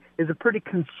 frankly, is a pretty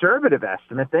conservative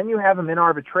estimate. Then you have him in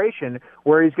arbitration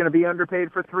where he's going to be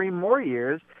underpaid for 3 more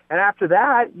years. And after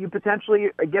that, you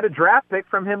potentially get a draft pick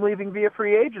from him leaving via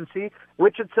free agency,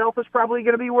 which itself is probably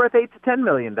going to be worth $8 to $10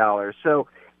 million. So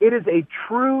it is a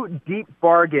true deep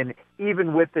bargain,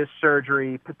 even with this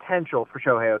surgery potential for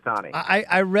Shohei Ohtani.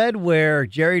 I read where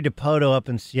Jerry Dipoto up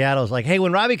in Seattle is like, hey,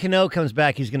 when Robbie Cano comes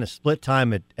back, he's going to split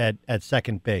time at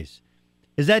second base.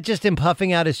 Is that just him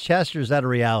puffing out his chest, or is that a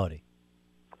reality?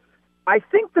 I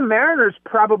think the Mariners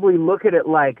probably look at it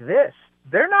like this.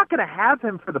 They're not going to have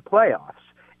him for the playoffs.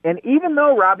 And even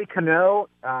though Robbie Cano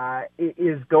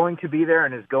is going to be there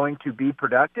and is going to be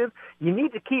productive, you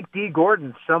need to keep D.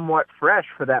 Gordon somewhat fresh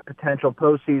for that potential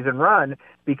postseason run,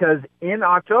 because in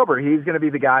October, he's going to be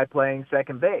the guy playing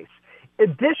second base.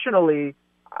 Additionally,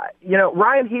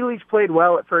 Ryan Healy's played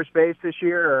well at first base this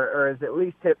year, or has at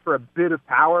least hit for a bit of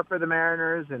power for the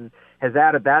Mariners and has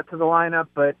added that to the lineup.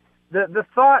 But the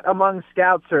thought among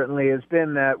scouts certainly has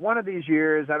been that one of these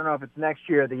years, I don't know if it's next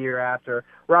year or the year after,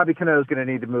 Robbie Cano is going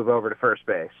to need to move over to first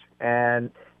base.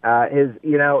 And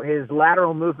his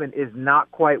lateral movement is not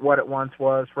quite what it once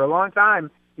was. For a long time,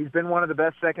 he's been one of the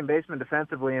best second basemen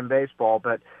defensively in baseball,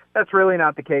 but that's really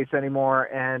not the case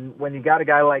anymore. And when you got a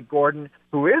guy like Gordon,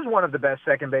 who is one of the best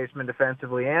second basemen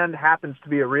defensively and happens to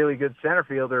be a really good center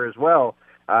fielder as well,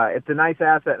 it's a nice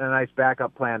asset and a nice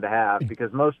backup plan to have,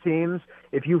 because most teams,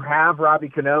 if you have Robbie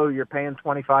Cano, you're paying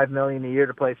 $25 million a year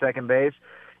to play second base.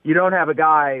 You don't have a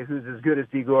guy who's as good as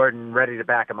D. Gordon ready to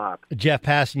back him up. Jeff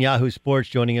Passan, Yahoo Sports,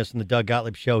 joining us on the Doug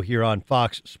Gottlieb Show here on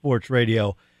Fox Sports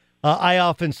Radio. I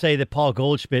often say that Paul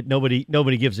Goldschmidt,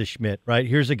 nobody gives a Schmidt, right?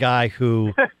 Here's a guy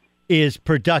who is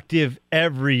productive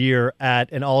every year at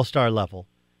an all-star level.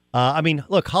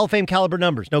 Look, Hall of Fame caliber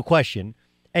numbers, no question.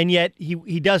 And yet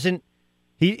he doesn't.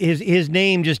 His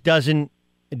name just doesn't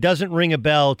ring a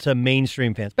bell to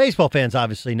mainstream fans. Baseball fans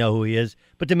obviously know who he is,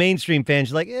 but the mainstream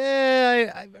fans are like,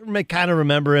 I kind of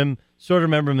remember him, sort of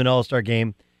remember him in an all-star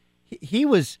game. He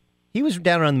was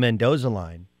down around the Mendoza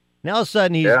line. Now all of a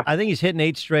sudden I think he's hitting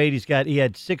 8 straight. He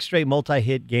had 6 straight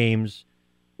multi-hit games.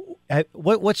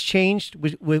 What's changed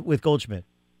with Goldschmidt?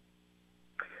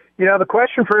 The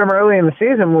question for him early in the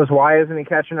season was, why isn't he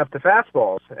catching up to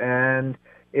fastballs? And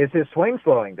is his swing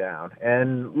slowing down?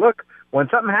 And look, when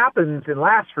something happens and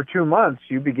lasts for 2 months,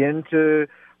 you begin to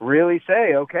really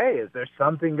say, okay, is there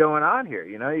something going on here?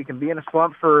 You can be in a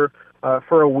slump for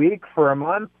a week, for a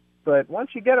month, but once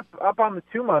you get up on the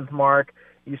 2-month mark,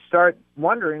 you start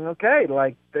wondering, okay,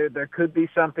 like there could be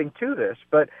something to this.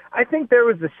 But I think there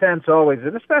was the sense always,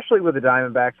 and especially with the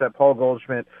Diamondbacks, that Paul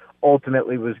Goldschmidt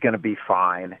ultimately was going to be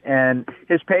fine. And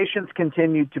his patience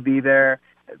continued to be there.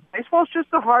 Baseball's just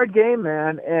a hard game,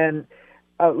 man. And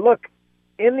look,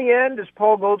 in the end, is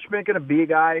Paul Goldschmidt going to be a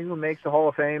guy who makes the Hall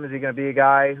of Fame? Is he going to be a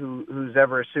guy who's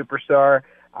ever a superstar?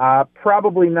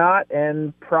 Probably not,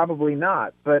 and probably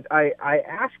not. But I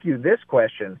ask you this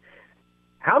question.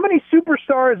 How many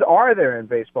superstars are there in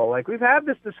baseball? Like, we've had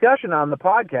this discussion on the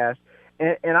podcast,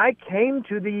 and I came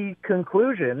to the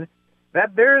conclusion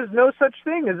that there is no such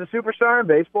thing as a superstar in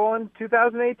baseball in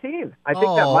 2018. I think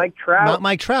that Mike Trout... Not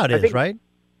Mike Trout is, right?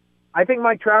 I think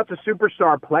Mike Trout's a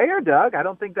superstar player, Doug. I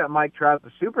don't think that Mike Trout's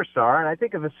a superstar. And I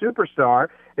think of a superstar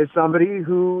as somebody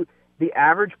who the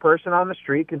average person on the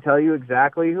street can tell you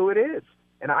exactly who it is.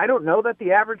 And I don't know that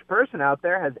the average person out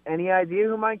there has any idea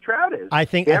who Mike Trout is.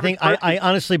 I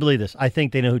honestly believe this. I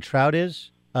think they know who Trout is,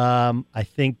 I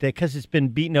think that because it's been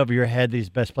beaten over your head that he's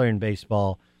the best player in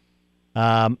baseball,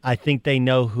 I think they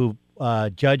know who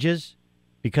Judge is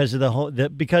because of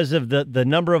the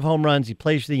number of home runs he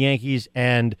plays for the Yankees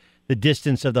and the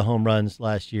distance of the home runs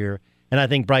last year. And I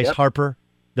think Bryce Harper,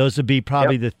 those would be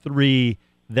probably the three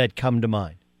that come to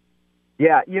mind.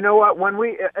 Yeah, you know what? When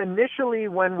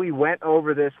we went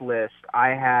over this list, I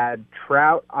had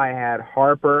Trout, I had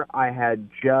Harper, I had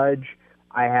Judge,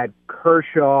 I had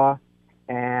Kershaw,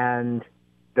 and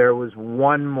there was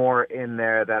one more in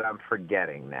there that I'm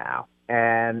forgetting now.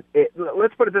 And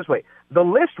let's put it this way: the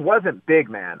list wasn't big,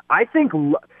 man. I think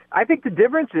the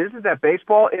difference is that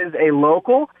baseball is a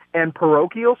local and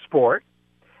parochial sport,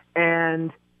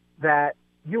 and that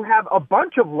you have a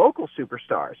bunch of local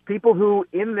superstars, people who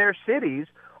in their cities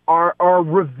are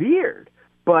revered.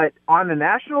 But on a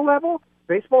national level,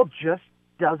 baseball just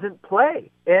doesn't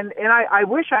play. And I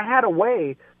wish I had a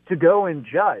way to go and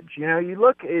judge. You know, you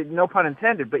look, no pun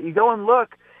intended, but you go and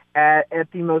look at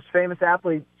the most famous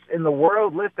athletes in the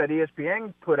world list that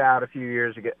ESPN put out a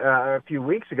few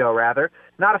weeks ago, rather.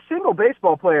 Not a single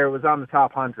baseball player was on the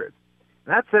top 100.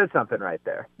 And that says something right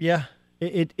there. Yeah,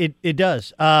 it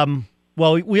does.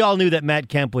 Well, we all knew that Matt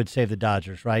Kemp would save the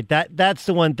Dodgers, right? That's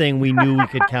the one thing we knew we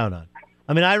could count on.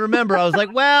 I mean, I remember I was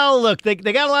like, well, look, they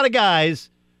got a lot of guys,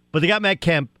 but they got Matt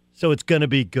Kemp, so it's going to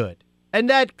be good. And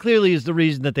that clearly is the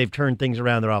reason that they've turned things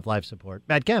around. They're off life support.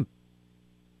 Matt Kemp.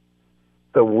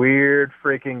 It's a weird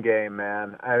freaking game,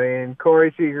 man. I mean,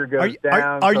 Corey Seager goes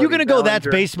down. Are you going to go that's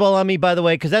baseball on me, by the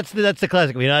way? Because that's the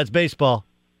classic. You know, it's baseball.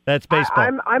 That's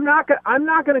baseball. I'm not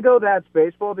going to go that's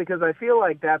baseball because I feel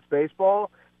like that's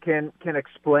baseball can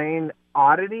explain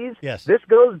oddities. Yes. This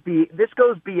goes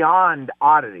beyond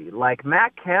oddity. Like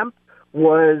Matt Kemp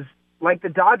was like the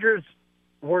Dodgers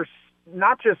were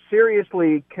not just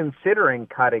seriously considering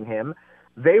cutting him,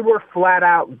 they were flat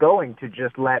out going to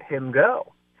just let him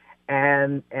go.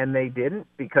 And they didn't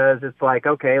because it's like,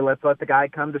 okay, let's let the guy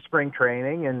come to spring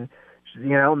training and,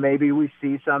 you know, maybe we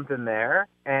see something there.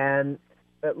 And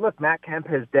look, Matt Kemp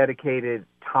has dedicated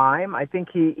time. I think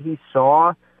he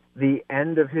saw the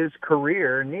end of his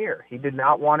career near. He did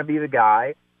not want to be the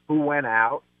guy who went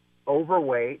out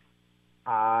overweight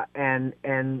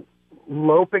and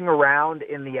loping around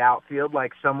in the outfield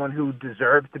like someone who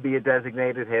deserves to be a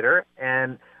designated hitter.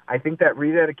 And I think that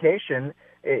rededication,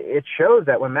 it shows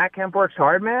that when Matt Kemp works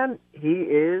hard, man, he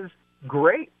is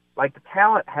great. Like the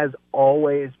talent has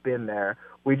always been there.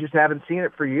 We just haven't seen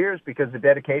it for years because the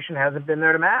dedication hasn't been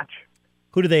there to match.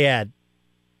 Who do they add?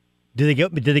 Did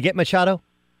they get Machado?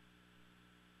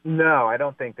 No, I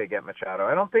don't think they get Machado.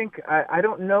 I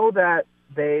don't know that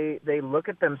they look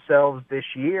at themselves this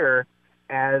year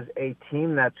as a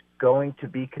team that's going to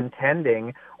be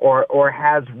contending or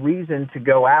has reason to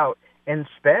go out and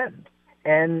spend.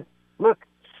 And look,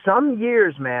 some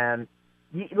years, man,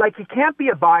 you can't be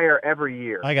a buyer every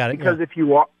year. I got it. Because if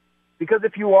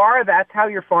you are, that's how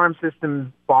your farm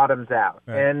system bottoms out.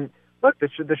 Right. And look,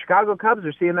 the Chicago Cubs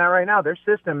are seeing that right now. Their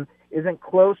system isn't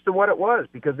close to what it was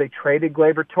because they traded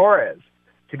Gleyber Torres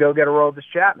to go get Aroldis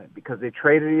Chapman, because they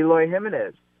traded Eloy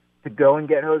Jimenez to go and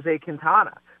get Jose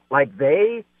Quintana. Like,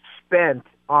 they spent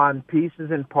on pieces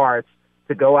and parts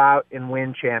to go out and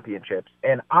win championships,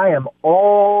 and I am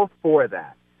all for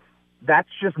that. That's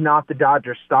just not the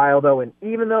Dodgers style, though, and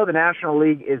even though the National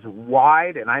League is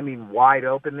wide, and I mean wide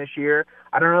open this year,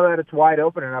 I don't know that it's wide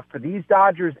open enough for these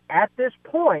Dodgers at this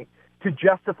point to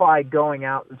justify going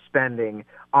out and spending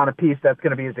on a piece that's going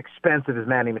to be as expensive as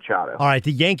Manny Machado. All right,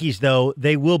 the Yankees, though,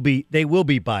 they will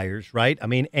be buyers, right? I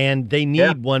mean, and they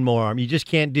need one more arm. You just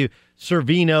can't do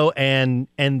Cervino and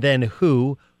then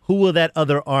who? Who will that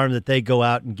other arm that they go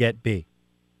out and get be?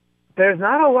 There's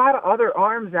not a lot of other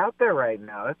arms out there right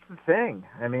now. That's the thing.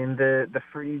 I mean, the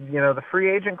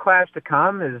free agent class to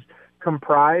come is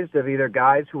comprised of either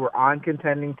guys who are on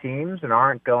contending teams and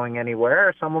aren't going anywhere,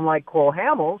 or someone like Cole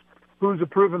Hamels, who's a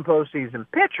proven postseason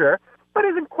pitcher, but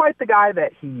isn't quite the guy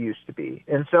that he used to be.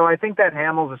 And so I think that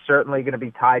Hamels is certainly going to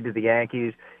be tied to the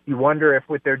Yankees. You wonder if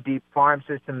with their deep farm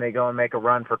system they go and make a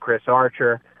run for Chris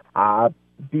Archer.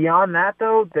 Beyond that,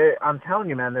 though, I'm telling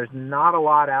you, man, there's not a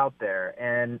lot out there.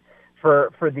 And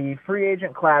for the free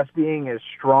agent class being as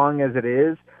strong as it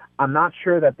is, I'm not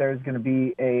sure that there's going to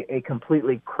be a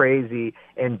completely crazy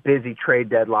and busy trade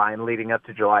deadline leading up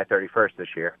to July 31st this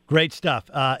year. Great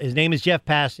stuff. His name is Jeff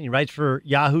Passan. He writes for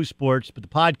Yahoo Sports, but the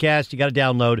podcast you got to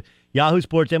download, Yahoo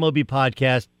Sports MLB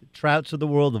podcast, the Trouts of the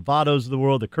world, the Vottos of the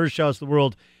world, the Kershaws of the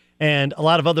world, and a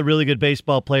lot of other really good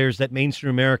baseball players that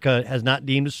mainstream America has not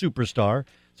deemed a superstar.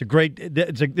 It's a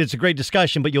great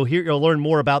discussion, but you'll learn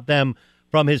more about them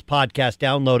from his podcast.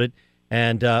 Download it.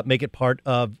 and make it part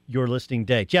of your listening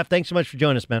day. Jeff, thanks so much for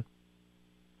joining us, man.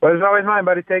 Pleasure's always mine,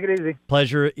 buddy. Take it easy.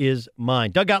 Pleasure is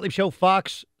mine. Doug Gottlieb Show,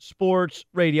 Fox Sports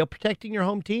Radio. Protecting your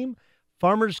home team.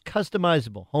 Farmers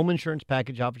customizable home insurance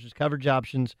package offers coverage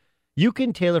options you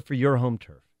can tailor for your home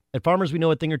turf. At Farmers, we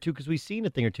know a thing or two because we've seen a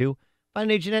thing or two.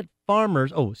 Find an agent at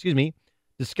Farmers.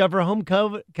 Discover home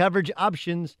coverage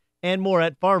options and more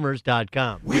at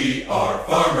farmers.com. We are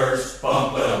farmers.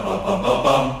 Bum, ba-dum, bum, bum, bum,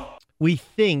 bum. We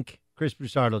think Chris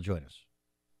Broussard will join us.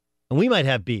 And we might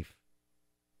have beef.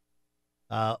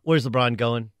 Where's LeBron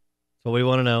going? That's what we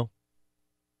want to know.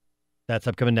 That's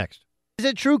upcoming next.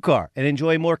 Visit TrueCar and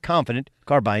enjoy a more confident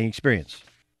car buying experience.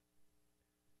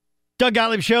 Doug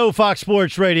Gottlieb Show, Fox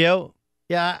Sports Radio.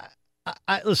 Yeah,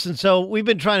 I listen, so we've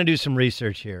been trying to do some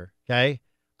research here, okay?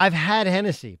 I've had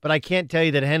Hennessy, but I can't tell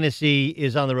you that Hennessy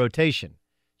is on the rotation.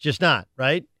 Just not,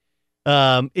 right?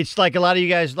 It's like a lot of you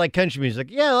guys like country music.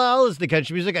 Yeah, I'll listen to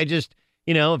country music. I just,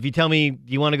 if you tell me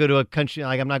you want to go to a country,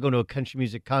 like I'm not going to a country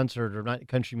music concert or not a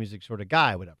country music sort of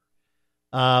guy, whatever.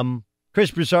 Chris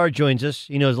Broussard joins us.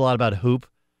 He knows a lot about hoop.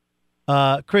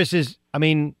 Chris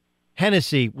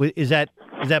Hennessy, is that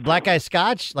black guy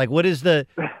scotch? Like, what is the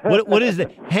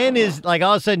Hen is like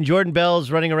all of a sudden Jordan Bell's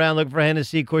running around looking for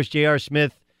Hennessy. Of course, J.R.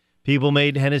 Smith, people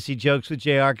made Hennessy jokes with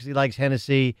J.R. because he likes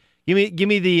Hennessy. Give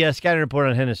me the scouting report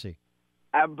on Hennessy.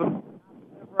 I've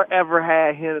never ever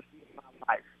had Hennessy in my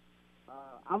life.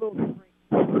 I don't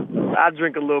drink. I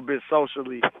drink a little bit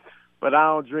socially, but I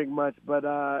don't drink much. But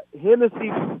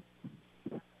Hennessy.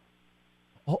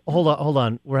 Hold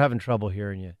on. We're having trouble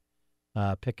hearing you.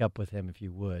 Pick up with him if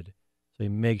you would, so we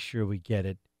make sure we get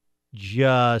it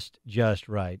just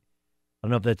right. I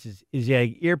don't know if that's is he had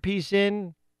an earpiece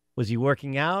in? Was he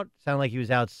working out? Sounded like he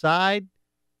was outside.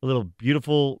 A little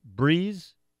beautiful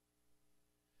breeze.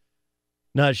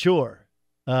 Not sure.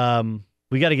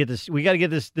 We got to get this. We got to get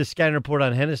this scouting report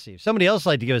on Hennessy. If somebody else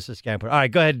would like to give us a scouting report. All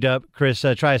right, go ahead, Chris.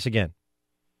 Try us again.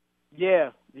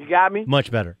 Yeah, you got me.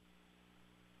 Much better.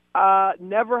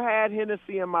 Never had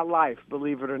Hennessy in my life,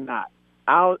 believe it or not.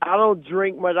 I don't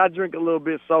drink much. I drink a little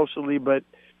bit socially, but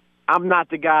I'm not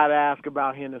the guy to ask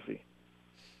about Hennessy.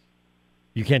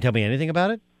 You can't tell me anything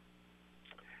about it?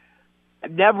 I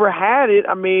never had it.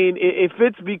 I mean, if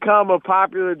it's become a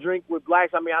popular drink with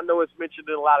blacks, I mean, I know it's mentioned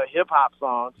in a lot of hip-hop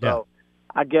songs, so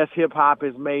I guess hip-hop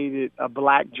has made it a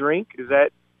black drink. Is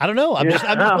that? I don't know. I'm just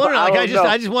wondering. Like,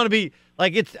 I just want to be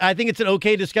like it's. I think it's an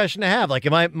okay discussion to have. Like,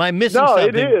 am I missing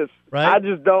something? No, it is. Right? I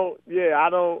just don't. Yeah,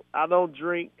 I don't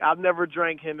drink. I've never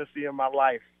drank Hennessy in my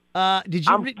life. Did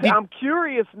you? I'm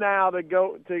curious now to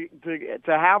go to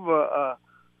have a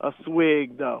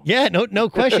swig though. Yeah, no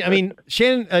question. I mean,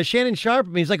 Shannon Sharp. I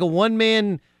mean, he's like a one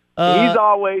man. He's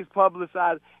always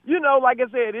publicized. Like I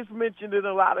said, it's mentioned in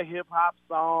a lot of hip hop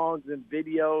songs and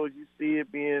videos. You see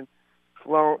it being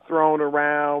thrown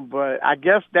around, but I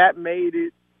guess that made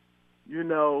it,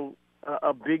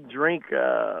 a big drink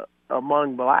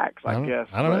among blacks. I guess.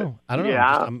 I don't know.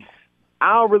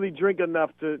 I don't really drink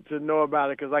enough to know about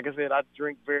it because, like I said, I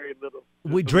drink very little.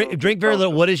 We drink very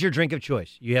little. What is your drink of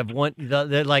choice? You have one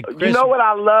like Chris. You know what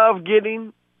I love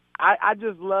getting? I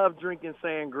just love drinking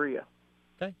sangria.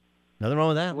 Okay, nothing wrong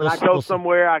with that. When I go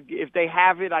somewhere, if they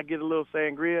have it, I get a little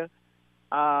sangria.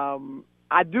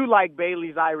 I do like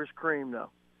Bailey's Irish Cream, though.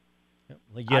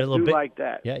 Like you get a little bit like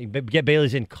that. Yeah, you get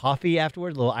Bailey's in coffee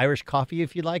afterwards, a little Irish coffee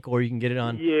if you like, or you can get it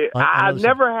on. Yeah, I've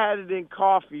never had it in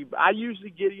coffee. But I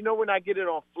usually get it, when I get it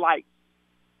on flight.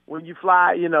 When you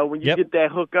fly, when you get that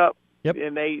hookup,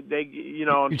 and they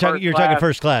you're talking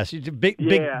first class.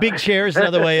 Big chairs,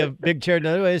 another way of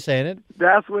saying it.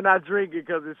 That's when I drink it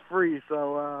because it's free.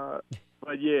 So.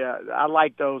 But, yeah, I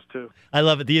like those, too. I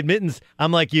love it. The admittance,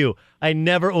 I'm like you. I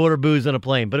never order booze on a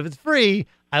plane. But if it's free,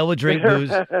 I will drink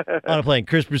booze on a plane.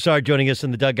 Chris Broussard joining us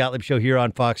on the Doug Gottlieb Show here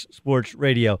on Fox Sports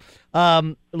Radio.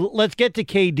 Let's get to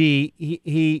KD.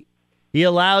 He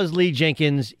allows Lee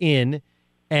Jenkins in,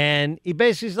 and he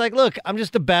basically is like, look, I'm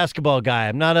just a basketball guy.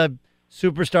 I'm not a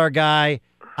superstar guy.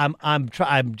 I'm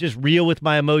just real with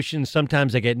my emotions.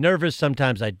 Sometimes I get nervous.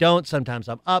 Sometimes I don't. Sometimes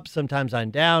I'm up. Sometimes I'm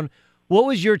down. What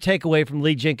was your takeaway from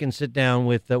Lee Jenkins' sit down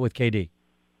with KD?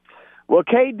 Well,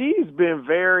 KD's been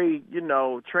very,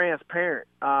 transparent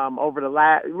over the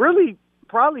last, really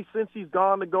probably since he's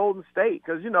gone to Golden State.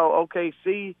 Because,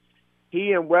 OKC,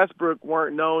 he and Westbrook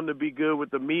weren't known to be good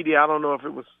with the media. I don't know if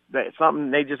it was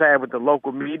something they just had with the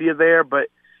local media there. But,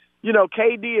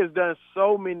 KD has done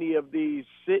so many of these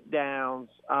sit-downs.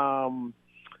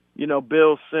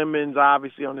 Bill Simmons,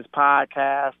 obviously, on his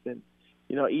podcast, and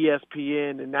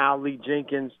ESPN, and now Lee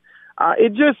Jenkins. I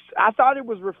thought it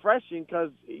was refreshing because,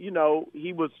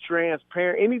 he was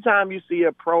transparent. Anytime you see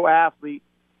a pro athlete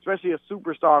especially a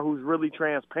superstar who's really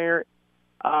transparent,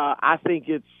 I think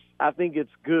it's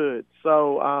good.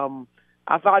 So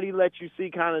I thought he let you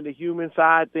see kind of the human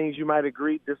side, things you might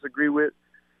disagree with.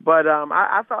 But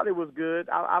I thought it was good.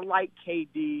 I like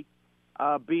KD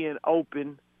being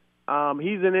open.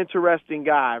 He's an interesting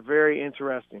guy, very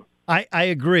interesting. I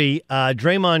agree.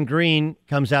 Draymond Green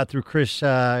comes out through Chris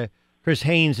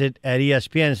Haynes at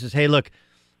ESPN and says, hey, look,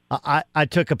 I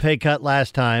took a pay cut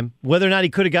last time. Whether or not he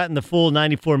could have gotten the full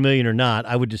 $94 million or not,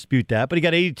 I would dispute that. But he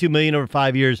got $82 million over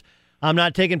 5 years. I'm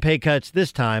not taking pay cuts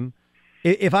this time.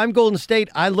 If I'm Golden State,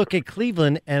 I look at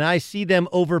Cleveland and I see them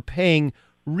overpaying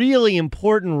really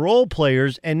important role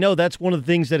players. And no, that's one of the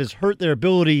things that has hurt their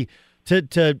ability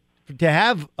to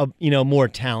have more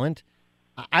talent.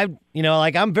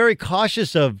 I'm very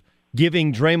cautious of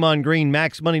giving Draymond Green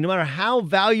max money. No matter how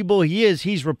valuable he is,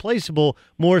 he's replaceable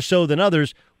more so than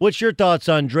others. What's your thoughts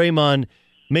on Draymond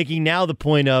making now the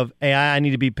point of, hey, I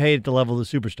need to be paid at the level of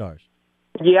the superstars?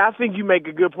 Yeah, I think you make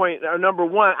a good point. Number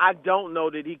one, I don't know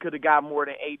that he could have got more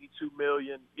than $82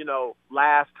 million,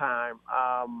 last time.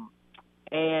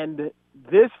 And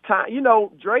this time,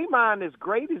 Draymond, as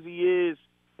great as he is,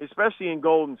 especially in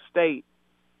Golden State,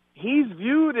 he's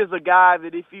viewed as a guy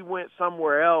that if he went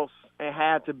somewhere else and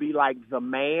had to be like the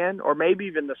man or maybe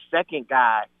even the second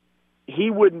guy,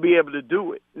 he wouldn't be able to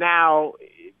do it. Now,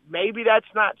 maybe that's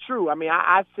not true. I mean,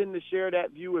 I tend to share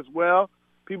that view as well.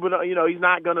 People don't, he's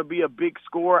not going to be a big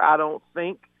scorer, I don't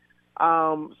think.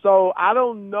 So I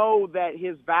don't know that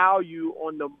his value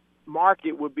on the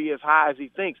market would be as high as he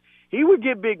thinks. He would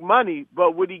get big money,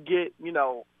 but would he get,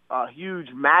 a huge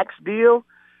max deal?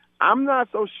 I'm not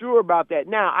so sure about that.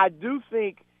 Now, I do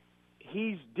think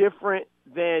he's different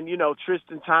than,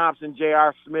 Tristan Thompson,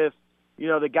 J.R. Smith,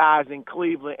 the guys in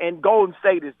Cleveland. And Golden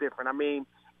State is different. I mean,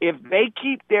 if they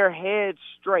keep their heads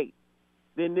straight,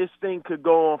 then this thing could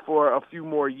go on for a few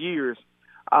more years.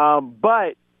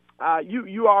 But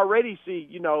you already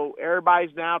see,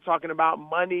 everybody's now talking about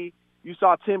money. You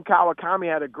saw Tim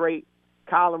Kawakami had a great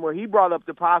column where he brought up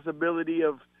the possibility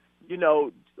of,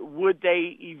 would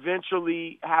they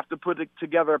eventually have to put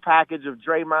together a package of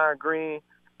Draymond Green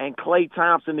and Klay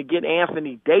Thompson to get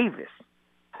Anthony Davis?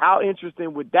 How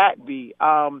interesting would that be?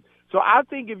 So I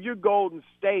think if you're Golden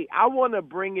State, I want to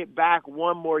bring it back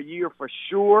one more year for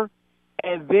sure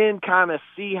and then kind of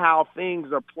see how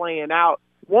things are playing out.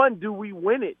 One, do we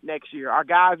win it next year? Are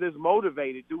guys as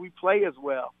motivated? Do we play as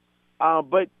well?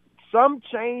 But some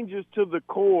changes to the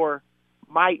core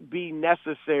might be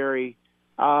necessary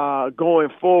going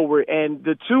forward. And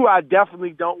the two I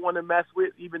definitely don't want to mess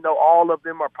with, even though all of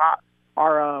them are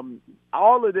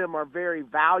very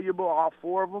valuable, all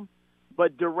four of them.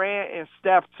 But Durant and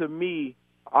Steph, to me,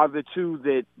 are the two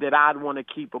that I'd want to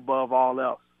keep above all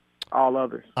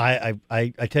others. I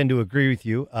tend to agree with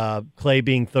you. Klay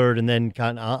being third, and then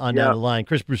kind of on down the line.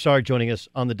 Chris Broussard joining us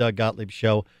on the Doug Gottlieb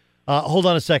Show. Hold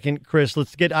on a second, Chris.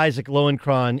 Let's get Isaac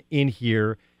Lowenkron in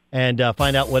here and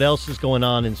find out what else is going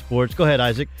on in sports. Go ahead,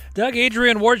 Isaac. Doug,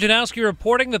 Adrian Wojnarowski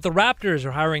reporting that the Raptors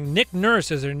are hiring Nick Nurse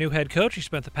as their new head coach. He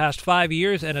spent the past 5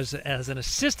 years as an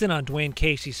assistant on Dwayne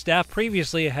Casey's staff,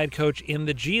 previously a head coach in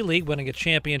the G League, winning a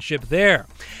championship there.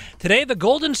 Today, the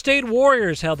Golden State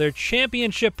Warriors held their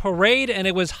championship parade, and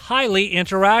it was highly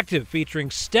interactive,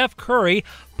 featuring Steph Curry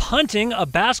punting a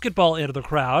basketball into the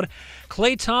crowd,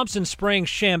 Klay Thompson spraying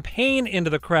champagne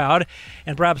into the crowd,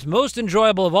 and perhaps most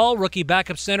enjoyable of all, rookie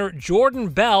backup center Jordan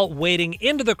Bell wading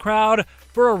into the crowd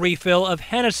for a refill of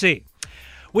Hennessy.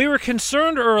 We were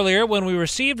concerned earlier when we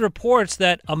received reports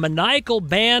that a maniacal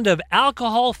band of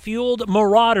alcohol-fueled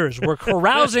marauders were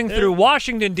carousing through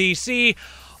Washington, D.C.,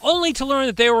 only to learn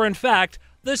that they were, in fact,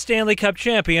 the Stanley Cup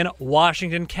champion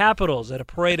Washington Capitals at a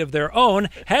parade of their own,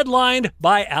 headlined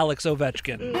by Alex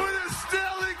Ovechkin. We're the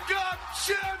Stanley Cup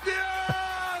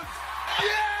champions!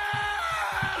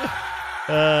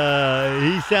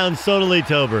 Yeah! He sounds totally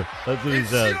Tober. That's what he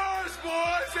says. Yours,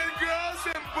 boys and girls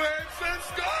and babes.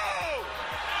 Let's go!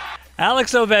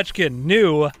 Alex Ovechkin,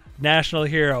 new national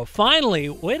hero. Finally,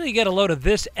 wait till you get a load of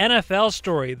this NFL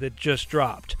story that just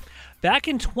dropped. Back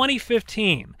in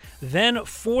 2015, then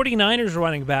 49ers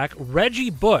running back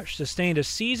Reggie Bush sustained a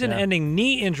season-ending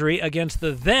knee injury against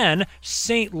the then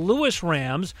St. Louis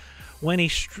Rams when he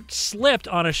slipped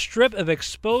on a strip of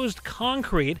exposed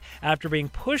concrete after being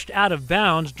pushed out of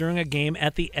bounds during a game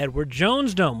at the Edward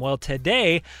Jones Dome. Well,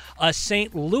 today, a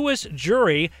St. Louis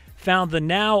jury found the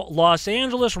now Los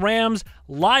Angeles Rams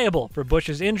liable for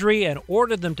Bush's injury and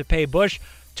ordered them to pay Bush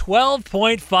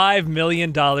 $12.5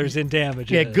 million in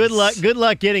damages. Yeah, good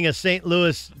luck getting a St.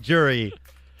 Louis jury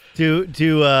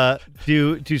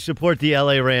to support the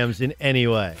LA Rams in any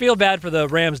way. Feel bad for the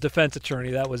Rams defense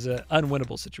attorney. That was an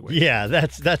unwinnable situation. Yeah,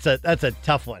 that's a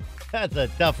tough one. That's a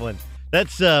tough one.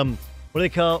 That's what do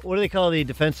they call the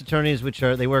defense attorneys, which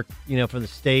are they work for the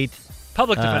state?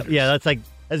 Public defenders. Yeah,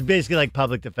 that's basically like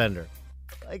public defender.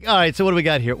 Like, all right, so what do we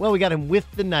got here? Well, we got him with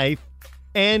the knife,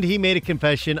 and he made a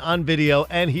confession on video,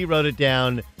 and he wrote it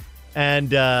down,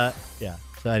 and yeah.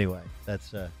 So anyway,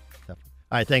 that's tough. All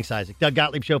right, thanks, Isaac. Doug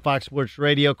Gottlieb Show, Fox Sports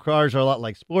Radio. Cars are a lot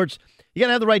like sports. You got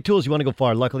to have the right tools. You want to go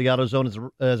far. Luckily,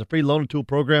 AutoZone is a free loan and tool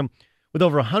program with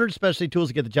over 100 specialty tools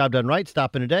to get the job done right.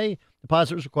 Stop in today.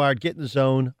 Deposit is required. Get in the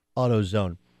zone.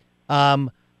 AutoZone.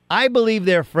 I believe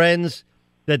they're friends,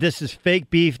 that this is fake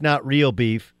beef, not real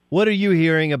beef. What are you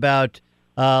hearing about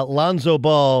Lonzo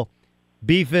Ball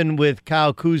beefing with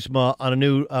Kyle Kuzma on a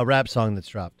new rap song that's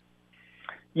dropped?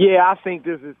 Yeah, I think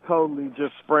this is totally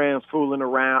just friends fooling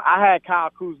around. I had Kyle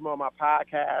Kuzma on my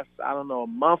podcast, I don't know, a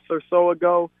month or so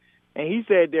ago, and he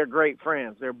said they're great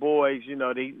friends. They're boys.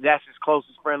 That's his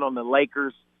closest friend on the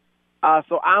Lakers.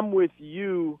 So I'm with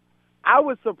you. I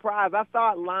was surprised. I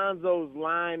thought Lonzo's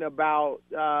line about,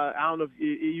 I don't know if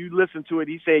you listened to it,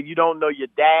 he said, you don't know your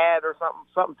dad or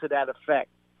something to that effect.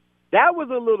 That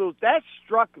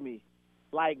struck me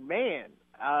like, man,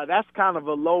 that's kind of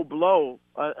a low blow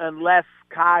unless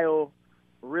Kyle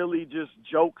really just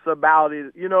jokes about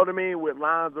it, you know what I mean, with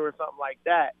Lonzo or something like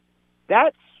that.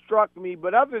 That struck me.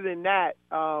 But other than that,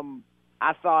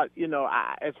 I thought,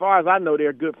 as far as I know,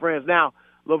 they're good friends. Now,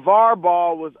 LeVar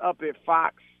Ball was up at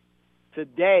Fox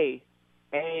today,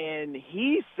 and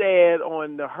he said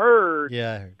on the Herd,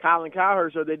 Colin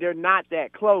Cowherd show, that they're not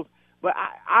that close. But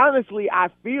honestly, I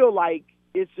feel like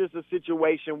it's just a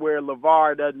situation where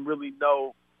LeVar doesn't really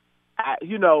know,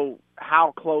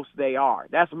 how close they are.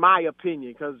 That's my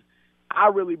opinion, because I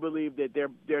really believe that they're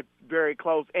very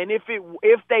close. And if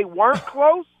they weren't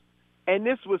close and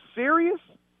this was serious,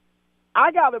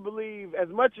 I gotta believe, as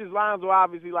much as Lonzo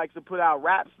obviously likes to put out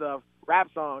rap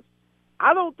songs,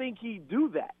 I don't think he'd do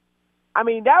that. I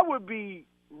mean, that would be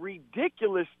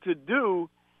ridiculous to do,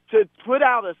 to put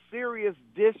out a serious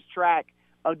diss track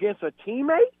against a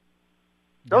teammate.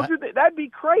 Don't you think that'd be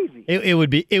crazy? It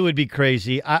would be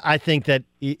crazy. I think that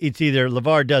it's either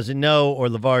LeVar doesn't know or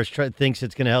LeVar thinks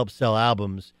it's going to help sell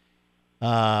albums.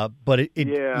 But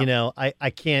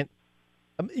I can't.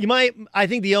 I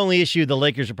think the only issue the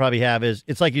Lakers will probably have is,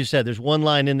 it's like you said, there's one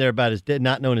line in there about his dad,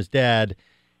 not knowing his dad,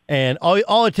 and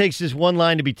all it takes is one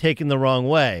line to be taken the wrong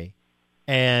way,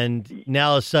 and now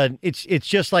all of a sudden it's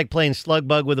just like playing slug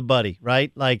bug with a buddy,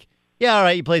 right? Like, yeah, all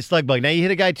right, you play slug bug. Now you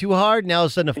hit a guy too hard, now all of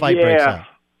a sudden a fight breaks out.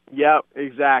 Yep,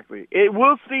 exactly.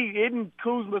 We'll see. Isn't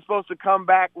Kuzma supposed to come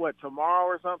back, tomorrow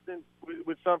or something,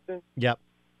 with something? Yep.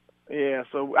 Yeah,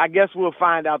 so I guess we'll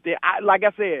find out there. Like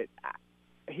I said,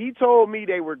 he told me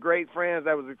they were great friends.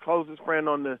 That was his closest friend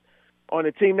on the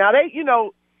team. Now,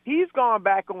 he's gone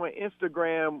back on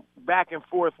Instagram back and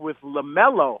forth with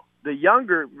LaMelo, the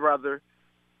younger brother,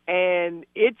 and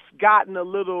it's gotten a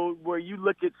little where you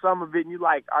look at some of it and you're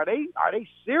like, are they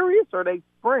serious or are they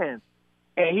friends?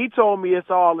 And he told me it's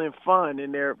all in fun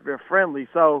and they're friendly.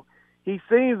 So he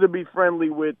seems to be friendly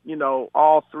with,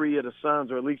 all three of the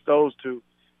sons, or at least those two.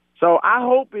 So I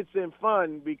hope it's in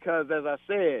fun, because, as I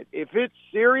said, if it's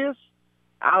serious,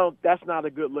 that's not a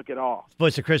good look at all.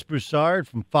 Voice of Chris Broussard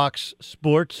from Fox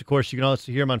Sports. Of course, you can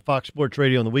also hear him on Fox Sports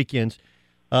Radio on the weekends,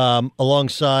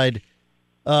 alongside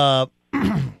Rob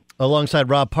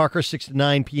Parker, 6 to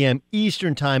 9 p.m.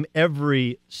 Eastern Time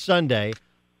every Sunday.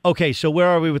 Okay, so where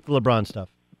are we with the LeBron stuff?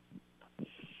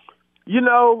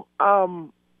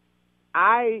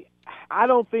 I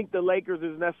don't think the Lakers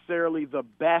is necessarily the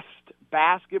best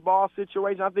basketball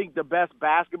situation. I think the best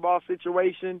basketball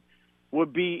situation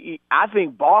would be, I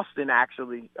think, Boston,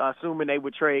 actually, assuming they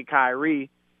would trade Kyrie.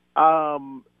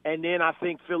 And then I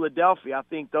think Philadelphia. I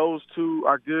think those two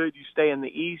are good. You stay in the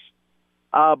East.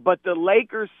 But the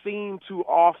Lakers seem to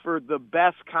offer the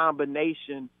best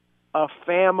combination of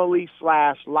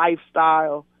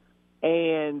family/lifestyle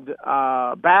and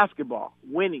basketball,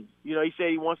 winning. He said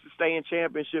he wants to stay in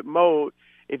championship mode.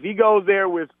 If he goes there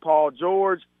with Paul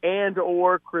George and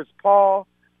or Chris Paul,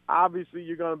 obviously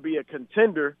you're going to be a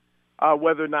contender.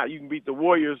 Whether or not you can beat the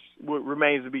Warriors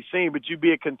remains to be seen, but you'd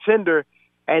be a contender.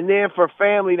 And then for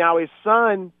family, now his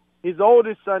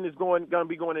oldest son is going to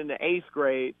be going into 8th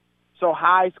grade, so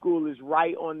high school is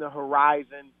right on the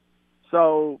horizon.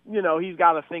 So, he's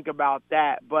got to think about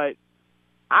that. But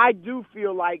I do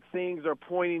feel like things are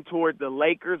pointing toward the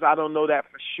Lakers. I don't know that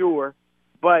for sure.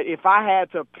 But if I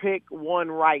had to pick one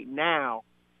right now,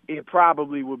 it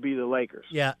probably would be the Lakers.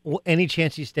 Yeah. Well, any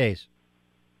chance he stays?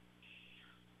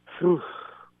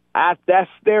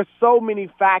 There's so many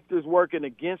factors working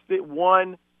against it.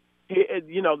 One,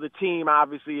 the team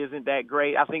obviously isn't that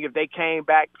great. I think if they came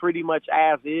back pretty much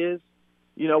as is,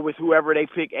 with whoever they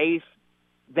pick ace,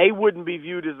 they wouldn't be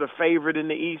viewed as a favorite in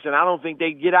the East, and I don't think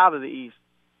they'd get out of the East.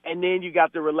 And then you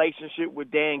got the relationship with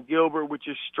Dan Gilbert, which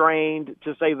is strained,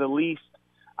 to say the least.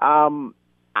 I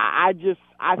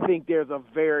think there's a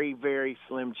very, very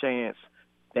slim chance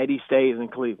that he stays in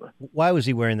Cleveland. Why was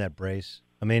he wearing that brace?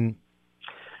 I mean,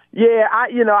 yeah,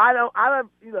 I don't.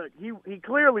 Look, he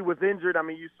clearly was injured. I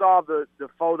mean, you saw the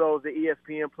photos that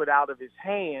ESPN put out of his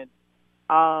hand.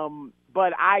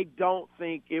 But I don't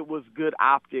think it was good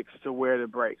optics to wear the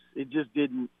brace. It just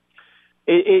didn't.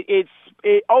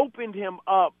 It opened him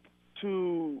up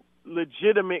to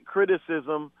legitimate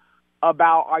criticism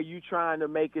about, are you trying to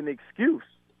make an excuse?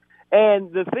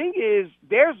 And the thing is,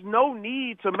 there's no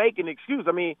need to make an excuse.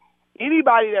 I mean,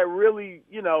 anybody that really,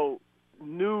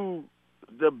 knew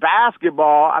the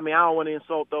basketball, I mean, I don't want to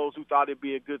insult those who thought it'd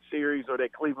be a good series or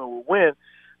that Cleveland would win,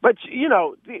 but,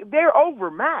 they're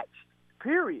overmatched,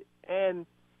 period. And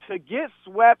to get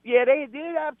swept, yeah, they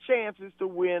did have chances to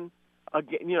win,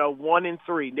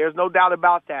 1-3. There's no doubt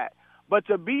about that. But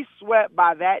to be swept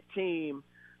by that team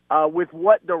with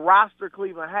what the roster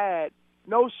Cleveland had,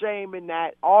 no shame in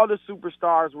that. All the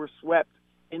superstars were swept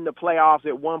in the playoffs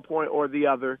at one point or the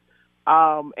other.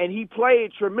 And he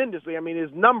played tremendously. I mean,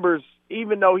 his numbers,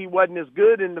 even though he wasn't as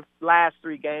good in the last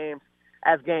three games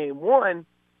as game one,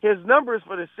 his numbers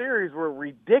for the series were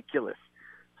ridiculous.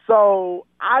 So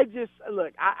I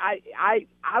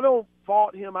don't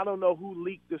fault him. I don't know who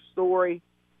leaked the story.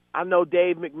 I know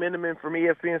Dave McMenamin from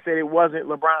ESPN said it wasn't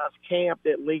LeBron's camp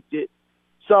that leaked it.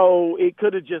 So it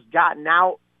could have just gotten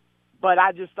out. But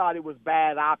I just thought it was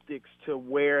bad optics to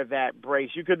wear that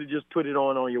brace. You could have just put it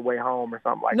on your way home or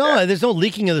something like that. No, there's no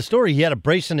leaking of the story. He had a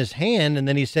brace in his hand, and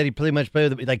then he said he pretty much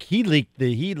played with it. Like he leaked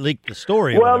the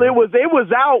story. Well, it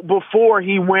was out before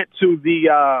he went to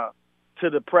the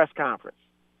press conference.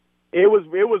 It was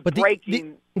but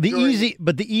breaking.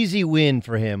 The easy win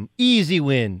for him. Easy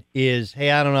win is,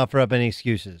 hey, I don't offer up any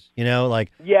excuses. I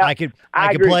could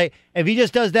play if he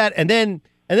just does that, and then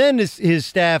his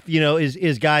staff,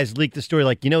 his guys leak the story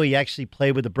like, he actually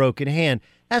played with a broken hand.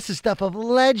 That's the stuff of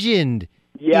legend.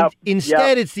 Yep.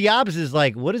 Instead, it's the opposite. It's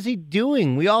like, what is he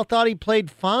doing? We all thought he played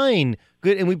fine,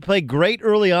 good, and we played great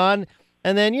early on,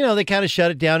 and then they kind of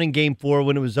shut it down in Game 4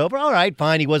 when it was over. All right,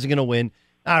 fine, he wasn't going to win.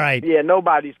 All right. Yeah,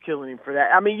 nobody's killing him for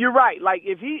that. I mean, you're right. Like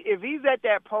if he's at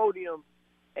that podium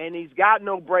and he's got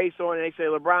no brace on, and they say,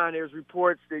 LeBron, there's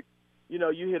reports that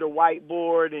you hit a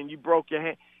whiteboard and you broke your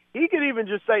hand. He could even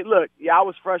just say, look, yeah, I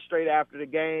was frustrated after the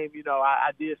game. I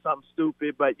did something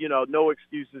stupid, but, no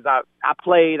excuses. I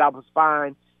played. I was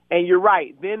fine. And you're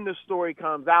right. Then the story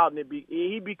comes out, and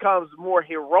he becomes more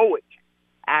heroic,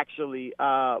 actually.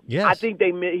 Yes. I think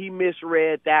he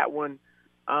misread that one,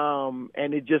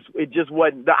 and it just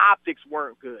wasn't – the optics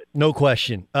weren't good. No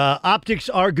question. Optics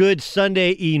are good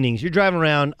Sunday evenings. You're driving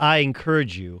around. I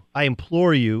encourage you. I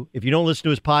implore you. If you don't listen to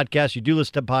his podcast, you do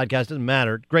listen to podcasts. Doesn't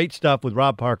matter. Great stuff with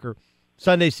Rob Parker.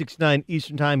 Sunday, 6 to 9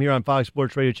 Eastern Time here on Fox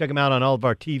Sports Radio. Check him out on all of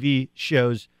our TV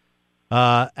shows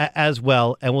as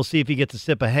well. And we'll see if he gets a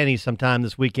sip of Henny sometime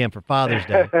this weekend for Father's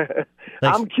Day.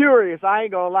 I'm curious. I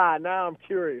ain't going to lie. Now I'm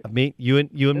curious. You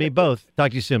and me both.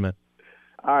 Talk to you soon, man.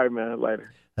 All right, man.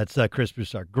 Later. That's Chris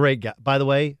Broussard. Great guy. By the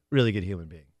way, really good human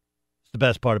being. It's the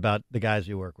best part about the guys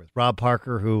we work with. Rob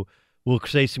Parker, who will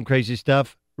say some crazy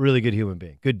stuff, really good human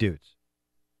being. Good dudes.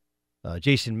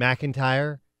 Jason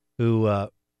McIntyre, who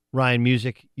Ryan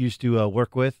Music used to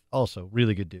work with, also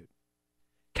really good dude.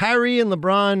 Kyrie and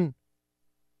LeBron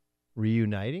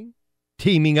reuniting?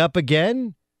 Teaming up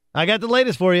again? I got the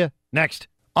latest for you. Next.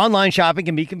 Online shopping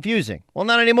can be confusing. Well,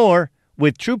 not anymore.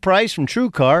 With True Price from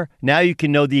TrueCar, now you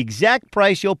can know the exact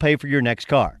price you'll pay for your next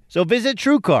car. So visit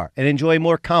TrueCar and enjoy a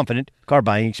more confident car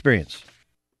buying experience.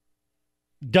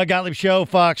 Doug Gottlieb Show,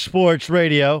 Fox Sports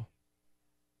Radio.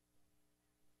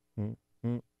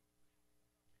 You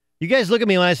guys look at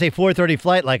me when I say 4:30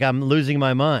 flight like I'm losing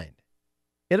my mind.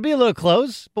 It'll be a little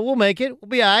close, but we'll make it. We'll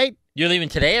be all right. You're leaving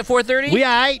today at 4:30? We all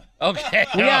right. Okay.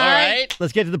 We all right.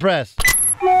 Let's get to the press.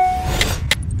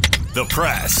 The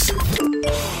press.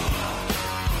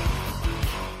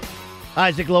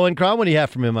 Isaac Lowenkron, what do you have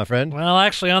from him, my friend? Well,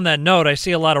 actually, on that note, I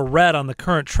see a lot of red on the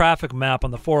current traffic map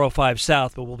on the 405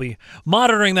 South, but we'll be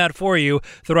monitoring that for you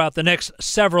throughout the next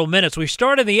several minutes. We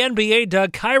start in the NBA,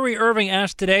 Doug. Kyrie Irving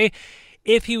asked today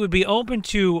if he would be open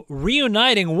to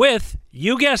reuniting with,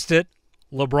 you guessed it,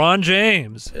 LeBron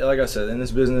James. Like I said, in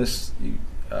this business,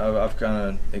 I've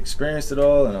kind of experienced it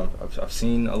all, and I've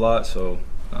seen a lot, so,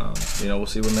 we'll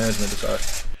see what management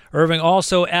decides. Irving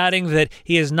also adding that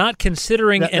he is not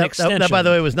considering an extension. That, by the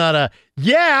way, was not a,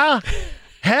 yeah,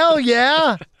 hell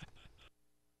yeah.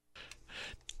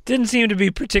 Didn't seem to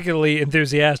be particularly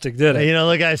enthusiastic, did it? You know,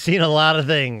 look, I've seen a lot of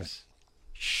things.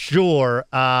 Sure,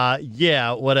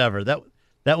 yeah, whatever.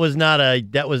 That was not a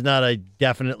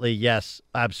definitely yes,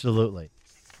 absolutely.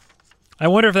 I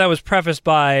wonder if that was prefaced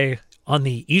by on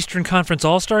the Eastern Conference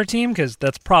All-Star team, because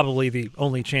that's probably the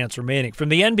only chance remaining. From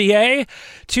the NBA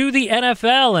to the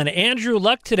NFL, and Andrew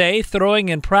Luck today throwing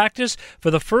in practice for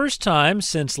the first time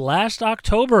since last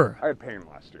October. I had pain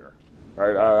last year,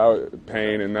 right?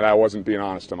 Pain, and that I wasn't being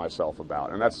honest to myself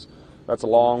about, and that's a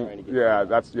long, and I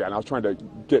was trying to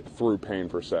get through pain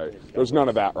per se. There's none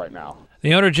of that right now.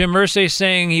 The owner, Jim Irsay,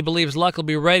 saying he believes Luck will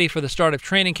be ready for the start of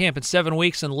training camp in 7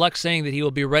 weeks, and Luck saying that he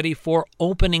will be ready for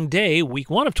opening day,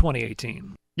 week 1 of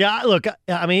 2018. Yeah, look,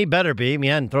 I mean, he better be. I mean, he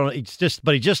hadn't thrown.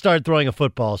 But he just started throwing a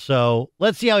football. So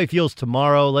let's see how he feels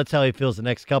tomorrow. Let's see how he feels the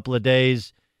next couple of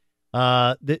days.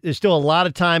 There's still a lot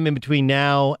of time in between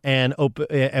now and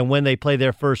when they play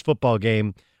their first football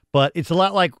game. But it's a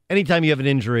lot like anytime you have an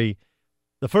injury.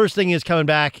 The first thing is coming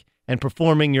back and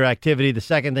performing your activity. The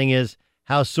second thing is,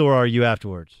 how sore are you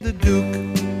afterwards?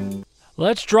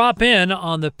 Let's drop in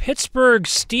on the Pittsburgh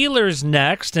Steelers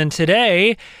next. And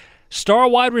today, star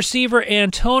wide receiver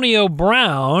Antonio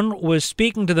Brown was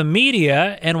speaking to the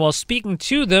media. And while speaking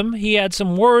to them, he had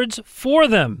some words for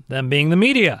them being the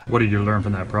media. What did you learn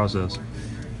from that process?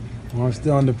 Well, I'm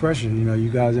still under pressure. You know, you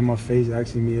guys in my face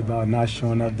asking me about not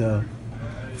showing up to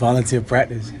volunteer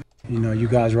practice. You know, you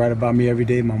guys write about me every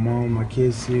day. My mom, my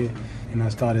kids see it. And I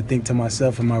started to think to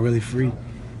myself, am I really free?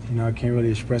 You know, I can't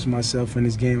really express myself in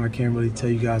this game. I can't really tell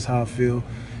you guys how I feel.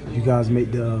 You guys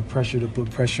make the pressure to put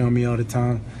pressure on me all the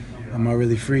time. Am I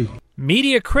really free?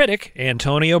 Media critic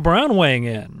Antonio Brown weighing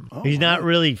in. Oh, he's not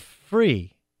really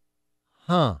free.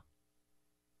 Huh.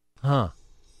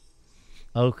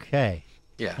 Okay.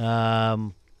 Yeah.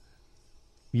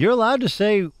 You're allowed to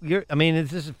say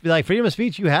it's just like freedom of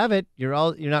speech. You have it.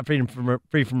 You're not free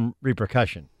from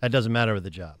repercussion. That doesn't matter with the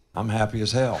job. I'm happy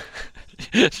as hell.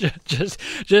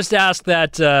 just ask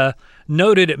that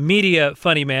noted media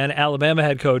funny man, Alabama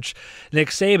head coach Nick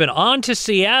Saban. On to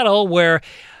Seattle, where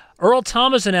Earl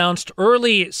Thomas announced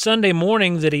early Sunday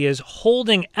morning that he is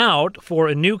holding out for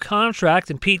a new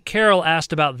contract, and Pete Carroll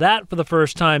asked about that for the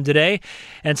first time today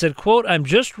and said, quote, I'm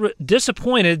just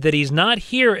disappointed that he's not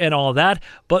here and all that,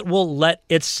 but will let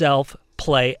itself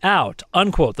play out,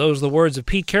 unquote. Those are the words of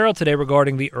Pete Carroll today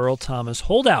regarding the Earl Thomas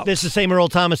holdout. This is the same Earl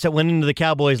Thomas that went into the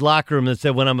Cowboys locker room and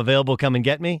said, when I'm available, come and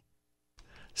get me?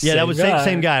 Yeah, that was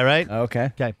same guy, right?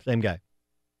 Okay, same guy.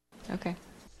 Okay.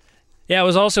 Yeah, it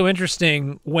was also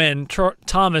interesting when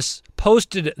Thomas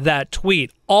posted that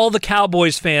tweet. All the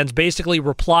Cowboys fans basically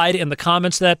replied in the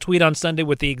comments to that tweet on Sunday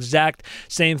with the exact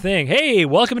same thing. Hey,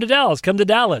 welcome to Dallas. Come to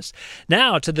Dallas.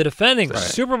 Now to the defending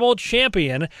Super Bowl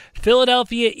champion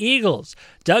Philadelphia Eagles.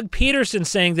 Doug Peterson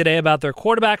saying today about their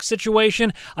quarterback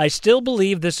situation, I still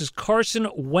believe this is Carson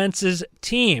Wentz's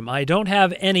team. I don't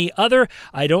have any other.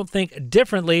 I don't think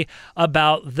differently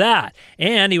about that.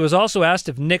 And he was also asked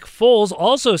if Nick Foles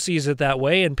also sees it that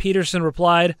way, and Peterson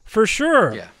replied, for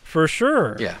sure. Yeah. For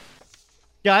sure. Yeah.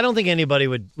 Yeah, I don't think anybody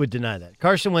would deny that.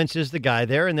 Carson Wentz is the guy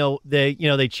there, and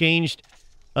they changed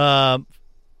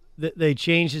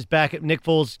his backup Nick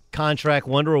Foles contract,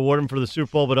 one to reward him for the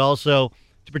Super Bowl, but also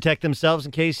to protect themselves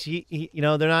in case they're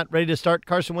not ready to start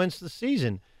Carson Wentz at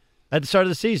the start of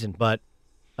the season. But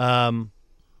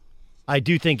I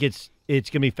do think it's going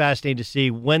to be fascinating to see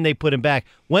when they put him back.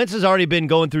 Wentz has already been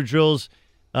going through drills,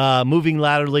 moving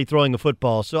laterally, throwing a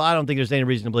football, so I don't think there's any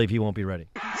reason to believe he won't be ready.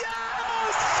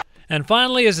 And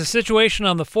finally, as the situation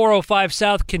on the 405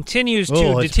 South continues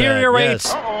to deteriorate,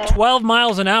 12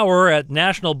 miles an hour at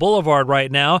National Boulevard right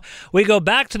now, we go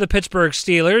back to the Pittsburgh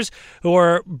Steelers, who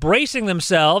are bracing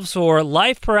themselves for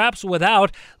life perhaps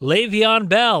without Le'Veon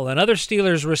Bell. Another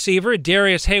Steelers receiver,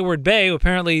 Darius Hayward-Bay, who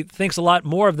apparently thinks a lot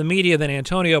more of the media than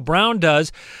Antonio Brown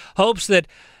does, hopes that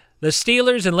the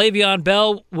Steelers and Le'Veon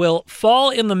Bell will fall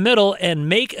in the middle and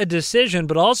make a decision,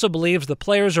 but also believes the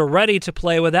players are ready to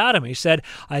play without him. He said,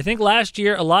 I think last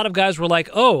year a lot of guys were like,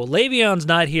 oh, Le'Veon's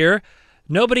not here.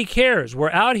 Nobody cares. We're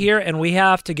out here and we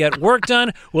have to get work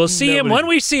done. We'll see him when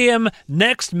we see him.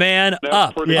 Next man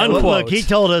up. Yeah, unquote. Look, he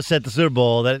told us at the Super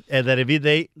Bowl that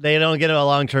if they don't get a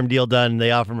long-term deal done, they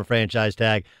offer him a franchise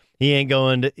tag. He ain't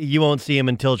going to. You won't see him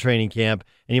until training camp,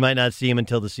 and you might not see him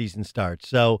until the season starts.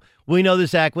 So we know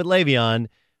this act with Le'Veon,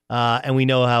 and we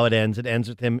know how it ends. It ends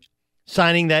with him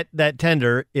signing that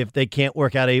tender if they can't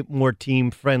work out a more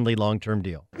team-friendly long-term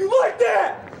deal. You like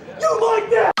that? You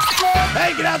like that?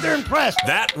 Hey, get out there and press.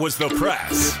 That was the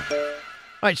press.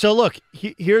 All right, so look,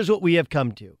 here's what we have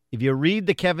come to. If you read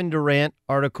the Kevin Durant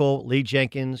article, Lee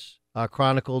Jenkins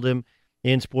chronicled him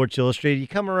in Sports Illustrated, you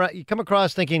come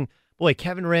across thinking, boy,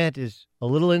 Kevin Durant is a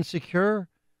little insecure,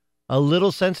 a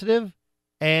little sensitive,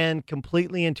 and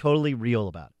completely and totally real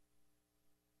about it.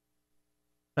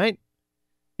 Right?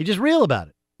 He's just real about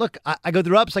it. Look, I go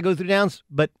through ups, I go through downs,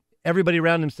 but everybody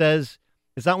around him says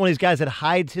it's not one of these guys that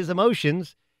hides his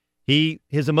emotions.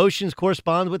 His emotions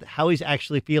correspond with how he's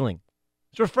actually feeling.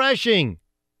 It's refreshing.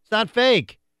 It's not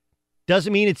fake.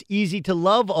 Doesn't mean it's easy to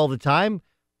love all the time,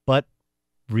 but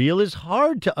real is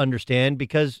hard to understand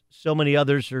because so many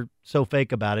others are so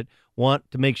fake about it. Want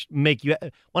to make you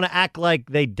want to act like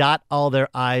they dot all their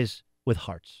I's with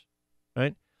hearts,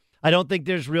 right? I don't think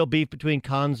there's real beef between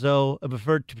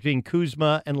between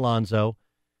Kuzma and Lonzo,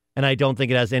 and I don't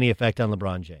think it has any effect on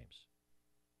LeBron James.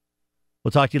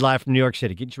 We'll talk to you live from New York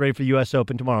City. Get you ready for the U.S.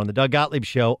 Open tomorrow on the Doug Gottlieb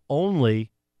Show, only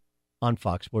on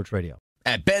Fox Sports Radio.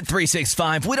 At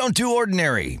Bet365, we don't do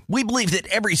ordinary. We believe that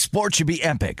every sport should be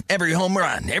epic. Every home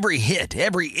run, every hit,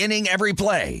 every inning, every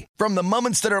play. From the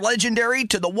moments that are legendary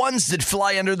to the ones that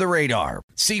fly under the radar.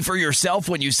 See for yourself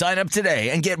when you sign up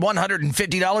today and get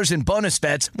 $150 in bonus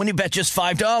bets when you bet just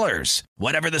 $5.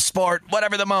 Whatever the sport,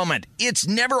 whatever the moment, it's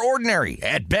never ordinary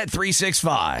at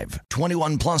Bet365.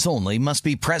 21 plus only. Must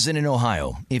be present in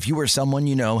Ohio. If you or someone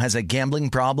you know has a gambling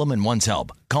problem and wants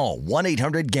help, call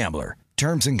 1-800-GAMBLER.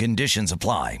 Terms and conditions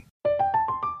apply.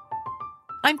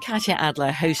 I'm Katya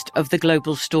Adler, host of The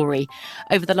Global Story.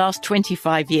 Over the last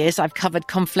 25 years, I've covered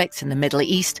conflicts in the Middle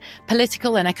East,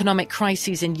 political and economic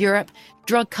crises in Europe,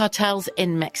 drug cartels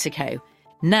in Mexico.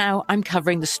 Now I'm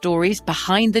covering the stories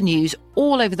behind the news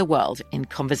all over the world in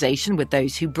conversation with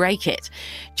those who break it.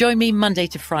 Join me Monday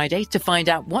to Friday to find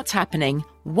out what's happening,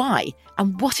 why,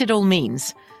 and what it all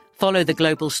means. Follow The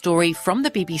Global Story from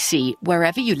the BBC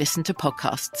wherever you listen to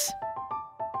podcasts.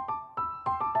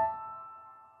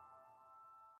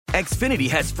 Xfinity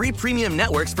has free premium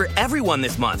networks for everyone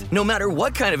this month, no matter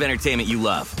what kind of entertainment you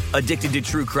love. Addicted to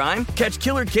true crime? Catch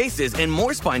killer cases and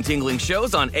more spine-tingling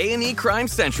shows on A&E Crime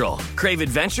Central. Crave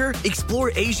adventure?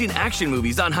 Explore Asian action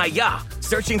movies on Hi-Ya.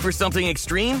 Searching for something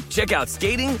extreme? Check out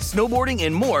skating, snowboarding,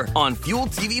 and more on Fuel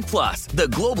TV Plus, the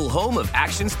global home of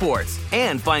action sports.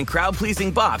 And find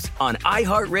crowd-pleasing bops on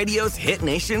iHeartRadio's Hit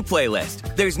Nation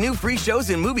playlist. There's new free shows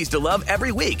and movies to love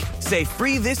every week. Say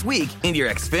free this week in your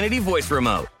Xfinity voice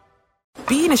remote.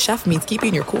 Being a chef means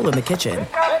keeping your cool in the kitchen.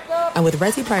 And with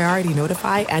Resi Priority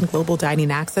Notify and Global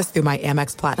Dining Access through my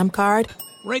Amex Platinum card,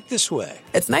 right this way.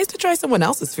 It's nice to try someone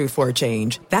else's food for a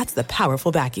change. That's the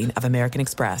powerful backing of American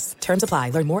Express. Terms apply.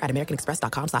 Learn more at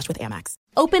americanexpress.com/withAmex.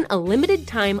 Open a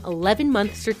limited-time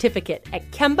 11-month certificate at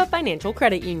Kemba Financial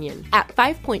Credit Union. At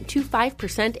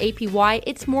 5.25% APY,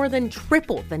 it's more than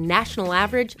triple the national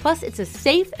average, plus it's a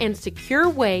safe and secure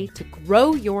way to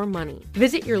grow your money.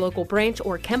 Visit your local branch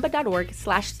or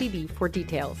kemba.org/cb for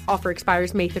details. Offer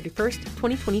expires May 31st,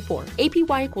 2024.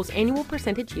 APY equals annual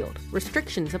percentage yield.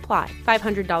 Restrictions apply.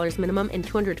 $500 minimum and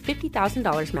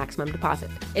 $250,000 maximum deposit.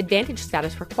 Advantage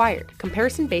status required.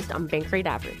 Comparison based on bank rate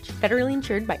average. Federally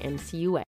insured by NCUA.